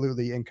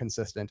absolutely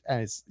inconsistent,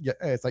 and it's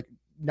like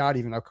not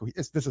even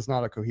this is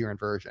not a coherent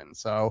version.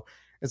 So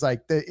it's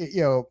like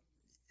the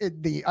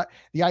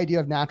idea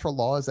of natural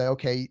law is that,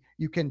 okay,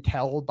 you can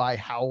tell by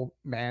how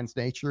man's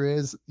nature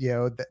is,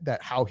 that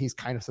how he's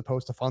kind of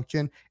supposed to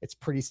function. It's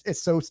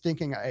so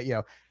stinking,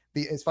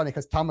 it's funny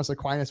because Thomas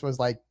Aquinas was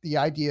like, the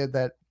idea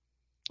that,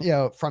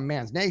 from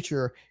man's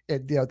nature,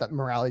 that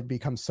morality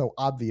becomes so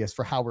obvious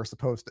for how we're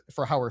supposed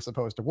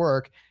to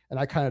work. And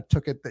I kind of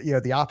took it,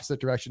 the opposite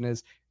direction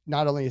is,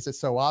 not only is it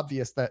so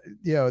obvious that,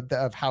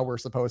 of how we're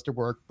supposed to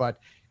work, but,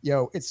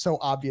 it's so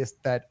obvious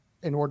that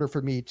in order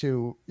for me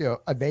to,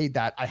 evade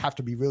that, I have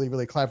to be really,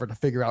 really clever to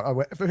figure out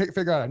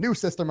a new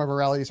system of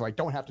morality, so I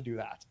don't have to do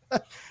that.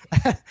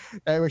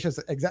 Which is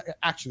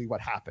actually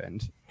what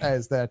happened,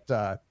 is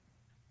that,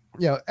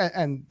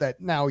 and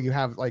that now you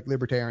have, like,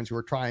 libertarians who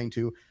are trying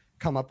to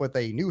come up with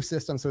a new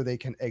system so they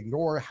can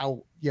ignore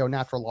how,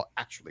 natural law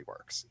actually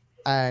works.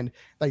 And,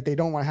 like, they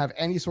don't want to have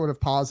any sort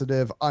of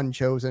positive,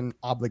 unchosen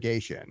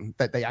obligation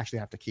that they actually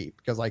have to keep,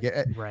 because, like,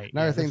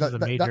 another thing that's a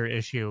major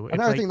issue.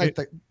 Another thing like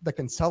the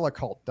Kinsella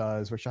cult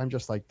does, which I'm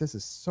just like, this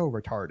is so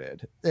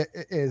retarded. It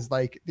is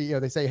like,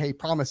 they say, hey,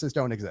 promises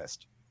don't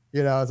exist.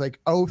 It's like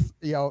oath.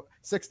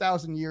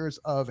 6,000 years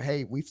of,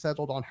 hey, we've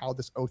settled on how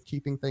this oath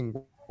keeping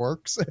thing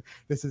works.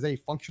 This is a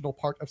functional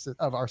part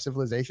of our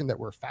civilization that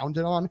we're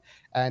founded on,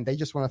 and they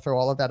just want to throw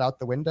all of that out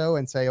the window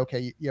and say,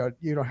 okay, you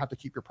don't have to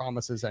keep your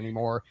promises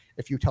anymore.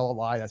 If you tell a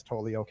lie, that's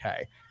totally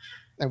okay.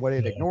 And what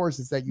it ignores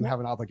is that you have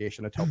an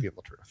obligation to tell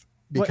people the truth,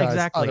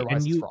 because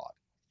otherwise it's fraud.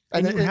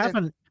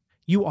 And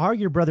you are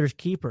your brother's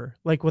keeper.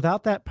 Like,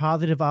 without that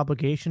positive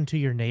obligation to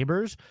your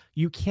neighbors,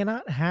 you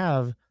cannot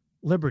have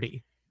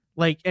liberty.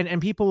 Like,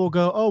 and people will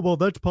go, oh, well,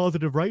 that's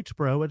positive rights,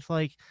 bro. It's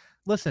like,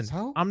 listen,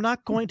 I'm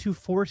not going to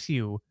force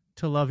you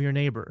to love your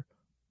neighbor,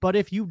 but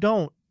if you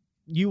don't,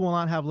 you will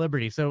not have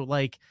liberty. So,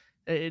 like,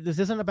 this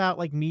isn't about,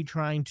 like, me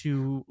trying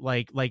to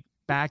like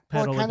backpedal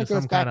Well, it kind into of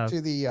goes some back kind of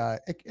to the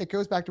it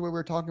goes back to what we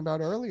were talking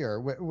about earlier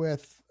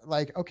with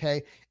like,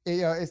 okay,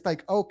 it's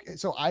like, okay,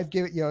 so I've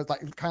given, it's like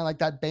kind of like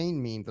that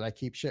Bane meme that I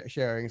keep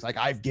sharing. It's like,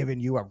 I've given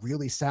you a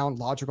really sound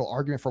logical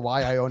argument for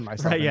why I own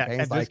myself. right, yeah,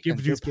 Bane's and like, this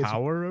gives you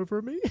power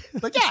over me.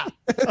 Like, yeah.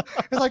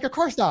 It's like, of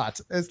course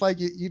not. It's like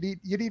you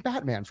need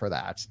Batman for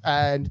that.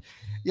 And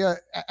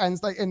and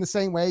it's like in the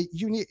same way,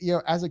 you need,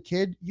 as a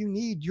kid, you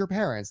need your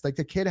parents. Like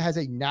the kid has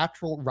a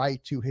natural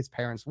right to his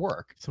parents'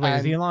 work. So wait,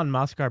 is Elon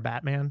Musk our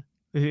Batman?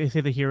 Is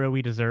he the hero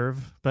we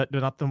deserve, but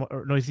not the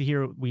or no? Is he the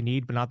hero we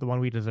need, but not the one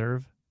we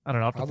deserve? I don't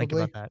know. I have to think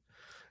about that.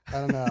 I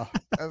don't know,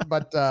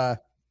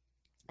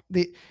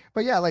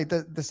 but yeah, like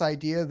this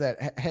idea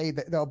that, hey,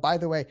 though, by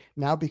the way,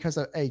 now because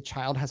a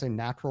child has a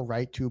natural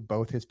right to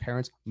both his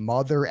parents,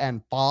 mother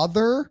and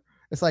father,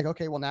 it's like,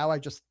 okay, well, now I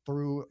just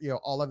threw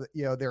all of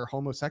the, their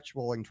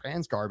homosexual and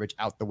trans garbage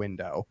out the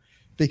window,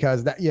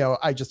 because that,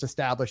 I just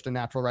established a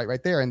natural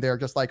right there, and they're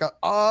just like,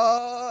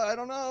 I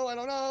don't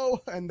know,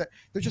 and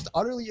they're just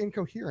utterly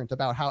incoherent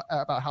about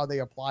how they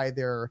apply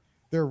their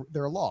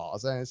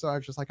laws. And so I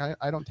was just like,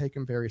 I don't take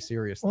them very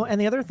seriously. Well,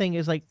 and the other thing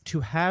is, like, to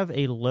have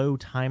a low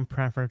time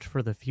preference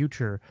for the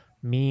future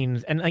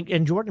means,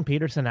 and Jordan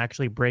Peterson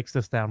actually breaks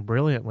this down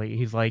brilliantly.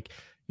 He's like,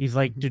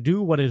 to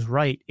do what is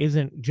right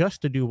isn't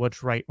just to do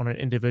what's right on an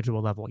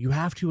individual level. You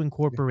have to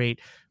incorporate,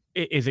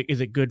 is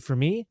it good for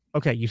me?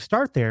 Okay, you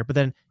start there, but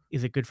then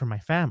is it good for my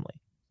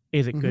family?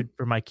 Is it good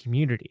for my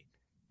community?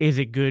 Is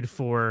it good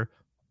for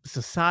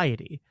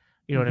society?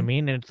 You know what I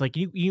mean? And it's like,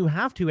 you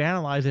have to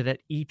analyze it at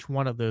each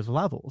one of those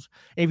levels.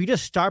 And if you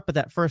just start with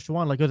that first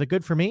one, like, is it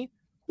good for me?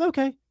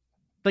 Okay.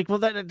 Like, well,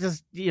 that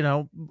just,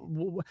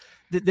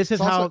 this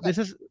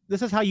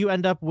is how you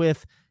end up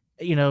with,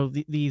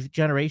 these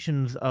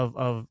generations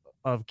of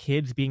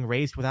kids being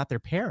raised without their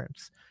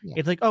parents. Yeah.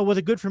 It's like, oh, was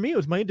it good for me? It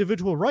was my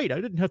individual right. I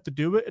didn't have to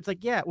do it. It's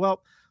like, yeah,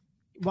 well,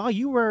 while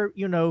you were,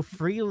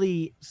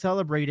 freely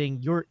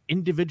celebrating your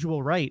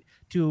individual right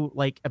to,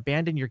 like,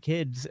 abandon your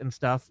kids and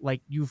stuff,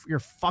 like, you're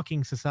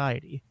fucking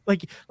society.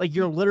 Like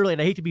you're literally,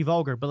 and I hate to be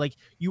vulgar, but like,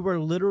 you were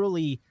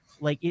literally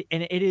like,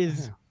 and it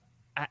is,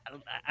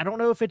 I don't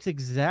know if it's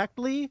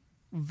exactly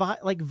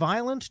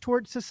violence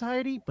towards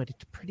society, but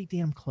it's pretty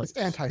damn close. It's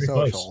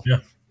antisocial. Yeah.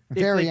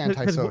 Very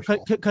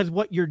antisocial. Because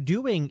what you're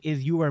doing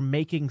is you are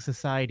making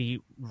society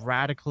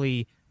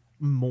radically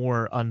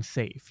more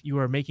unsafe. You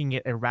are making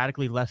it a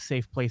radically less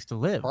safe place to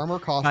live. Far more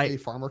costly,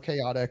 far more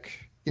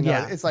chaotic.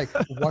 It's like,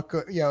 what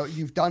could,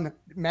 you've done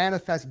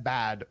manifest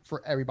bad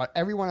for everybody.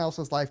 Everyone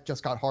else's life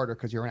just got harder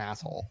because you're an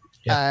asshole.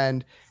 Yeah.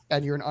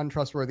 And you're an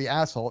untrustworthy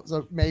asshole.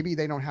 So maybe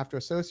they don't have to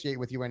associate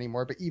with you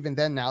anymore, but even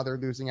then now they're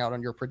losing out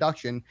on your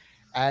production.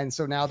 And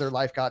so now their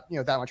life got,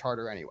 that much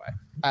harder anyway.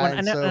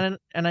 And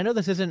I know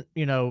this isn't,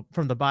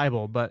 from the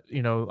Bible, but,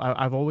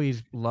 I've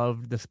always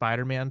loved the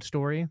Spider-Man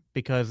story,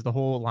 because the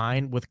whole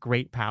line, with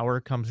great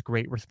power comes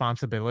great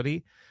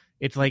responsibility.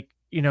 It's like,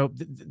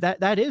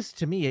 that is,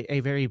 to me, a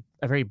very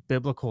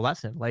biblical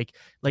lesson.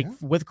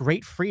 With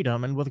great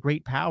freedom and with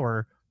great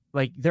power,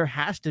 like, there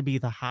has to be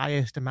the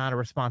highest amount of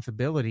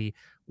responsibility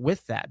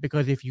with that,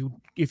 because if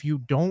you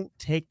don't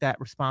take that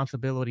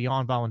responsibility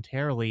on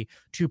voluntarily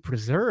to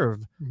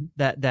preserve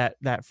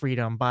that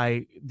freedom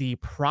by the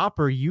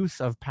proper use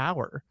of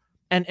power,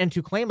 and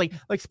to claim,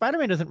 like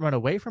Spider-Man doesn't run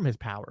away from his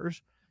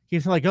powers.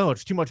 He's like, oh,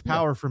 it's too much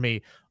power for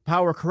me.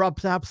 Power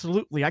corrupts,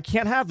 absolutely. I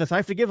can't have this. I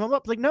have to give him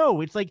up. Like,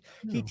 no, it's like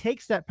he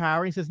takes that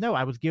power and he says, no,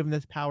 I was given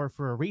this power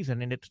for a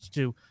reason, and it's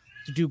to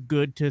do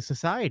good to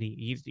society.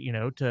 It's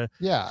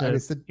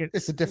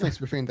the difference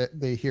between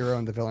the hero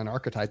and the villain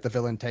archetype. The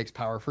villain takes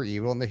power for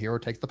evil, and the hero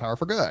takes the power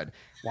for good.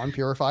 One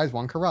purifies,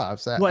 one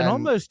corrupts.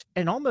 Almost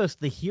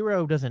the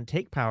hero doesn't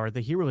take power.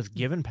 The hero is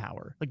given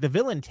power. Like, the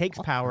villain takes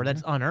power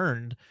that's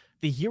unearned.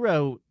 The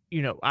hero,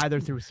 either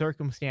through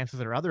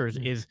circumstances or others,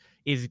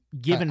 is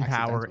given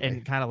power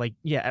and kind of like,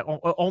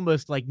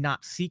 almost like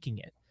not seeking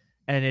it.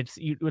 And it's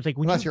like,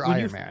 unless you're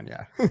Iron Man,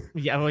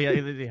 yeah. Well,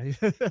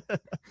 yeah.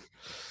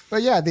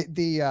 But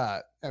yeah,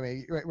 I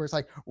mean, where it's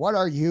like, what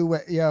are you,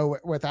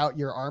 without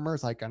your armor?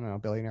 It's like, I don't know,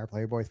 billionaire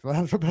playboy.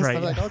 Right.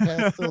 I'm like,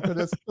 okay,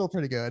 it's still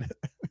pretty good.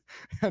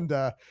 And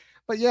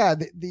but yeah,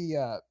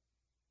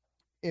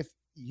 if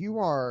you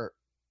are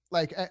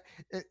like,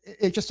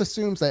 it just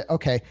assumes that,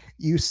 okay,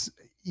 you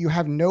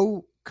have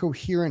no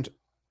coherent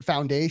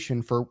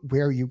foundation for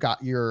where you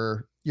got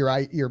your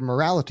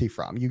morality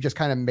from. You just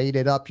kind of made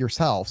it up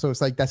yourself. So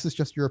it's like, this is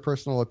just your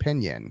personal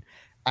opinion.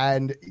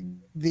 And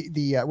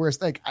whereas,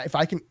 like, if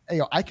I can,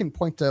 I can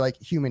point to, like,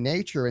 human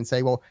nature and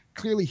say, well,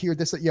 clearly here,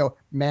 this,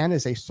 man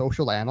is a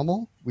social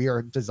animal. We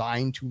are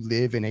designed to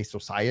live in a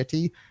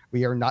society.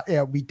 We are not,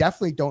 we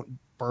definitely don't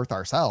birth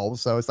ourselves.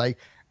 So it's like,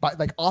 but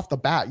like off the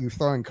bat, you're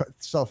throwing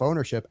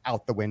self-ownership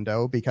out the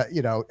window, because,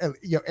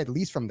 at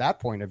least from that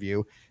point of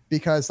view,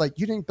 because, like,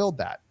 you didn't build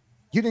that.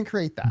 You didn't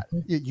create that.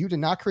 You did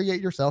not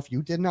create yourself.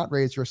 You did not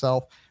raise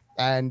yourself.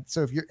 And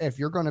so if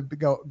you're going to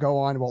go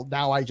on, well,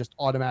 now I just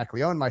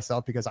automatically own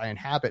myself because I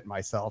inhabit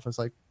myself. It's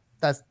like,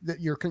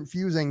 you're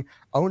confusing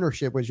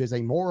ownership, which is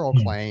a moral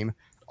claim,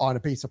 on a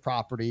piece of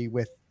property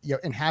with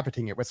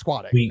inhabiting it with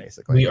squatting.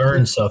 Basically, we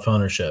earn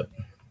self-ownership.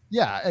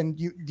 Yeah, and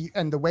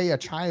and the way a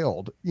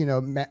child, in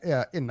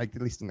like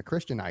at least in the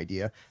Christian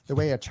idea, the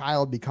way a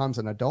child becomes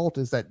an adult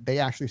is that they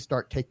actually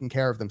start taking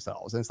care of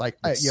themselves. And it's like,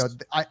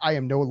 I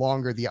am no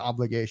longer the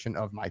obligation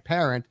of my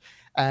parent,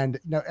 and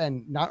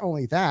not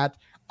only that,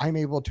 I'm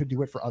able to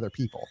do it for other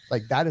people.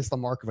 Like that is the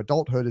mark of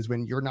adulthood, is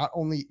when you're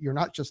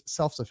not just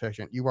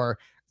self-sufficient, you are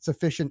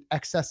sufficient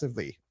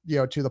excessively,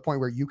 to the point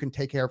where you can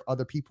take care of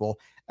other people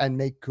and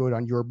make good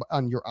on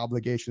your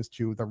obligations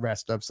to the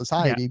rest of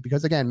society.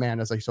 Because again, man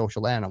is a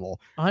social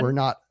animal. We're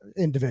not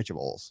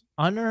individuals.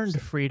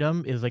 Unearned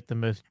freedom is like the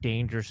most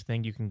dangerous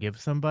thing you can give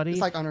somebody.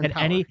 It's like unearned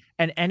power.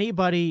 And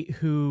anybody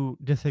who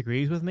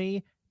disagrees with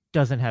me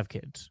doesn't have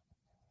kids.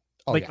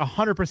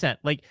 100%.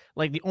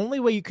 Like the only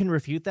way you can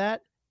refute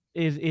that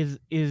is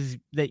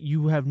that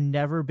you have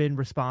never been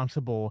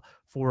responsible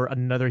for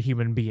another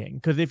human being.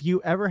 Because if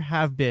you ever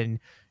have been,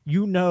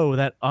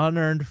 that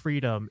unearned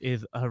freedom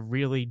is a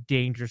really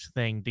dangerous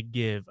thing to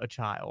give a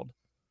child.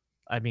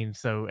 I mean,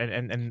 so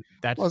and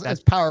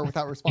that's power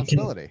without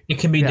responsibility. It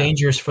can be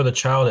dangerous for the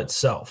child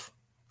itself.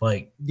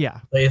 Like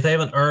if they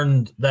haven't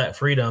earned that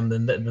freedom,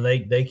 then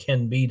they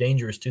can be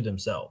dangerous to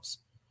themselves.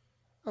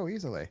 Oh,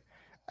 easily.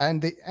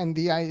 And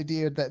the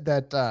idea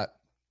that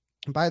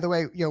by the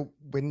way,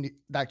 when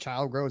that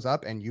child grows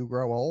up and you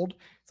grow old,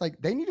 it's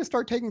like they need to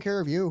start taking care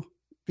of you,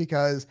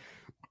 because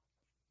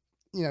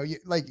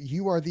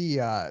you are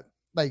the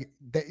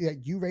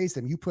you raise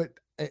them, you put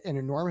an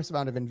enormous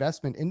amount of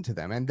investment into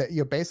them, and that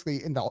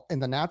basically in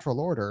the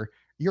natural order,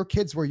 your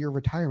kids were your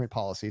retirement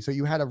policy. So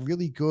you had a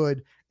really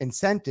good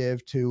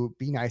incentive to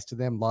be nice to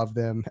them, love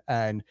them,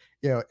 and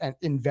and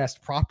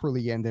invest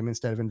properly in them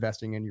instead of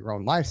investing in your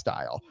own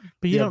lifestyle.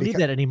 But you don't need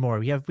that anymore.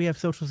 We have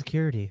Social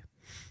Security.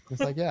 It's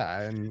like,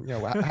 and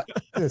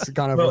it's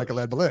gone over like a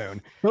lead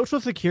balloon.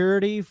 Social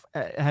Security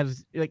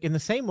has, like, in the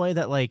same way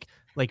that like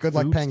good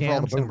luck paying for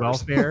all the boomers. And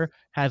welfare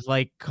has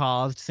like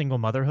caused single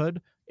motherhood.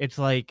 It's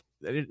like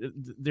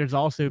there's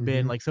also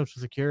been like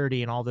Social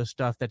Security and all this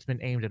stuff that's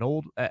been aimed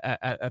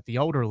at the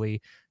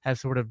elderly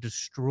has sort of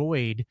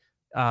destroyed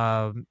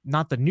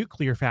not the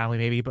nuclear family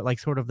maybe, but like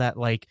sort of that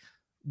like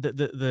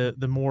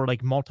the more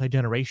like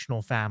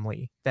multi-generational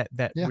family that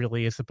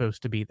really is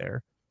supposed to be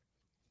there.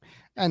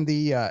 And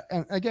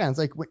and again, it's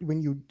like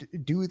when you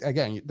do,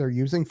 again, they're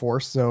using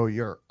force, so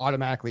you're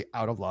automatically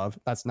out of love.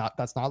 That's not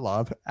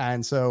love.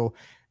 And so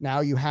now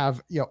you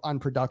have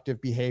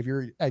unproductive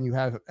behavior, and you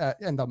have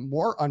and the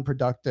more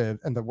unproductive,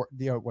 and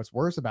what's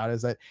worse about it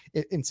is that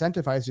it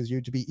incentivizes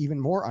you to be even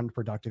more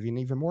unproductive and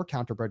even more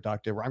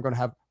counterproductive. Where I'm going to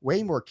have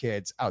way more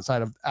kids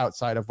outside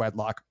of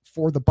wedlock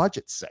for the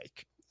budget's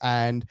sake,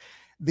 and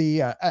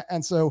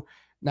and so.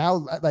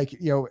 Now,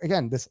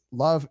 again, this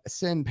love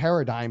sin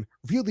paradigm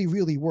really,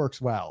 really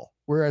works well.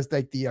 Whereas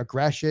like the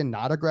aggression,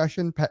 not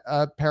aggression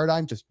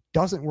paradigm just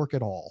doesn't work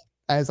at all.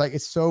 As like,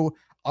 it's so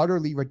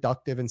utterly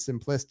reductive and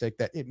simplistic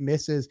that it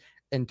misses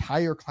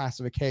entire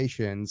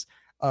classifications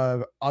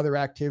of other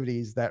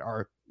activities that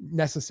are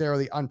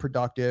necessarily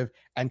unproductive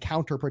and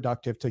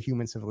counterproductive to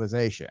human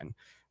civilization.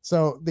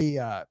 So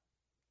I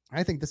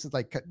think this is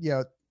like,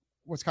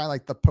 what's kind of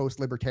like the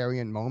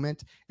post-libertarian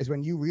moment is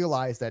when you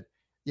realize that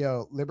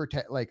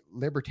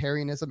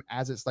libertarianism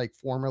as it's like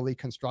formally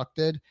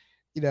constructed,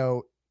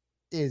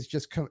 is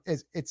just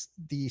it's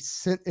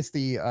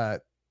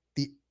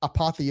the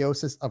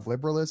apotheosis of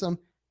liberalism,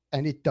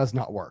 and it does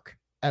not work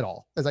at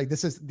all. It's like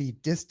this is the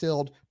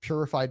distilled,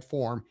 purified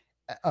form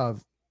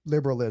of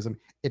liberalism.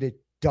 It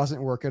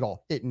doesn't work at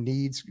all. It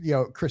needs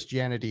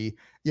Christianity.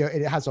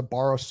 It has to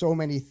borrow so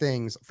many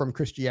things from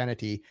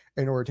Christianity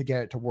in order to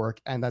get it to work,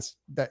 and that's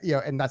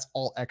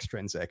all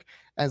extrinsic.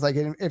 And it's like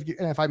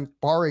if I'm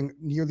borrowing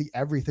nearly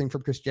everything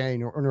from Christianity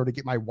in order to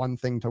get my one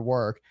thing to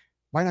work,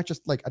 why not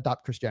just like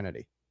adopt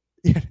Christianity?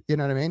 You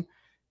know what I mean?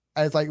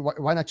 And it's like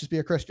why not just be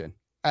a Christian?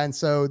 And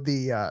so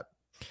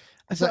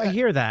so I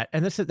hear that,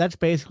 and that's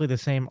basically the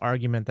same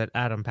argument that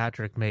Adam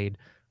Patrick made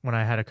when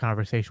I had a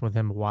conversation with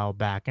him a while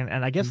back. And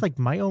I guess like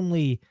my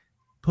only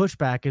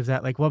pushback is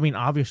that like, well, I mean,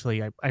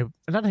 obviously I'm not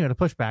even going to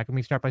push back. Let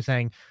me start by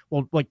saying,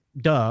 well, like,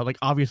 duh, like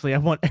obviously I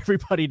want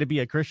everybody to be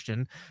a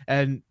Christian,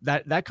 and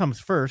that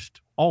comes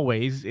first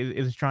always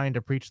is trying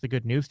to preach the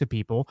good news to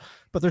people.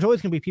 But there's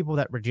always going to be people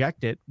that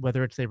reject it,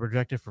 whether it's they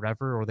reject it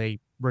forever or they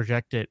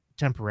reject it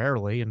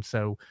temporarily. And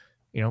so,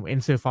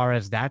 insofar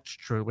as that's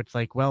true, it's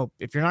like, well,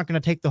 if you're not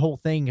going to take the whole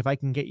thing, if I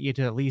can get you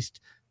to at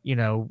least,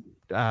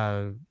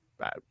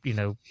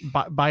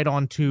 bite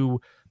onto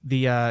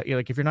the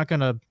like if you're not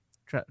gonna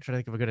try to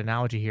think of a good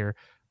analogy here,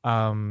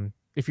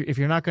 if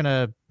you're not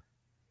gonna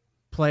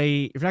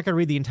read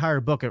the entire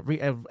book,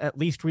 at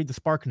least read the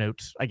Spark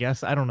Notes, I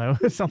guess. I don't know,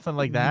 something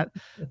like that.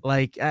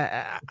 Like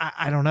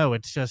I don't know.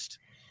 It's just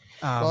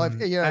well,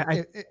 if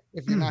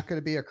you're not going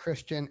to be a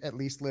Christian, at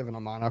least live in a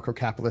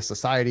monarcho-capitalist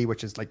society,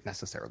 which is like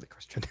necessarily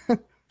Christian.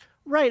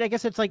 Right. I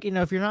guess it's like,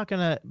 if you're not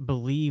going to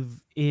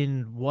believe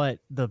in what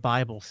the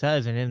Bible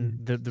says and in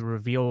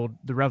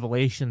the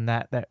revelation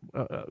that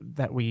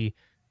we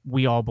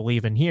we all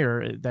believe in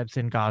here, that's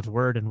in God's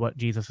word and what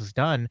Jesus has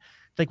done.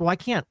 It's like, well, I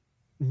can't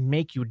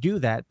make you do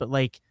that, but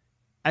like,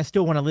 I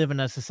still want to live in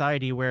a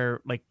society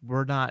where like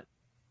we're not,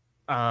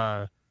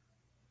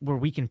 where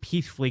we can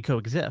peacefully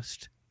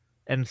coexist.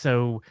 And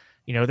so,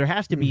 you know, there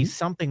has to be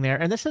something there.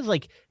 And this is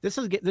like,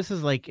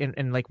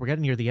 and like, we're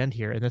getting near the end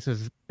here. And this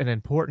is an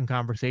important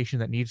conversation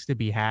that needs to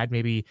be had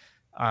maybe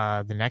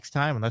the next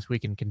time, unless we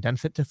can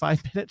condense it to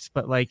 5 minutes.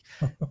 But like,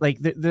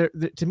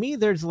 to me,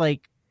 there's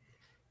like,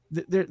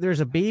 there's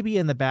a baby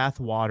in the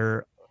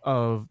bathwater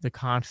of the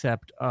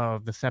concept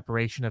of the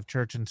separation of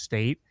church and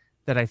state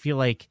that I feel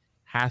like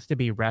has to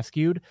be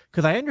rescued.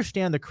 Because I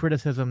understand the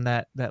criticism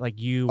that like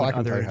you and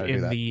others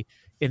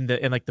in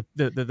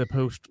the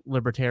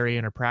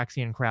post-libertarian or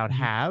Praxian crowd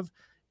have,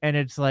 and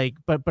it's like,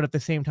 but at the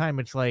same time,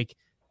 it's like,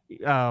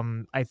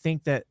 I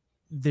think that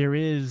there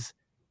is,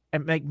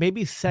 and like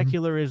maybe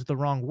secular is the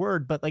wrong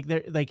word, but like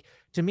there, like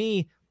to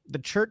me, the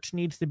church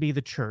needs to be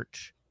the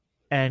church,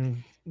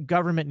 and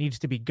government needs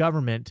to be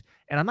government.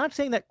 And I'm not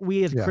saying that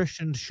we as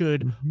Christians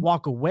should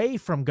walk away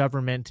from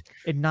government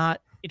and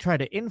not try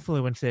to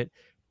influence it,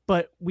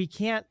 but we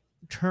can't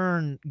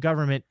turn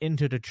government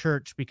into the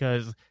church,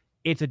 because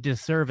it's a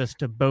disservice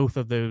to both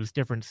of those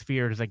different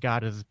spheres that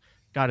God has,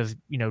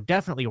 you know,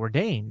 definitely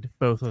ordained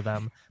both of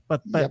them,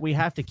 but we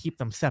have to keep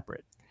them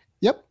separate.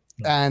 Yep.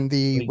 And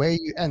the way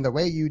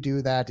you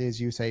do that is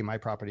you say, my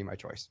property, my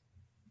choice.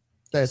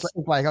 It's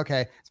like,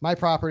 okay, it's my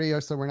property.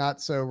 So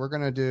we're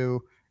going to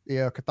do, you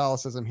know,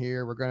 Catholicism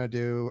here. We're going to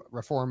do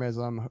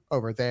Reformism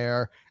over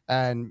there,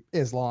 and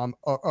Islam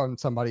on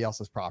somebody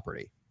else's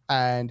property.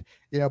 And,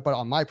 you know, but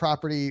on my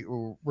property,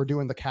 we're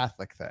doing the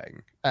Catholic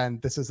thing.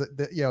 And this is,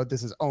 you know,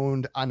 this is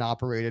owned and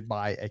operated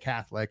by a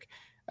Catholic.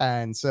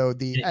 And so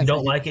if you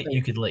don't like it,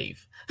 you could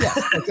leave. Yeah,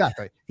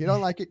 exactly. If you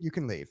don't like it, you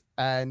can leave.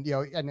 And, you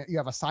know, and you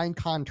have a signed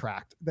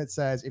contract that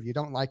says, if you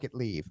don't like it,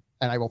 leave,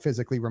 and I will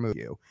physically remove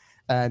you.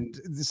 And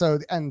so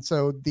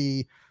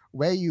the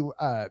way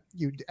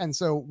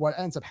so what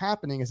ends up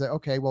happening is that,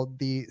 okay, well,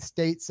 the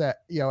state said,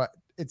 you know,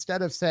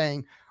 instead of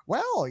saying,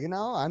 well, you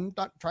know, I'm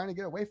not trying to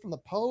get away from the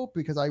Pope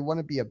because I want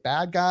to be a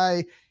bad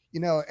guy, you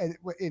know, and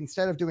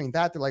instead of doing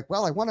that, they're like,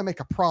 well, I want to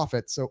make a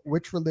profit. So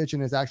which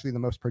religion is actually the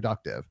most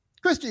productive?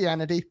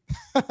 Christianity.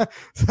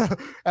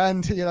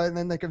 And, you know, and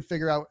then they can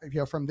figure out, you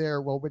know, from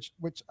there, well, which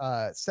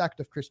sect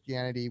of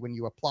Christianity, when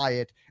you apply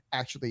it,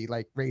 actually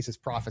like raises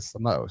profits the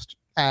most.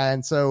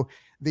 And so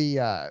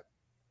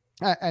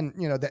and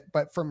you know that,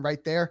 but from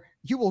right there,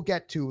 you will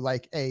get to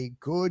like a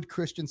good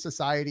Christian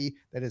society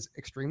that is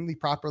extremely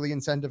properly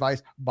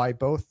incentivized by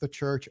both the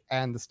church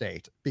and the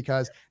state,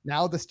 because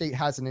now the state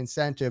has an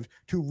incentive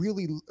to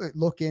really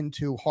look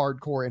into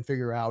hardcore and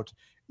figure out,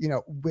 you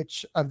know,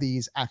 which of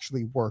these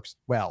actually works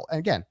well. And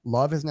again,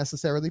 love is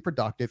necessarily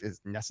productive,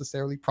 is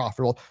necessarily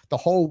profitable. The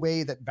whole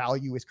way that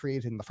value is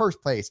created in the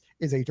first place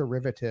is a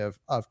derivative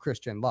of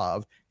Christian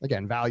love.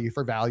 Again, value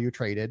for value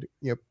traded,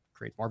 you know,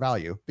 creates more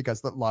value, because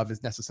the love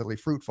is necessarily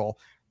fruitful.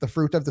 The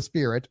fruit of the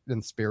Spirit,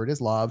 and the Spirit is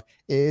love,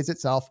 is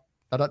itself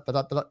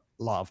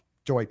love,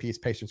 joy, peace,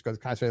 patience,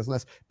 goodness, kindness,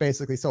 faithfulness.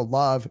 Basically, so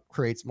love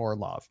creates more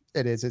love.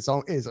 It is its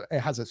own, it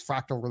has its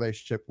fractal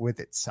relationship with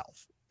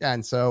itself.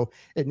 And so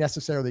it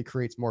necessarily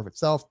creates more of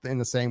itself in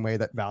the same way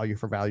that value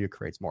for value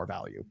creates more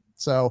value.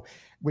 So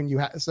when you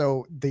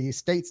so the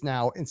states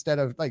now, instead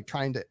of like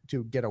trying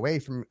to get away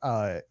from,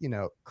 you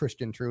know,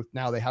 Christian truth,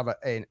 now they have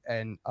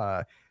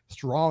a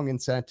strong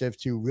incentive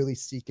to really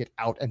seek it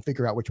out and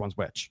figure out which one's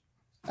which.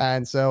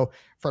 And so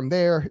from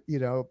there, you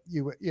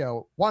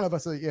know, one of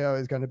us, you know,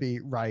 is going to be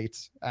right.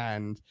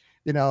 And,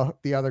 you know,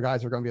 the other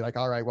guys are going to be like,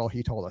 all right, well,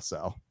 he told us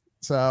so.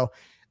 So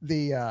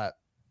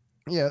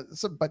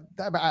but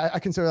I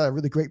consider that a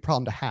really great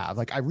problem to have.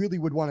 Like, I really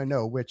would want to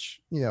know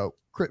which, you know,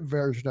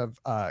 version of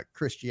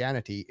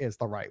Christianity is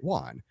the right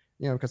one,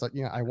 you know, because,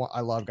 you know, I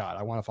love God.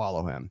 I want to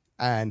follow him.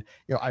 And,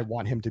 you know, I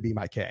want him to be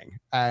my king.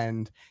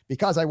 And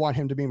because I want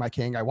him to be my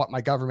king, I want my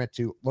government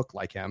to look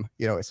like him,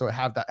 you know, so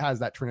has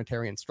that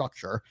Trinitarian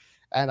structure.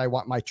 And I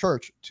want my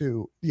church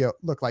to, you know,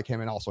 look like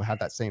him and also have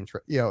that same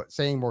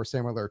or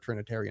similar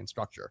Trinitarian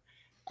structure.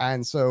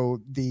 And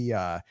so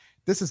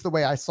this is the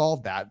way I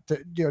solved that,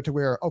 to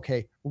where,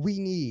 okay, we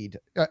need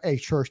a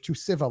church to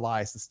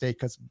civilize the state,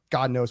 because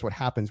God knows what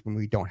happens when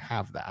we don't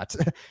have that.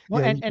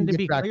 Well, and to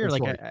be clear,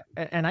 like,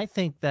 and I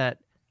think that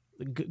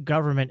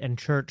government and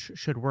church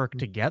should work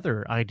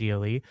together,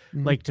 ideally.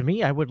 Mm-hmm. Like, to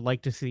me, I would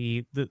like to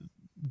see the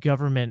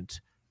government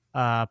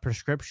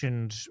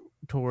prescriptions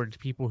towards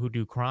people who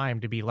do crime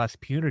to be less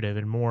punitive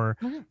and more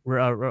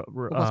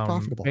less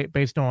profitable,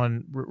 based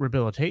on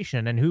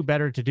rehabilitation. And who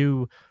better to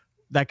do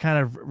that kind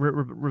of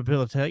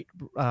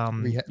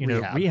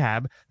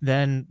rehab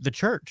than the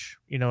church?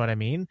 You know what I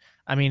mean?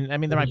 I mean, there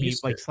might be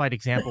like slight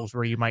examples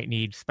where you might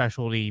need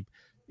specialty,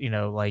 you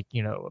know, like,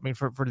 you know, I mean,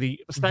 for the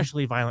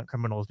especially violent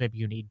criminals, maybe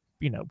you need,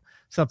 you know,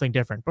 something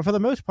different. But for the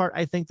most part,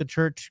 I think the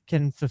church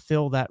can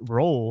fulfill that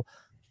role,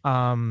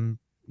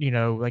 you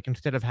like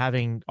instead of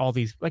having all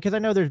these, because I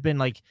know there's been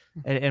like,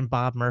 and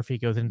Bob Murphy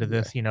goes into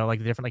this, like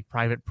the different like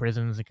private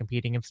prisons and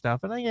competing and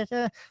stuff. And I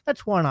guess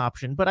that's one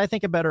option, but I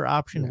think a better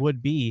option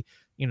would be,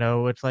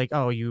 it's like,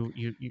 oh, you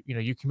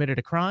committed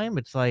a crime.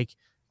 It's like,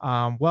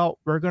 well,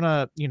 we're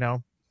gonna,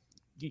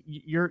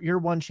 your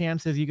one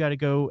chance is you got to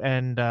go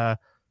and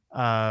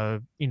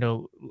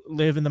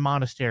live in the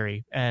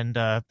monastery and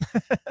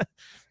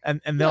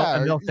and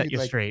they'll set you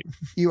like, straight.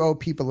 You owe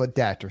people a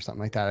debt or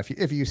something like that.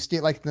 If you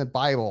steal, like in the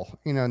Bible,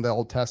 in the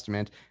Old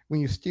Testament,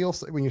 when you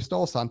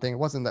stole something, it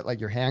wasn't that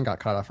like your hand got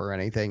cut off or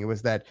anything. It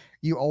was that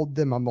you owed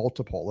them a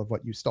multiple of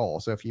what you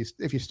stole. So if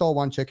you stole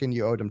one chicken,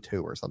 you owed them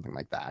two or something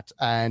like that.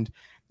 And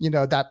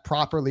that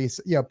properly,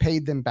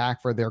 paid them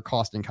back for their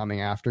cost in coming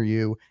after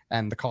you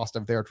and the cost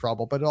of their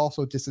trouble, but it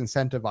also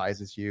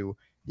disincentivizes you,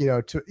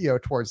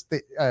 towards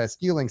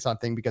stealing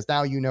something, because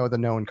now the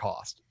known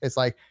cost. It's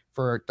like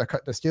for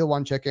to steal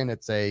one chicken,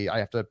 I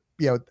have to,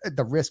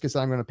 the risk is that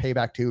I'm going to pay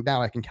back two.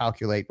 Now I can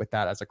calculate with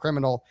that as a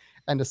criminal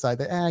and decide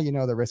that,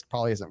 the risk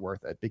probably isn't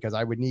worth it, because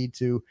I would need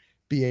to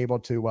be able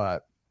to,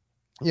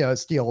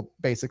 steal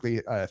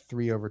basically I'd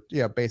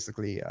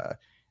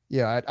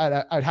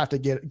have to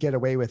get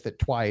away with it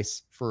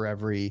twice for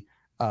every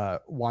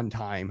one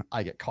time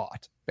I get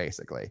caught,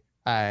 basically.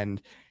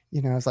 And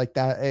it's like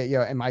that,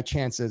 and my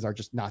chances are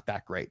just not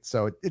that great.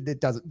 So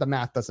the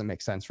math doesn't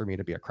make sense for me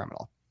to be a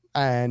criminal.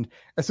 And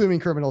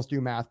assuming criminals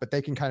do math, but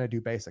they can kind of do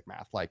basic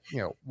math, like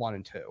 1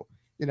 and 2.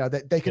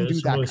 That they can do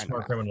that. Really kind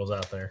smart of criminals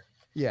out there.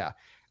 Yeah,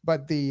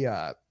 but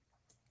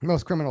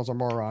most criminals are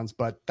morons,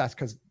 but that's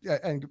because,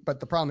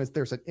 but the problem is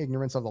there's an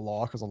ignorance of the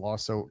law, because the law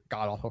is so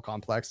god awful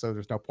complex. So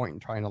there's no point in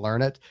trying to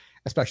learn it,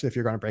 especially if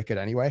you're going to break it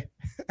anyway.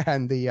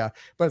 And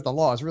but if the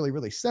law is really,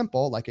 really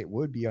simple, like it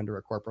would be under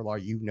a corporate law,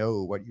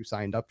 what you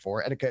signed up for.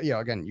 And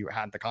again, you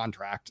had the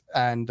contract,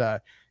 and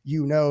that,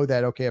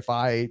 okay, if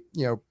I,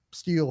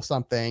 steal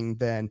something,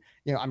 then,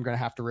 I'm going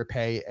to have to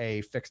repay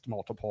a fixed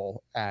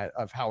multiple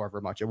of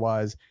however much it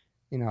was.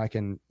 I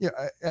can,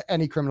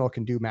 any criminal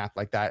can do math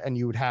like that, and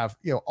you would have,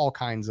 all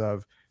kinds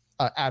of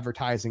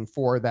advertising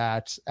for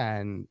that.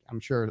 And I'm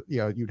sure,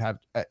 you'd have,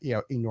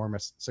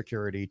 enormous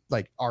security,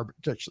 like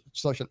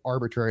such an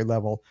arbitrary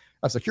level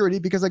of security,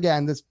 because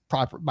again,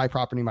 my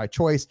property, my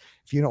choice.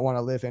 If you don't want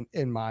to live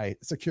in my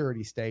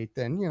security state,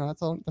 then,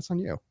 that's on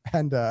you.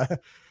 And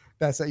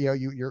that's,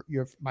 you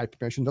have my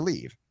permission to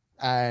leave.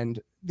 And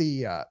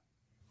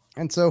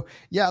and so,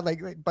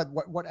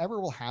 but whatever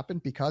will happen,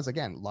 because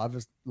again, love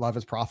is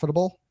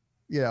profitable.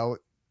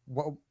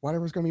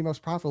 Whatever's going to be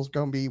most profitable is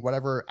going to be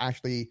whatever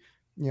actually,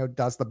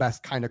 does the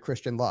best kind of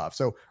Christian love.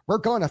 So we're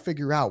going to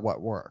figure out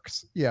what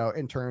works,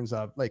 in terms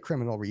of like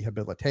criminal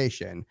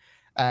rehabilitation,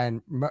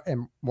 and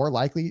more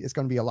likely it's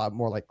going to be a lot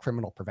more like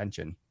criminal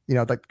prevention.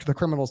 The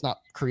criminal's not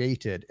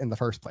created in the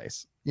first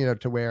place,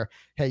 to where,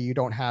 hey, you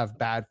don't have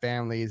bad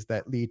families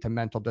that lead to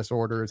mental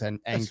disorders and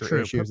anger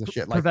issues and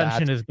shit like that.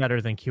 Prevention is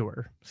better than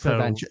cure. So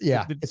prevention,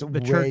 it's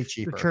way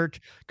cheaper. The church,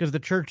 because the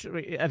church,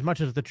 as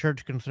much as the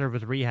church can serve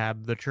as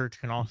rehab, the church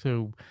can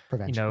also,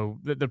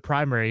 the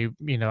primary,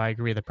 I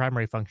agree, the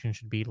primary function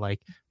should be like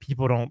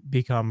people don't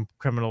become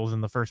criminals in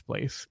the first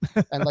place.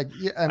 And like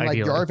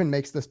Yarvin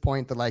makes this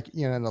point that, like,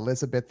 in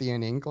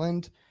Elizabethan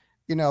England,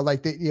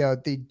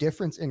 the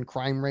difference in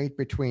crime rate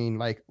between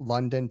like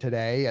London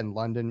today and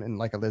London in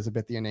like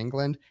Elizabethan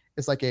England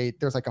is like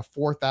there's like a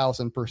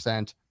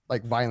 4,000%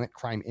 like violent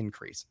crime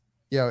increase,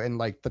 in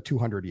like the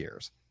 200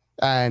 years.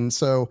 And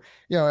so,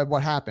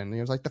 what happened?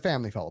 It was like the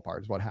family fell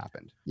apart is what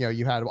happened.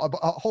 You had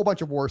a whole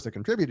bunch of wars that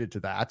contributed to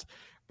that.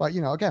 But,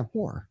 again,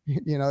 war,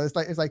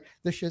 it's like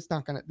this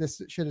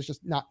shit is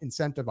just not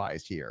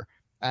incentivized here.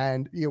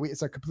 And,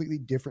 it's a completely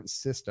different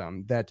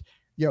system that,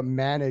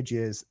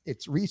 manages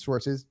its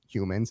resources,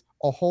 humans,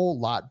 a whole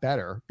lot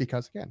better,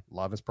 because again,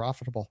 love is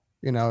profitable,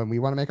 and we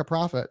want to make a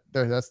profit.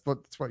 That's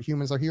what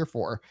humans are here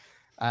for.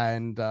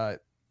 And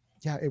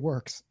it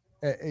works.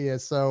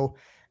 So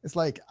it's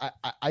like,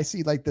 I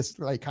see like this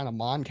like kind of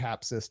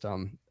MonCap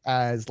system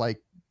as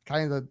like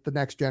kind of the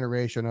next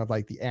generation of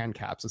like the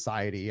ANCAP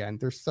society. And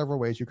there's several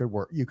ways you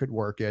could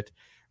work it,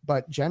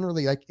 but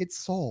generally like it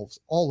solves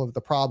all of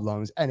the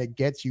problems and it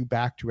gets you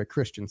back to a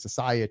Christian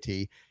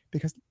society.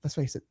 Because let's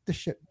face it,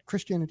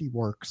 Christianity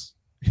works.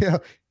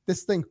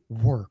 This thing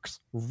works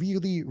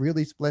really,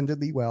 really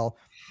splendidly well.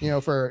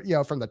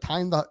 From the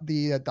time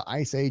the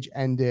Ice Age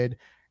ended,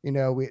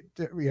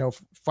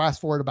 fast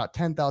forward about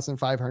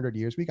 10,500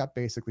 years, we got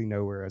basically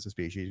nowhere as a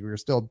species. We were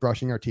still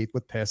brushing our teeth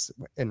with piss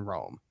in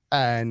Rome,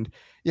 and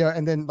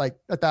and then like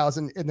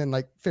 1,000, and then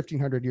like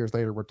 1,500 years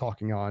later, we're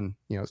talking on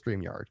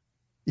StreamYard.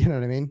 You know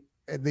what I mean?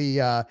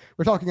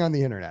 We're talking on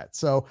the internet.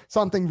 So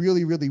something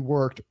really, really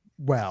worked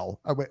well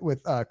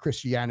with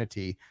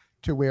Christianity,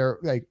 to where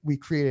like we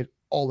created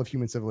all of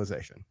human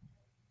civilization.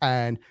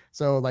 And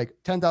so like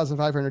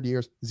 10,500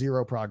 years,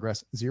 zero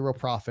progress, zero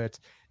profit.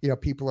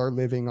 People are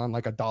living on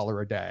like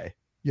 $1 a day.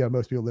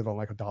 Most people live on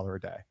like $1 a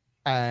day.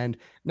 And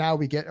now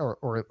we get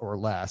or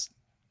less.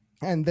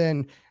 And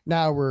then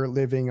now we're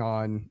living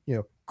on,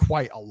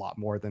 quite a lot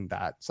more than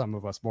that. Some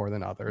of us more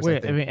than others.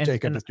 Wait, I think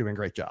Jacob is doing a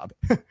great job.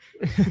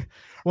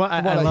 Well,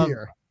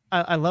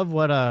 I love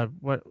what I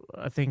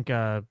think.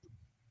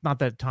 Not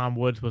that Tom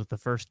Woods was the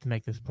first to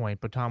make this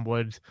point, but Tom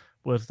Woods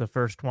was the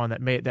first one that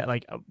made that,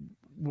 like,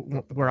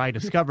 where I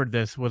discovered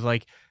this was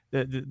like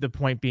the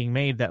point being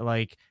made that,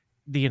 like,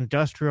 the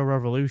Industrial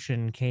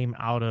Revolution came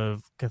out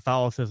of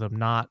Catholicism,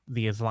 not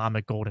the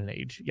Islamic Golden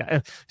Age.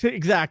 Yeah,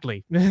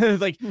 exactly.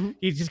 Like,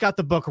 he's just got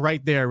the book right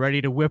there, ready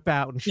to whip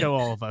out and show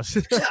all of us.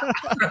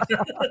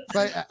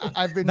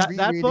 I've been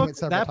rereading it several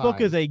times. That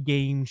book is a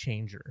game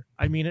changer.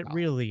 I mean, it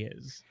really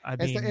is.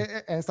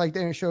 It's like,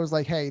 then it shows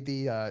like, hey,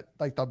 the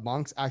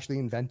monks actually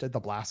invented the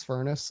blast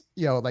furnace,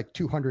 like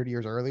 200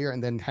 years earlier,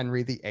 and then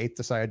Henry VIII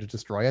decided to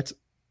destroy it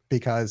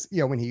because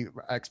when he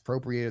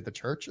expropriated the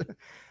church.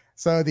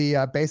 So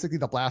the basically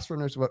the blast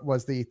furnace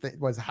was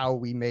how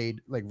we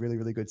made like really,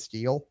 really good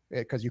steel,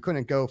 because you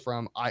couldn't go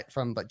from like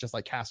just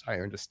like cast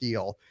iron to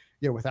steel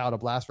without a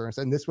blast furnace.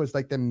 And this was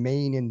like the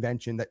main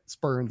invention that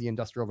spurred the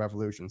Industrial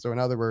Revolution. So in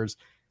other words,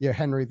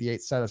 Henry VIII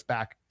set us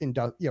back in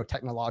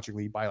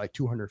technologically by like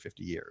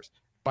 250 years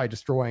by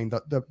destroying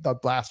the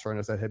blast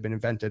furnace that had been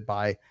invented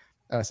by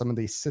some of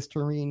the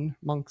Cistercian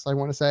monks, I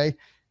want to say,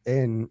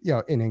 in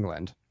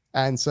England.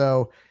 And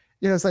so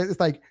it's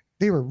like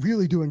they were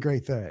really doing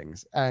great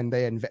things, and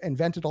they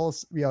invented all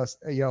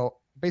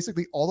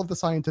basically all of the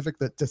scientific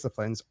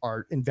disciplines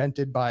are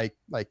invented by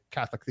like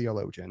Catholic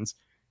theologians.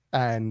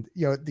 And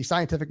the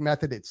scientific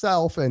method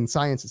itself and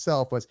science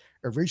itself was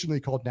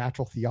originally called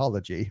natural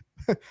theology.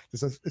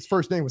 Its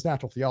first name was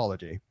natural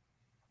theology.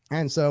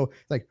 And so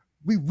like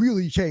we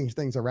really changed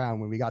things around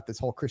when we got this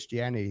whole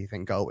Christianity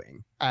thing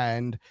going.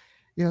 And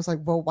it's like,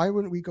 well, why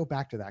wouldn't we go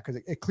back to that?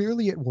 Because it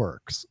clearly it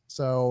works.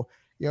 So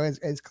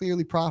it's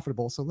clearly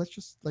profitable. So let's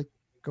just like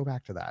go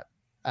back to that.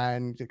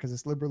 And because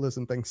this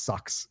liberalism thing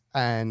sucks,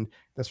 and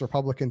this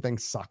Republican thing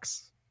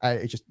sucks.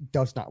 It just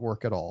does not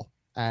work at all.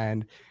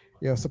 And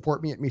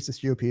support me at Mises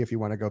GOP if you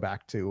want to go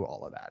back to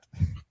all of that.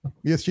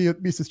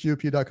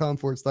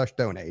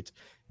 MisesGOP.com/donate,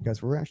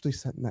 because we're actually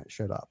setting that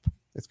shit up.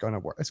 It's gonna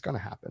work. It's gonna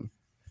happen.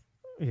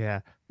 Yeah,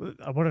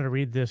 I wanted to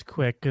read this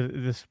quick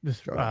because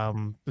this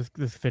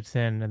fits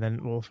in, and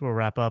then we'll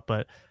wrap up.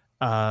 But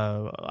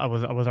I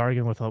was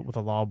arguing with a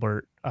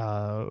Lawbert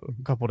a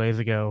couple days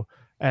ago,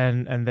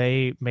 and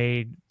they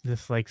made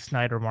this like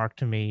snide remark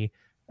to me,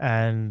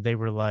 and they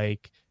were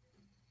like,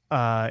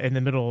 in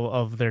the middle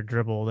of their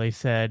dribble, they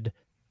said,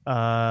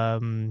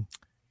 you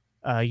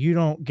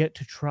don't get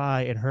to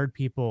try and herd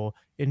people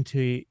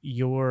into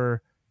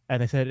your, and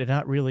they said, it's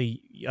not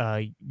really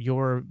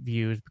your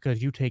views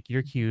because you take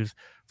your cues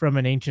from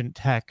an ancient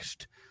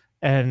text.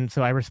 And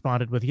so I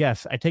responded with,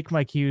 yes, I take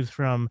my cues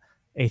from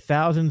a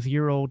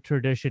 1,000-year-old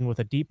tradition with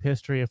a deep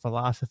history of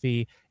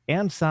philosophy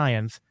and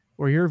science,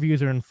 where your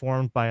views are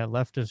informed by a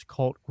leftist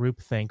cult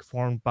groupthink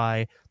formed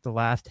in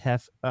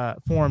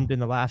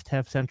the last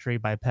half century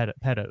by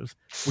pedos.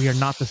 We are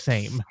not the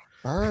same.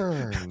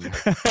 Burn.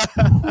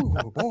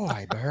 Ooh,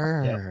 boy,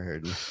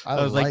 burn. Yeah.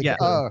 I was like,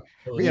 yeah.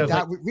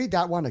 Read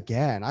that one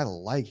again. I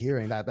like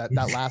hearing that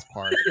last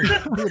part.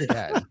 Do it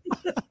again.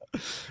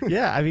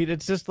 Yeah, I mean,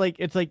 it's just like,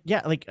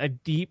 yeah, like a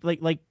deep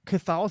like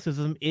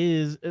Catholicism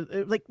is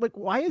like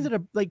why is it I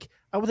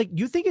was like,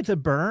 you think it's a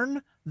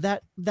burn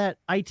that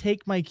I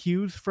take my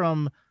cues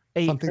from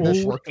something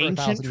old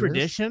ancient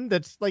tradition?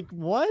 That's like,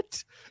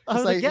 what? I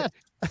was like, yeah.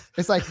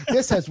 It's like,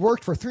 this has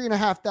worked for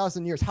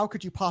 3,500 years. How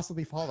could you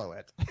possibly follow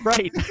it?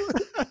 Right.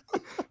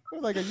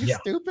 Like, are you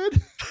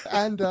stupid?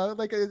 And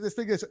like this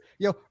thing is,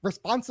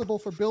 responsible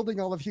for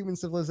building all of human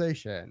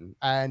civilization.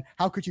 And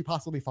how could you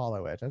possibly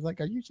follow it? I was like,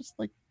 are you just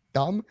like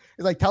dumb?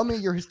 It's like, tell me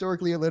you're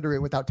historically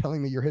illiterate without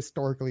telling me you're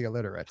historically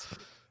illiterate.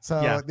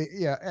 So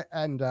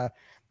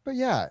but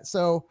yeah,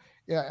 so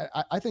yeah,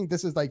 I think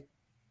this is like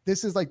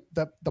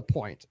the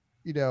point,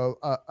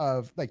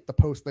 of like the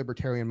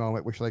post-libertarian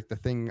moment, which like the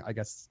thing I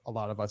guess a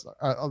lot of us,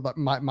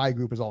 my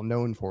group is all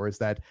known for, is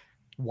that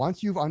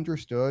once you've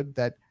understood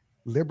that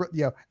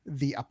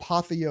the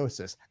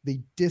apotheosis, the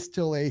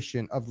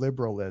distillation of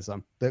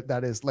liberalism,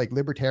 that is like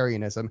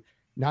libertarianism,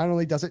 not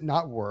only does it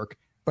not work,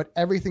 but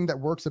everything that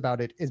works about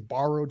it is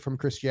borrowed from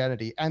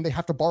Christianity, and they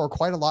have to borrow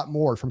quite a lot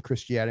more from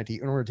Christianity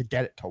in order to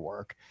get it to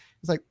work.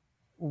 It's like,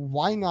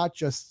 why not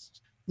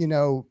just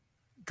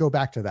go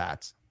back to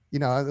that?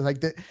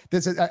 Like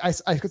this is,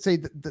 I could say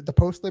the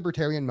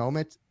post-libertarian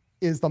moment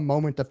is the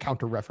moment of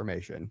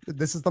counter-reformation.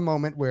 This is the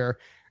moment where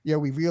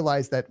we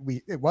realized that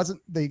it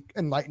wasn't the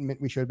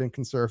Enlightenment we should have been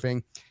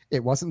conserving.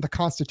 It wasn't the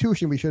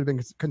Constitution we should have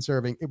been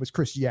conserving. It was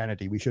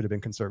Christianity we should have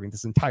been conserving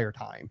this entire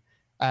time.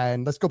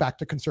 And let's go back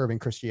to conserving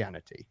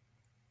Christianity.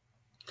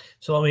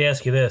 So let me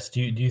ask you this: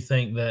 Do you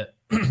think that,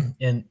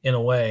 in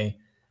a way,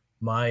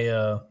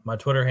 my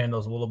Twitter handle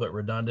is a little bit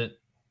redundant?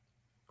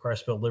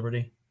 Christ spelled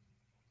liberty.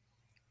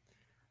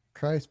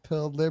 Christ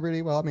spelled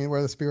liberty. Well, I mean,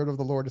 where the Spirit of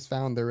the Lord is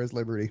found, there is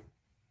liberty.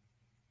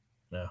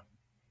 Yeah.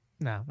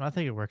 No, I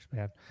think it works,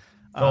 man.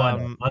 Oh, I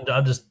know.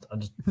 I'm just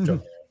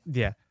joking.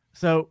 Yeah.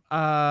 So,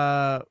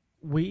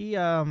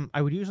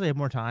 I would usually have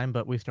more time,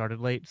 but we started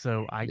late,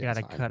 so I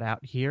gotta cut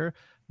out here.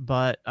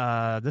 But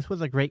this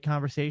was a great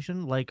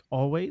conversation, like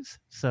always.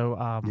 So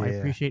I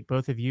appreciate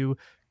both of you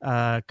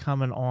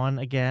coming on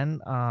again.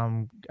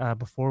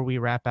 Before we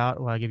wrap out,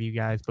 I'll give you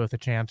guys both a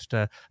chance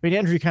to. I mean,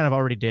 Andrew kind of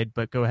already did,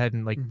 but go ahead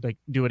and like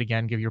do it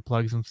again. Give your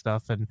plugs and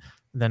stuff, and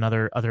then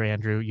other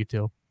Andrew, you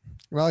too.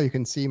 Well, you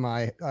can see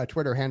my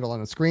Twitter handle on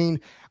the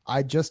screen.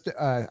 I just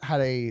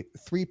had a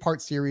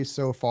 3-part series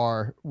so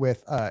far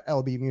with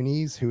LB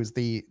Muniz, who is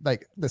the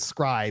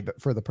scribe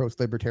for the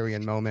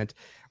post-libertarian moment.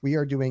 We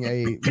are doing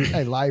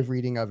a live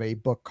reading of a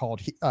book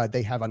called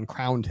They Have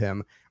Uncrowned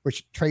Him,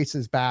 which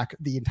traces back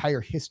the entire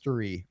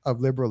history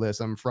of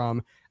liberalism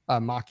from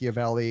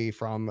Machiavelli,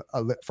 from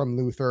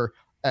Luther,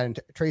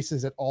 and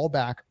traces it all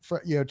back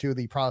to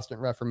the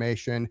Protestant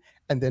Reformation,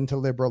 and then to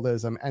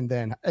liberalism, and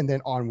then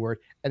onward.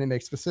 And it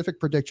makes specific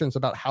predictions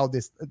about how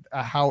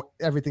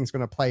everything's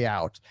going to play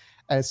out.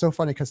 And it's so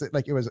funny because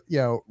it was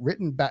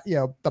written back.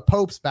 The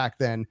popes back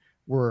then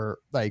were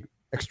like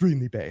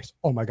extremely base.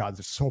 Oh my God,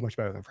 they're so much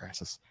better than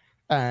Francis.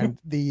 And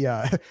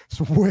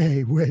it's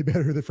way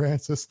better than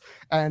Francis.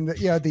 And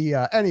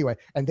anyway,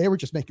 and they were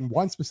just making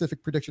one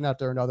specific prediction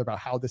after another about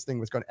how this thing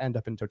was going to end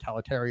up in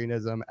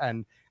totalitarianism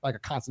and like a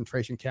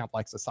concentration camp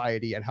like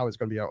society, and how it's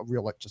going to be a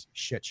real just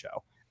shit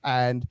show.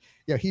 And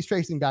he's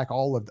tracing back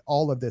all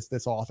of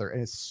this author, and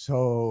it's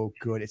so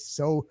good. It's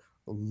so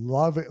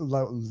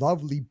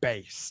lovely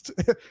based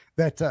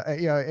that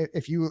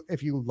if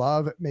you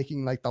love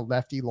making like the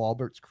lefty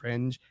Lawberts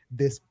cringe,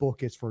 this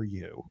book is for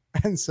you.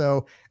 And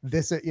so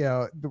this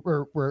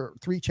we're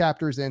 3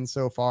 chapters in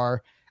so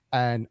far,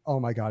 and oh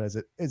my God, is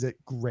it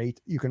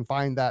great. You can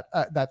find that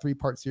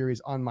 3-part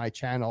series on my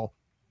channel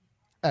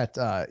at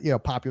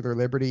Popular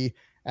Liberty,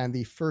 and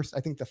the first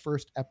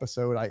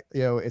episode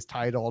is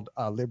titled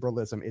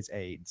Liberalism is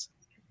AIDS,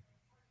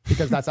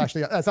 because that's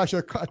actually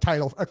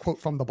a quote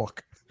from the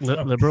book.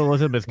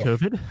 Liberalism is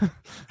COVID.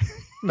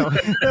 No.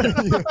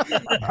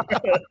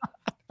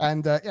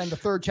 And the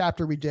 3rd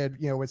chapter we did,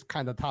 was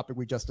kind of the topic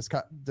we just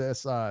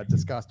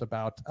discussed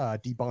about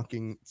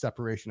debunking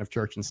separation of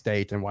church and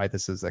state, and why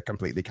this is a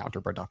completely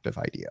counterproductive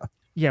idea.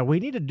 Yeah, we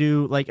need to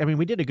do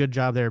we did a good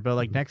job there, but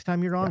like next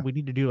time you're on, we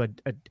need to do a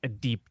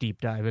deep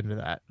dive into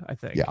that. I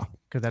think,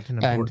 because that's an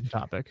important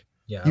topic.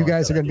 Yeah, you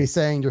guys are going to be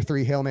saying your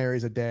 3 Hail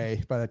Marys a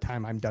day by the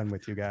time I'm done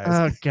with you guys.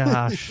 Oh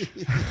gosh.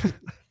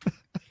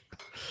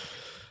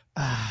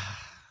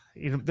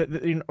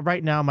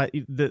 Right now,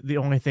 the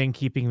only thing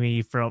keeping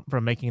me from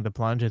making the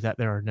plunge is that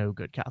there are no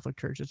good Catholic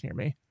churches near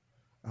me.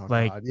 Oh,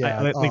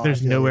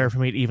 there's nowhere for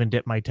me to even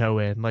dip my toe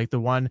in. Like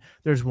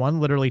there's one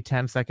literally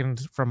 10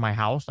 seconds from my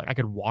house. Like I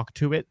could walk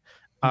to it.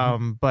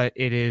 But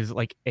it is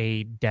like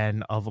a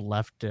den of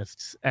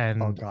leftists,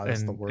 and oh God,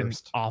 it's the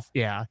worst.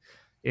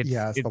 It's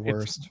the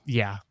worst.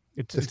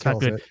 It's not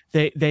good.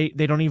 They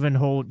don't even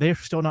hold. They're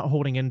still not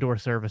holding indoor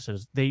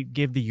services. They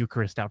give the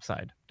Eucharist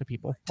outside to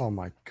people. Oh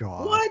my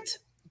God. What?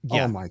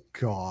 Yeah. Oh my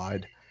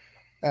God.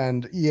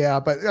 And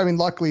but I mean,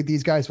 luckily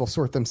these guys will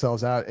sort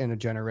themselves out in a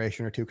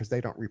generation or two, because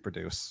they don't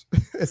reproduce.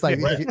 It's like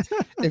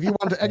if you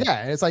want to,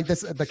 again, it's like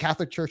this: the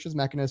Catholic Church's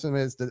mechanism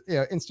is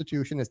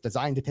institution is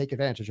designed to take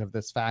advantage of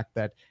this fact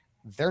that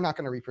they're not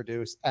going to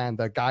reproduce, and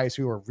the guys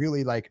who are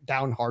really like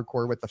down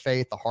hardcore with the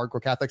faith, the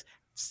hardcore Catholics,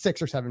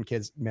 6 or 7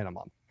 kids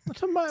minimum.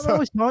 I'm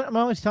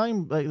always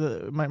telling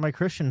my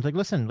Christians, like,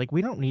 listen, like,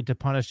 we don't need to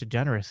punish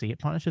degeneracy. It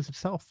punishes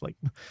itself. Like,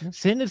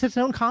 sin is its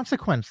own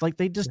consequence. Like,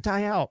 they just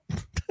die out.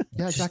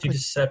 Yeah, exactly.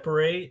 Just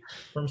separate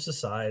from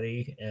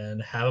society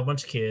and have a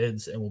bunch of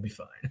kids, and we'll be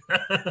fine.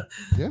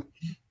 Yeah,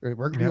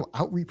 we're going to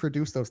out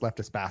reproduce those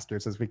leftist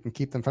bastards as we can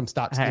keep them from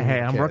stop. Hey,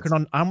 I'm working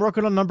on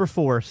number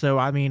 4. So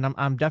I mean,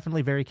 I'm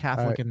definitely very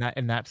Catholic in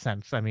that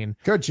sense. I mean,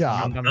 good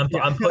job. I'm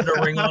putting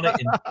a ring on it.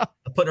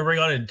 I'm putting a ring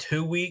on it in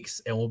 2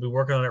 weeks, and we'll be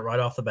working on it right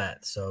off the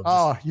bat.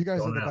 So you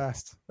guys are the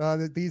best.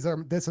 These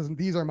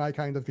are my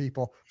kind of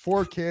people.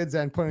 4 kids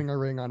and putting a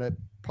ring on it.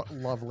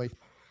 Lovely.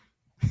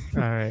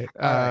 All right.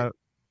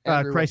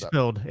 Andrew, Christ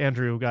build.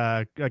 Andrew,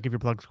 give your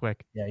plugs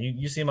quick. Yeah,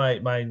 you see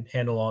my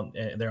handle on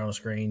there on the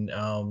screen.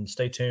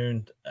 Stay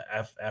tuned.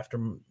 After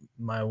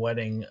my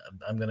wedding,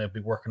 I'm going to be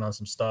working on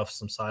some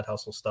side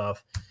hustle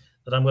stuff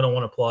that I'm going to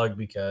want to plug,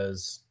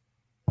 because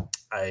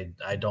I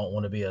don't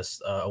want to be a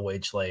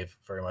wage slave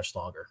very much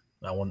longer.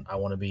 I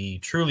want to be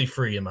truly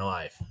free in my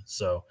life.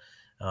 So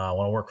I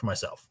want to work for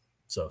myself.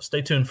 So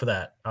stay tuned for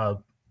that.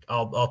 I'll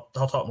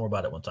talk more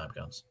about it when time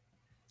comes.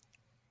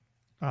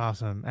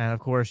 Awesome. And of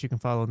course, you can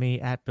follow me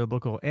at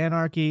Biblical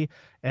Anarchy.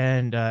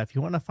 And if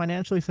you want to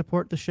financially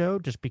support the show,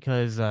 just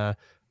because I've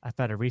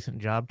had a recent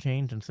job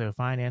change, and so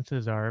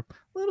finances are a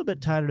little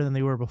bit tighter than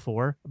they were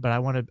before, but I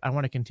want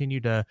to continue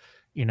to,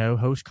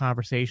 host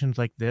conversations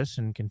like this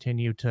and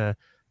continue to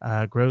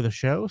grow the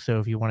show. So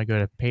if you want to go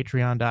to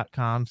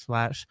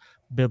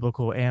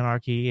patreon.com/Biblical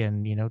Anarchy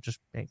and,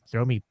 just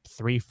throw me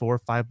 $3, $4,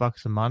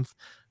 $5 a month,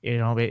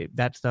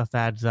 that stuff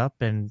adds up,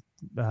 and,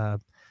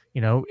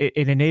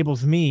 it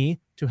enables me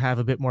to have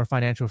a bit more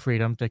financial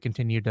freedom to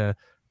continue to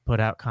put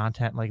out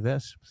content like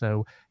this.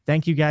 So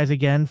thank you guys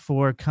again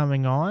for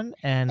coming on.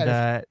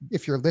 And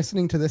if you're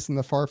listening to this in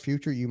the far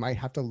future, you might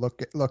have to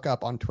look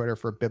up on Twitter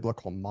for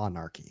biblical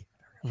monarchy.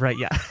 Right.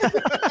 Yeah.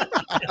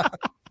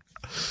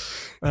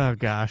 Oh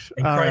gosh.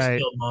 And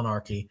Christ-filled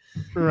monarchy.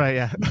 Right.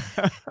 Yeah.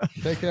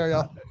 Take care,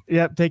 y'all.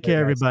 Yep. Take care,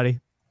 everybody.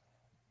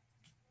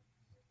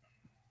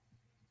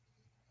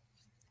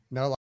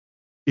 No.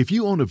 If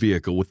you own a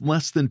vehicle with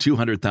less than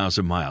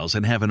 200,000 miles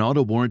and have an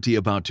auto warranty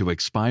about to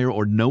expire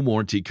or no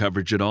warranty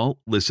coverage at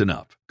all, listen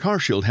up.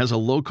 CarShield has a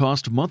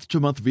low-cost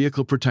month-to-month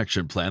vehicle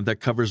protection plan that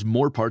covers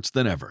more parts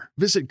than ever.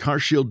 Visit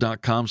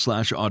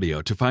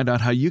carshield.com/audio to find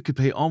out how you could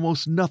pay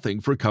almost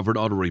nothing for covered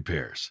auto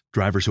repairs.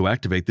 Drivers who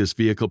activate this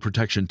vehicle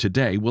protection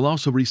today will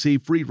also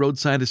receive free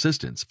roadside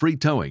assistance, free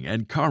towing,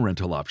 and car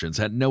rental options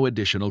at no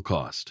additional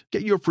cost.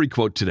 Get your free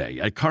quote today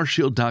at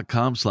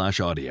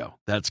carshield.com/audio.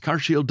 That's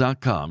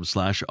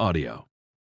carshield.com/audio.